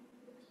buddhi,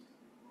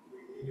 we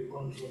need a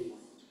control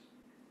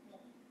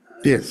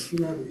mind. Yes. The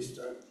sooner we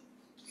start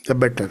The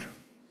better.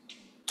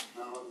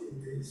 now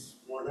in this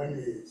modern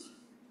age,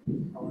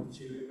 our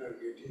children are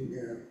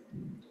getting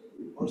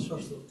all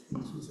sorts of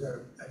things which are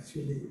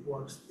actually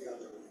works the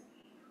other way.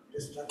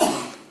 Destruction.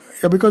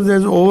 Yeah, because there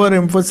is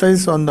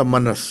overemphasis on the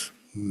manas.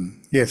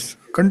 Yes,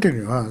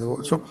 continue.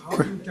 So, How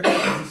to tackle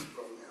this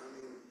problem? I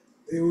mean,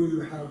 they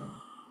will have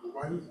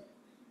mobile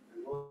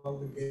and all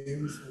the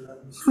games and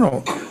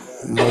no,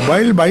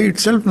 mobile by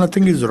itself,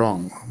 nothing is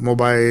wrong.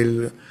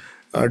 Mobile,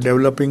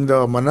 developing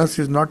the manas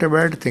is not a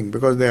bad thing,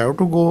 because they have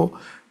to go,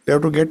 they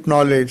have to get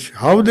knowledge.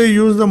 How they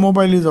use the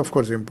mobile is, of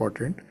course,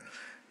 important,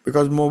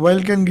 because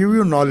mobile can give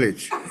you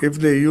knowledge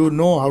if you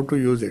know how to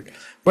use it.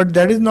 But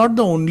that is not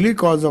the only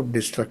cause of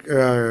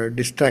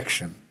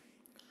distraction.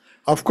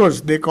 Of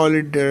course, they call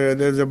it,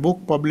 there's a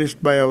book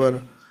published by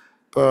our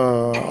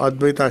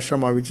Advaita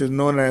Ashrama, which is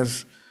known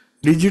as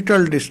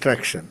Digital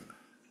Distraction.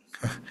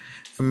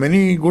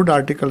 Many good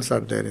articles are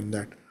there in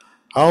that.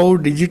 How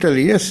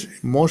digitally, yes,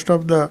 most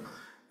of the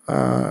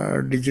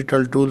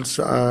digital tools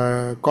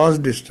cause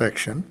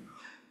distraction.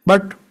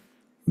 But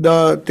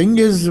the thing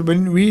is,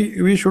 when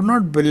we should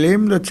not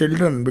blame the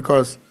children,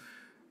 because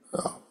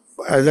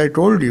as I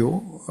told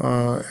you,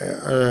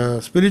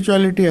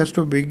 spirituality has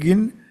to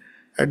begin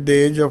at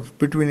the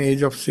between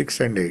age of 6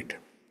 and 8.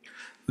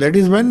 That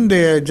is when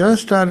they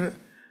just are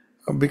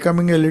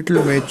becoming a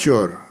little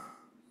mature.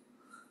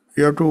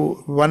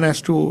 One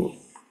has to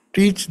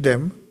teach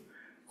them,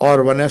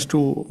 or one has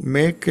to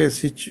make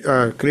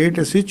create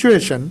a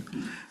situation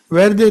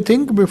where they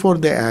think before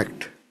they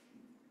act.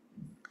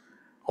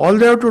 All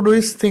they have to do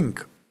is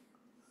think.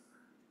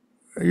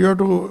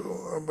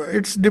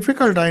 It's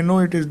difficult, I know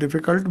it is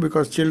difficult,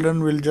 because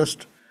children will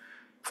just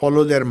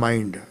follow their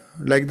mind,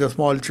 like the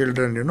small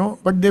children,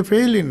 but they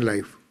fail in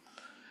life.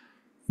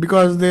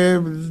 Because they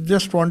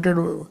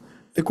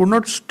could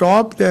not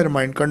stop their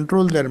mind,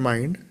 control their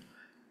mind,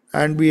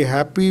 and be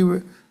happy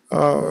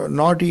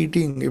not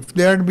eating. If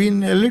they had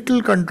been a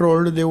little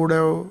controlled, they would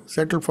have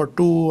settled for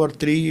 2 or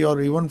 3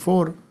 or even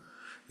 4.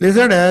 They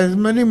said, as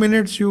many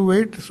minutes you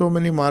wait, so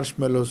many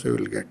marshmallows you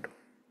will get.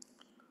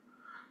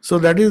 So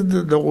that is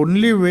the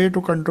only way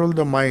to control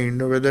the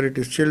mind, whether it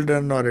is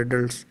children or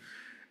adults.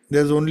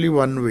 There's only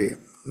one way,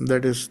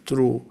 that is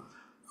through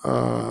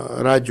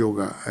Raj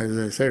Yoga. As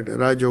I said,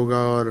 Raj Yoga,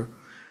 or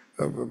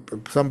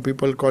some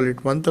people call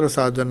it mantra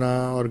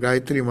sadhana or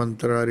Gayatri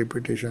mantra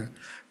repetition,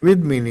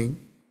 with meaning,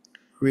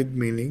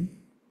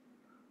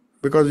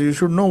 because you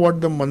should know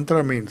what the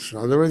mantra means.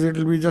 Otherwise it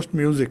will be just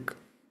music.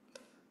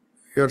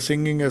 You are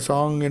singing a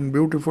song in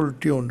beautiful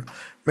tune.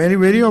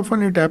 Very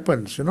often it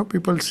happens,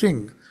 people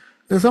sing.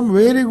 There's some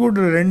very good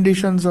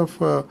renditions of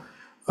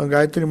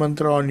Gayatri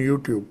mantra on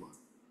YouTube.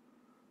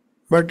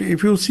 But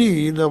if you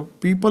see, the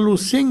people who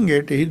sing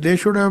it, they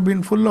should have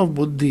been full of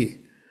buddhi.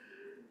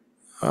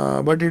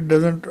 But it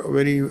doesn't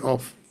very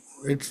off.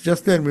 It's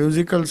just their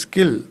musical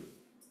skill,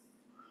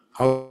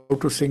 how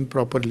to sing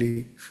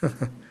properly.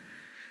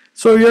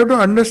 So you have to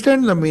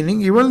understand the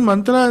meaning. Even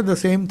mantra, the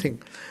same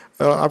thing.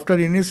 After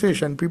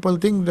initiation, people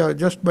think that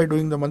just by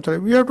doing the mantra,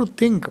 we have to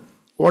think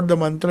what the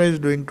mantra is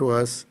doing to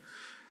us.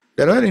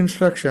 There are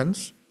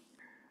instructions,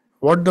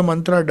 what the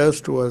mantra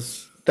does to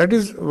us. That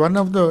is one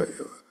of the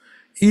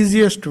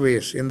easiest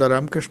ways in the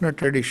Ramakrishna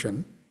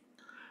tradition.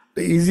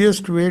 The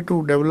easiest way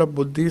to develop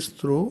buddhi is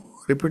through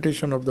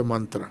repetition of the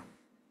mantra.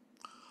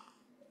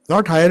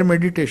 Not higher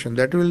meditation,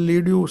 that will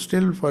lead you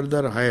still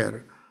further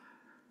higher.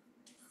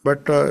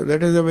 But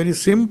that is a very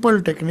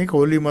simple technique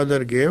Holy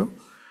Mother gave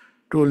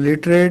to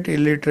literate,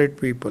 illiterate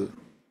people.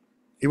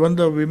 Even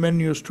the women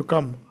used to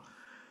come.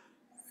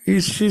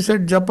 She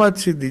said, Japat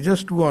Siddhi,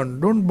 just go on.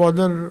 Don't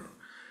bother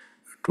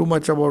too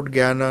much about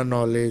Jnana,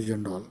 knowledge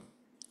and all.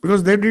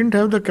 Because they didn't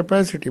have the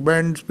capacity. But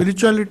in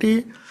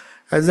spirituality,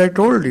 as I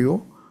told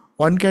you,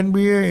 one can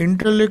be an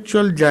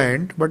intellectual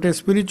giant but a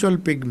spiritual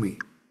pygmy.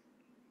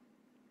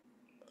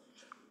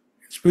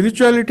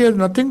 Spirituality has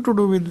nothing to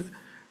do with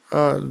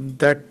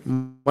that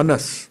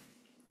manas.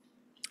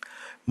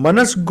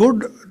 Manas,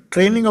 good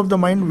training of the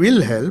mind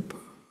will help,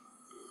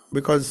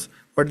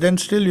 but then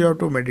still you have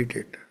to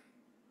meditate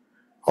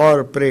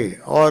or pray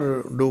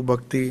or do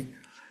bhakti.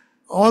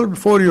 All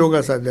four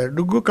yogas are there.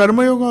 Do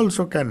karma yoga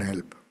also can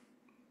help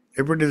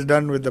if it is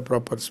done with the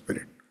proper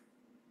spirit.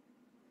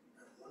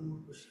 One more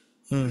question.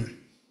 Hmm.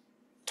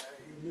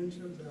 You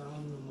mentioned the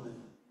Anandamaya,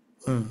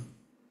 Hmm.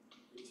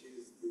 which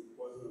is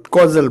the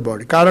Causal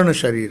body, Karana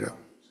Sharira.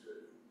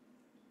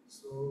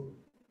 So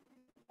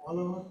all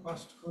our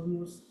past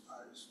karmas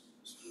are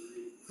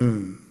stored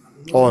Hmm.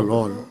 in All.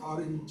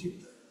 or in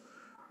Chitta.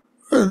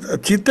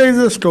 Chitta is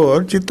a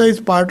store. Chitta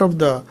is part of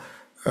the.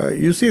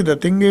 You see, the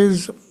thing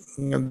is,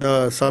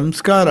 the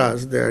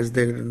samskaras,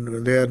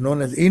 they are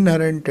known as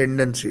inherent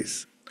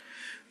tendencies.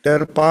 They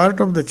are part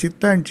of the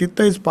chitta, and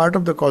chitta is part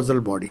of the causal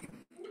body.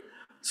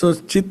 So,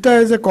 chitta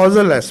is a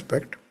causal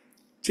aspect,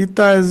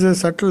 chitta is a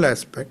subtle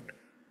aspect.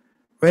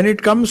 When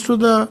it comes to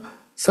the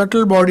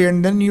subtle body,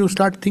 and then you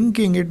start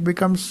thinking, it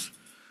becomes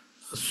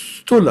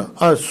stula,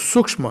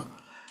 sukshma.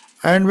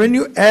 And when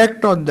you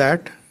act on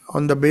that,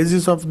 on the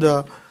basis of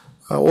the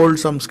old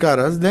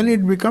samskaras, then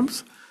it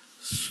becomes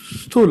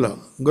stula,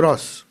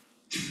 gross.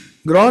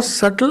 Gross,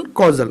 subtle,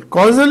 causal.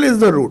 Causal is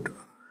the root.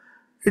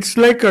 It's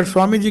like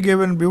Swamiji gave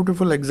a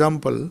beautiful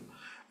example.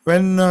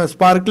 When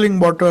sparkling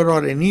water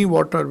or any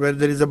water where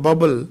there is a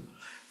bubble,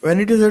 when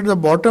it is at the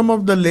bottom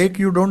of the lake,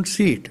 you don't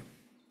see it.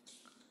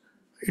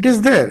 It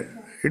is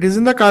there. It is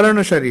in the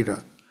Karana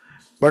Sharira.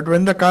 But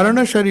when the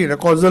Karana Sharira,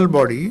 causal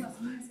body,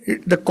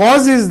 the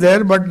cause is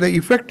there, but the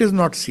effect is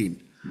not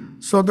seen.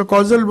 So the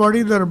causal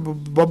body, the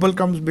bubble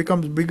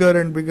becomes bigger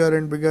and bigger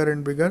and bigger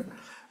and bigger.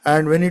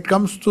 And when it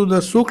comes to the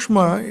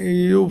sukshma,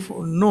 you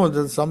know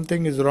that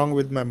something is wrong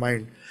with my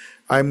mind.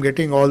 I am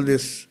getting all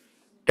these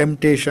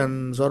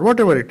temptations or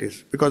whatever it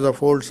is because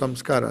of old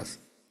samskaras.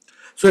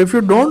 So if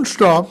you don't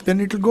stop, then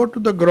it will go to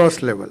the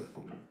gross level.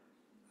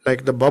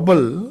 Like the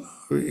bubble,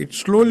 it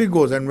slowly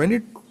goes, and when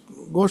it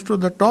goes to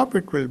the top,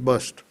 it will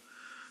burst.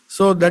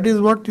 So that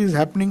is what is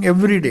happening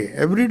every day.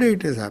 Every day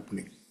it is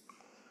happening.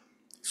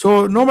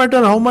 So no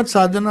matter how much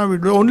sadhana we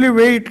do, the only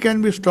way it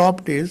can be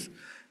stopped is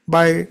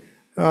by,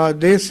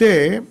 they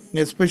say,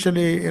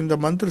 especially in the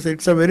mantras,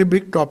 it's a very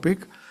big topic,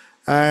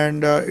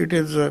 and it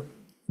is,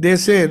 they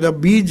say the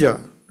bija,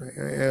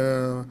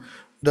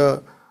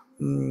 the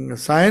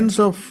science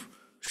of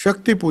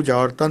Shakti Puja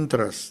or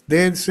Tantras,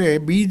 they say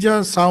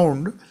bija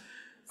sound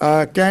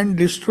can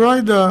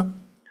destroy the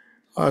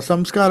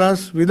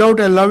samskaras without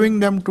allowing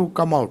them to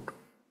come out.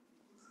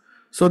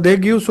 So they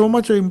give so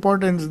much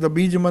importance, the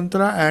Bij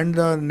mantra and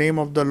the name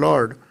of the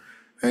Lord.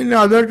 In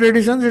other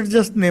traditions, it's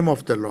just name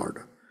of the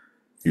Lord.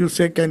 You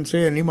can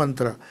say any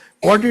mantra.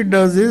 What it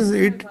does is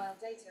it. Mobile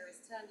data is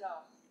turned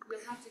off. You'll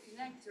have to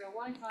connect to a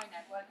Wi-Fi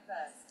network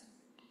first.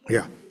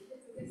 Yeah.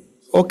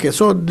 Okay,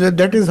 so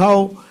that is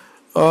how,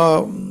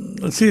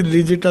 see,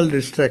 digital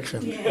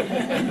distraction.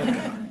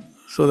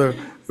 So that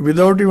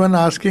without even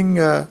asking,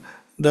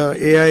 the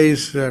AI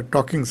is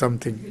talking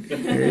something.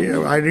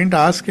 I didn't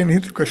ask any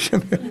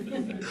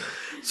question.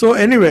 So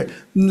anyway,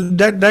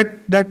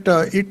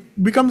 that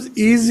it becomes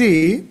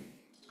easy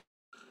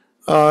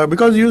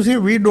because you see,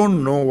 we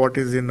don't know what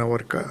is in our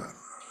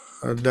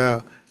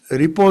the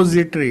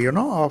repository,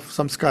 of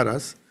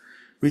samskaras,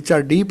 which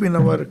are deep in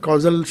our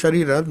causal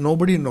sharira.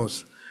 Nobody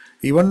knows.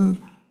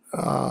 Even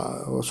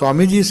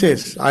Swamiji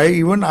says,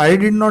 I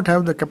did not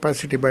have the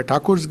capacity. By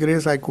Thakur's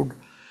grace, I could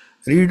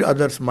read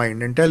others'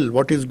 mind and tell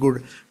what is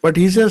good. But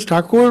he says,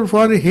 Thakur,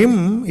 for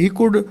him, he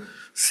could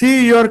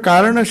see your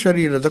Karana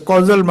Sharira, the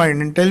causal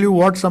mind, and tell you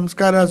what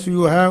samskaras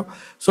you have.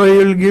 So he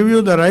will give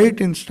you the right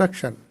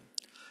instruction.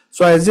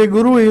 So as a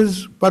guru, he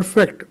is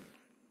perfect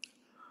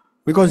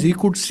because he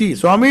could see.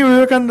 Swami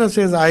Vivekananda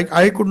says,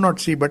 I could not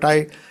see, but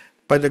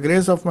by the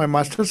grace of my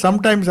master,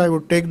 sometimes I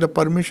would take the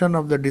permission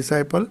of the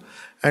disciple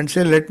and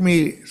say, let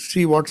me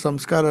see what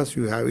samskaras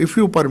you have, if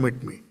you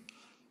permit me.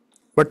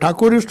 But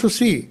Thakur used to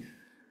see.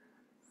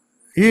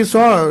 He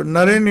saw,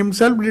 Naren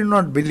himself did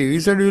not believe. He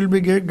said, you will be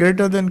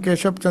greater than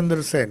Keshav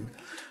Chandra Sen.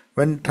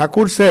 When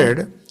Thakur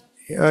said,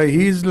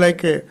 he is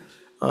like a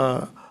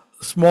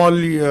small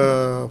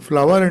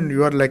flower and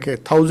you are like a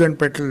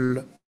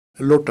 1,000-petal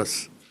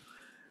lotus.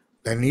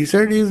 Then he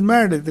said, he is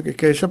mad.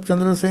 Keshav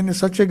Chandra Sen is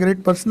such a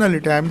great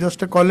personality. I am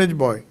just a college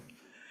boy.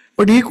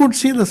 But he could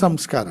see the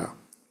samskara.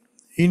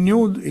 He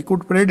knew, he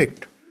could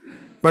predict.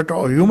 But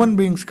human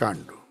beings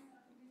can't do.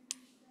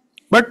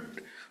 But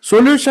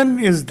solution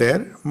is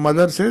there.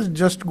 Mother says,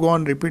 just go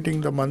on repeating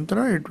the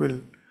mantra. It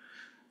will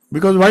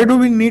Because why do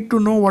we need to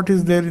know what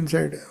is there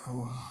inside?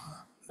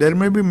 There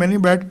may be many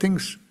bad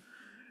things.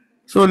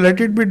 So let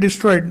it be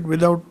destroyed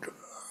without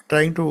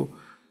trying to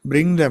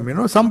bring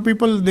them. Some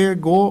people, they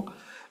go,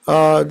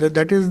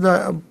 that is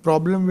the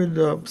problem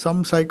with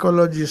some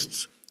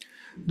psychologists.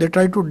 They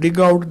try to dig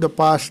out the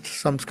past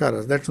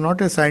samskaras. That's not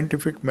a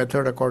scientific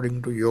method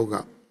according to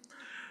yoga.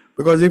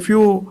 Because if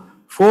you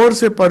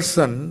force a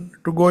person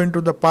to go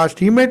into the past,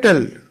 he may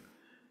tell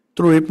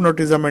through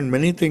hypnotism and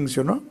many things,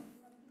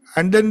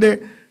 and then they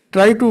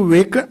try to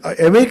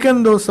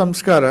awaken those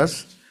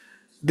samskaras.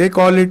 They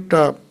call it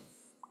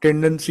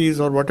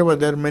tendencies or whatever.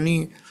 There are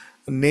many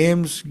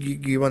names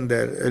given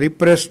there.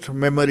 Repressed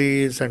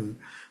memories and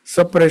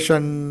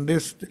suppression.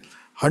 This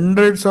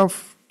hundreds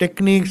of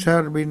techniques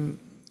have been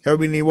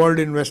evolved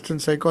in Western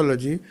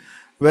psychology,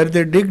 where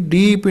they dig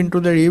deep into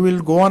that. He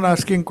will go on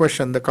asking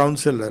question, the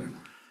counselor,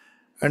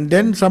 and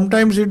then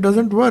sometimes it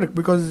doesn't work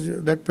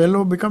because that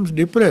fellow becomes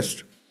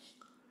depressed.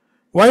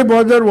 Why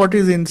bother what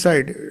is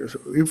inside?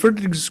 If it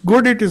is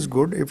good, it is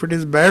good. If it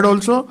is bad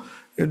also,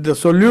 the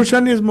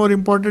solution is more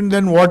important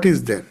than what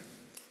is there.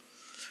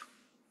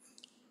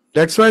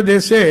 That's why they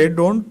say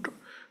don't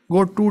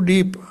go too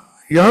deep.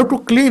 You have to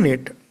clean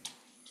it.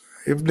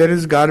 If there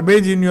is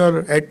garbage in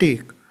your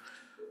attic,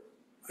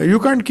 you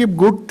can't keep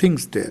good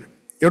things there.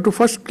 You have to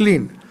first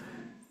clean.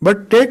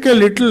 But take a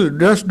little,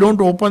 just don't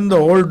open the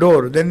whole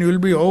door. Then you will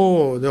be,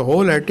 the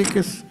whole attic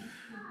is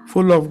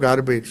full of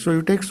garbage. So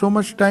you take so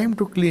much time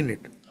to clean it.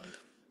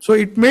 So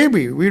it may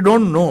be, we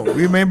don't know.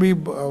 We may be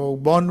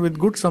born with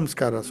good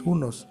samskaras, who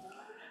knows.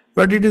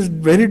 But it is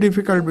very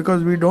difficult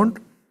because we don't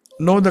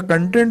know the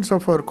contents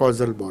of our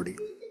causal body.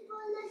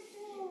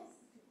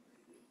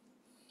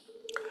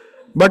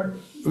 But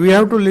we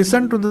have to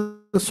listen to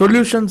the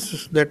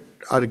solutions that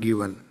are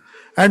given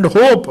and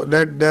hope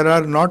that there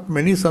are not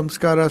many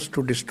samskaras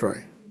to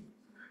destroy.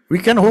 We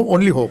can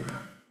only hope.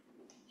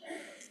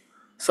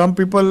 Some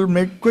people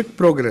make quick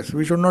progress.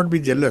 We should not be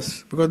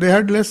jealous because they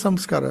had less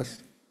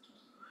samskaras.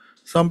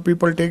 Some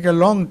people take a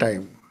long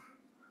time.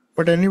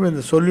 But anyway,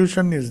 the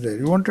solution is there.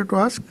 You wanted to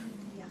ask?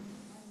 Yeah,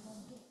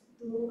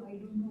 though I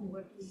don't know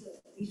what is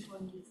this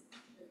one is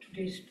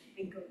today's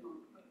topic or not,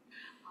 but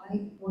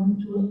I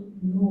want to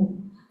know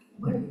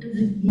what does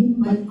it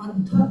mean by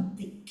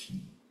adhyatmik?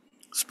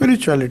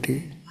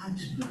 Spirituality.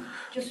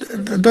 Just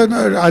The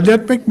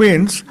adhyatmic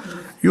means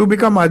you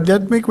become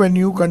adhyatmic when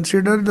you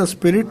consider the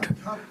spirit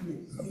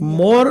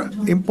more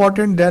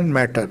important than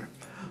matter.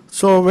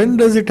 So when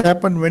does it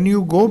happen? When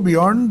you go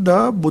beyond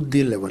the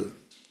buddhi level.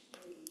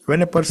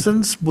 When a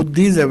person's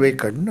buddhi is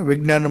awakened,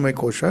 Vijnanamaya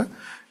Kosha,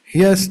 he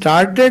has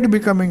started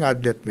becoming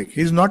adhyatmic.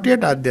 He is not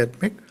yet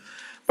adhyatmic,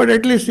 but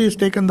at least he has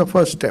taken the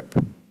first step.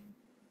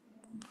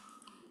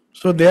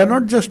 So they are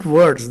not just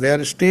words, they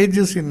are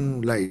stages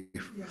in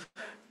life.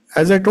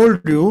 As I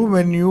told you,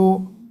 when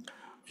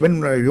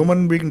a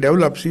human being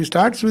develops, he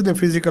starts with a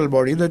physical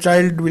body. The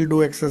child will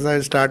do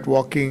exercise, start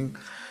walking,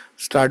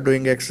 start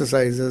doing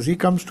exercises. He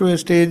comes to a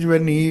stage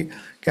when he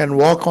can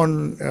walk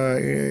on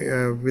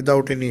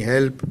without any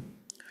help.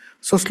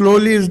 So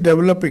slowly is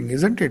developing,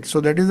 isn't it?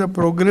 So that is a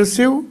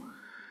progressive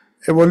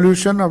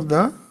evolution of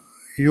the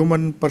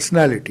human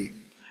personality.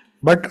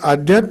 But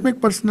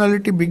Adhyatmic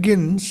personality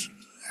begins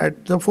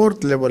at the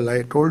fourth level,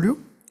 I told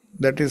you.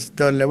 That is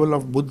the level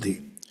of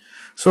Buddhi.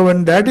 So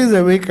when that is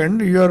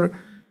awakened, your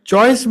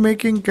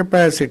choice-making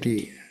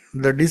capacity,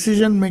 the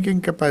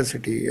decision-making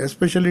capacity,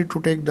 especially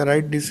to take the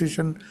right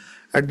decision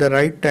at the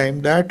right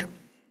time, that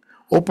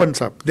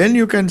opens up. Then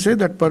you can say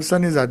that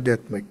person is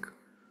Adhyatmic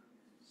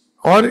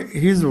or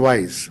he is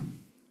wise.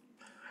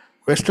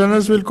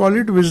 Westerners will call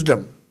it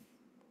wisdom.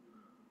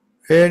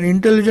 An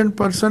intelligent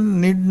person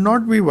need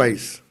not be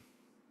wise.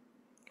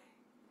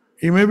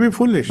 He may be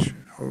foolish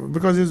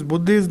because his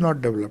buddhi is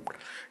not developed.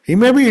 He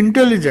may be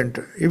intelligent.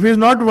 If he is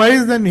not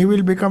wise, then he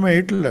will become a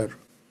Hitler.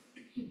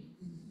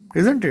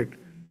 Isn't it?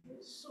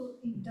 so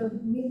it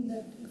doesn't mean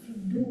that if you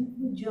do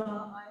puja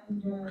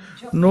and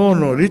japa.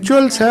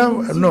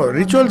 No.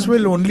 Rituals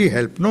will only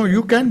help. No,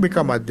 you can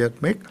become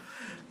Adhyatmic,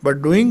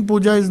 but doing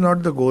puja is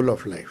not the goal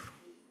of life.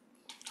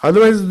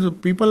 Otherwise,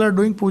 people are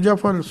doing puja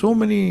for so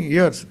many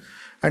years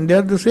and they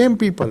are the same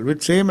people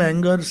with same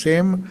anger,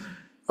 same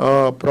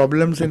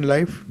problems in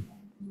life.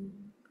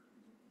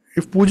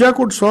 If puja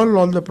could solve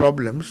all the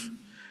problems,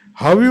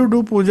 how you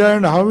do puja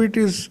and how it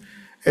is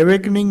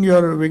awakening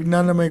your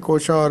Vijnanamaya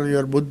Kosha or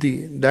your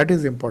Buddhi, that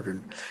is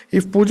important.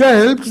 If puja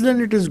helps, then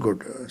it is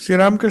good. Sri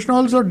Ramakrishna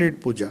also did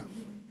puja.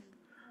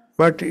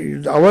 But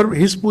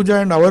his puja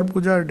and our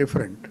puja are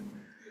different.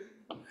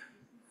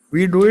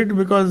 We do it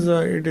because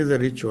it is a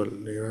ritual.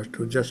 You have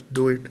to just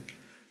do it.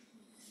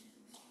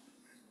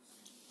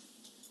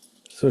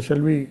 So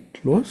shall we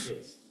close?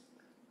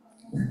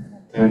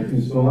 Thank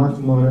you so much,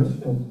 Maharaj.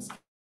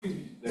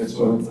 That's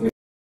all.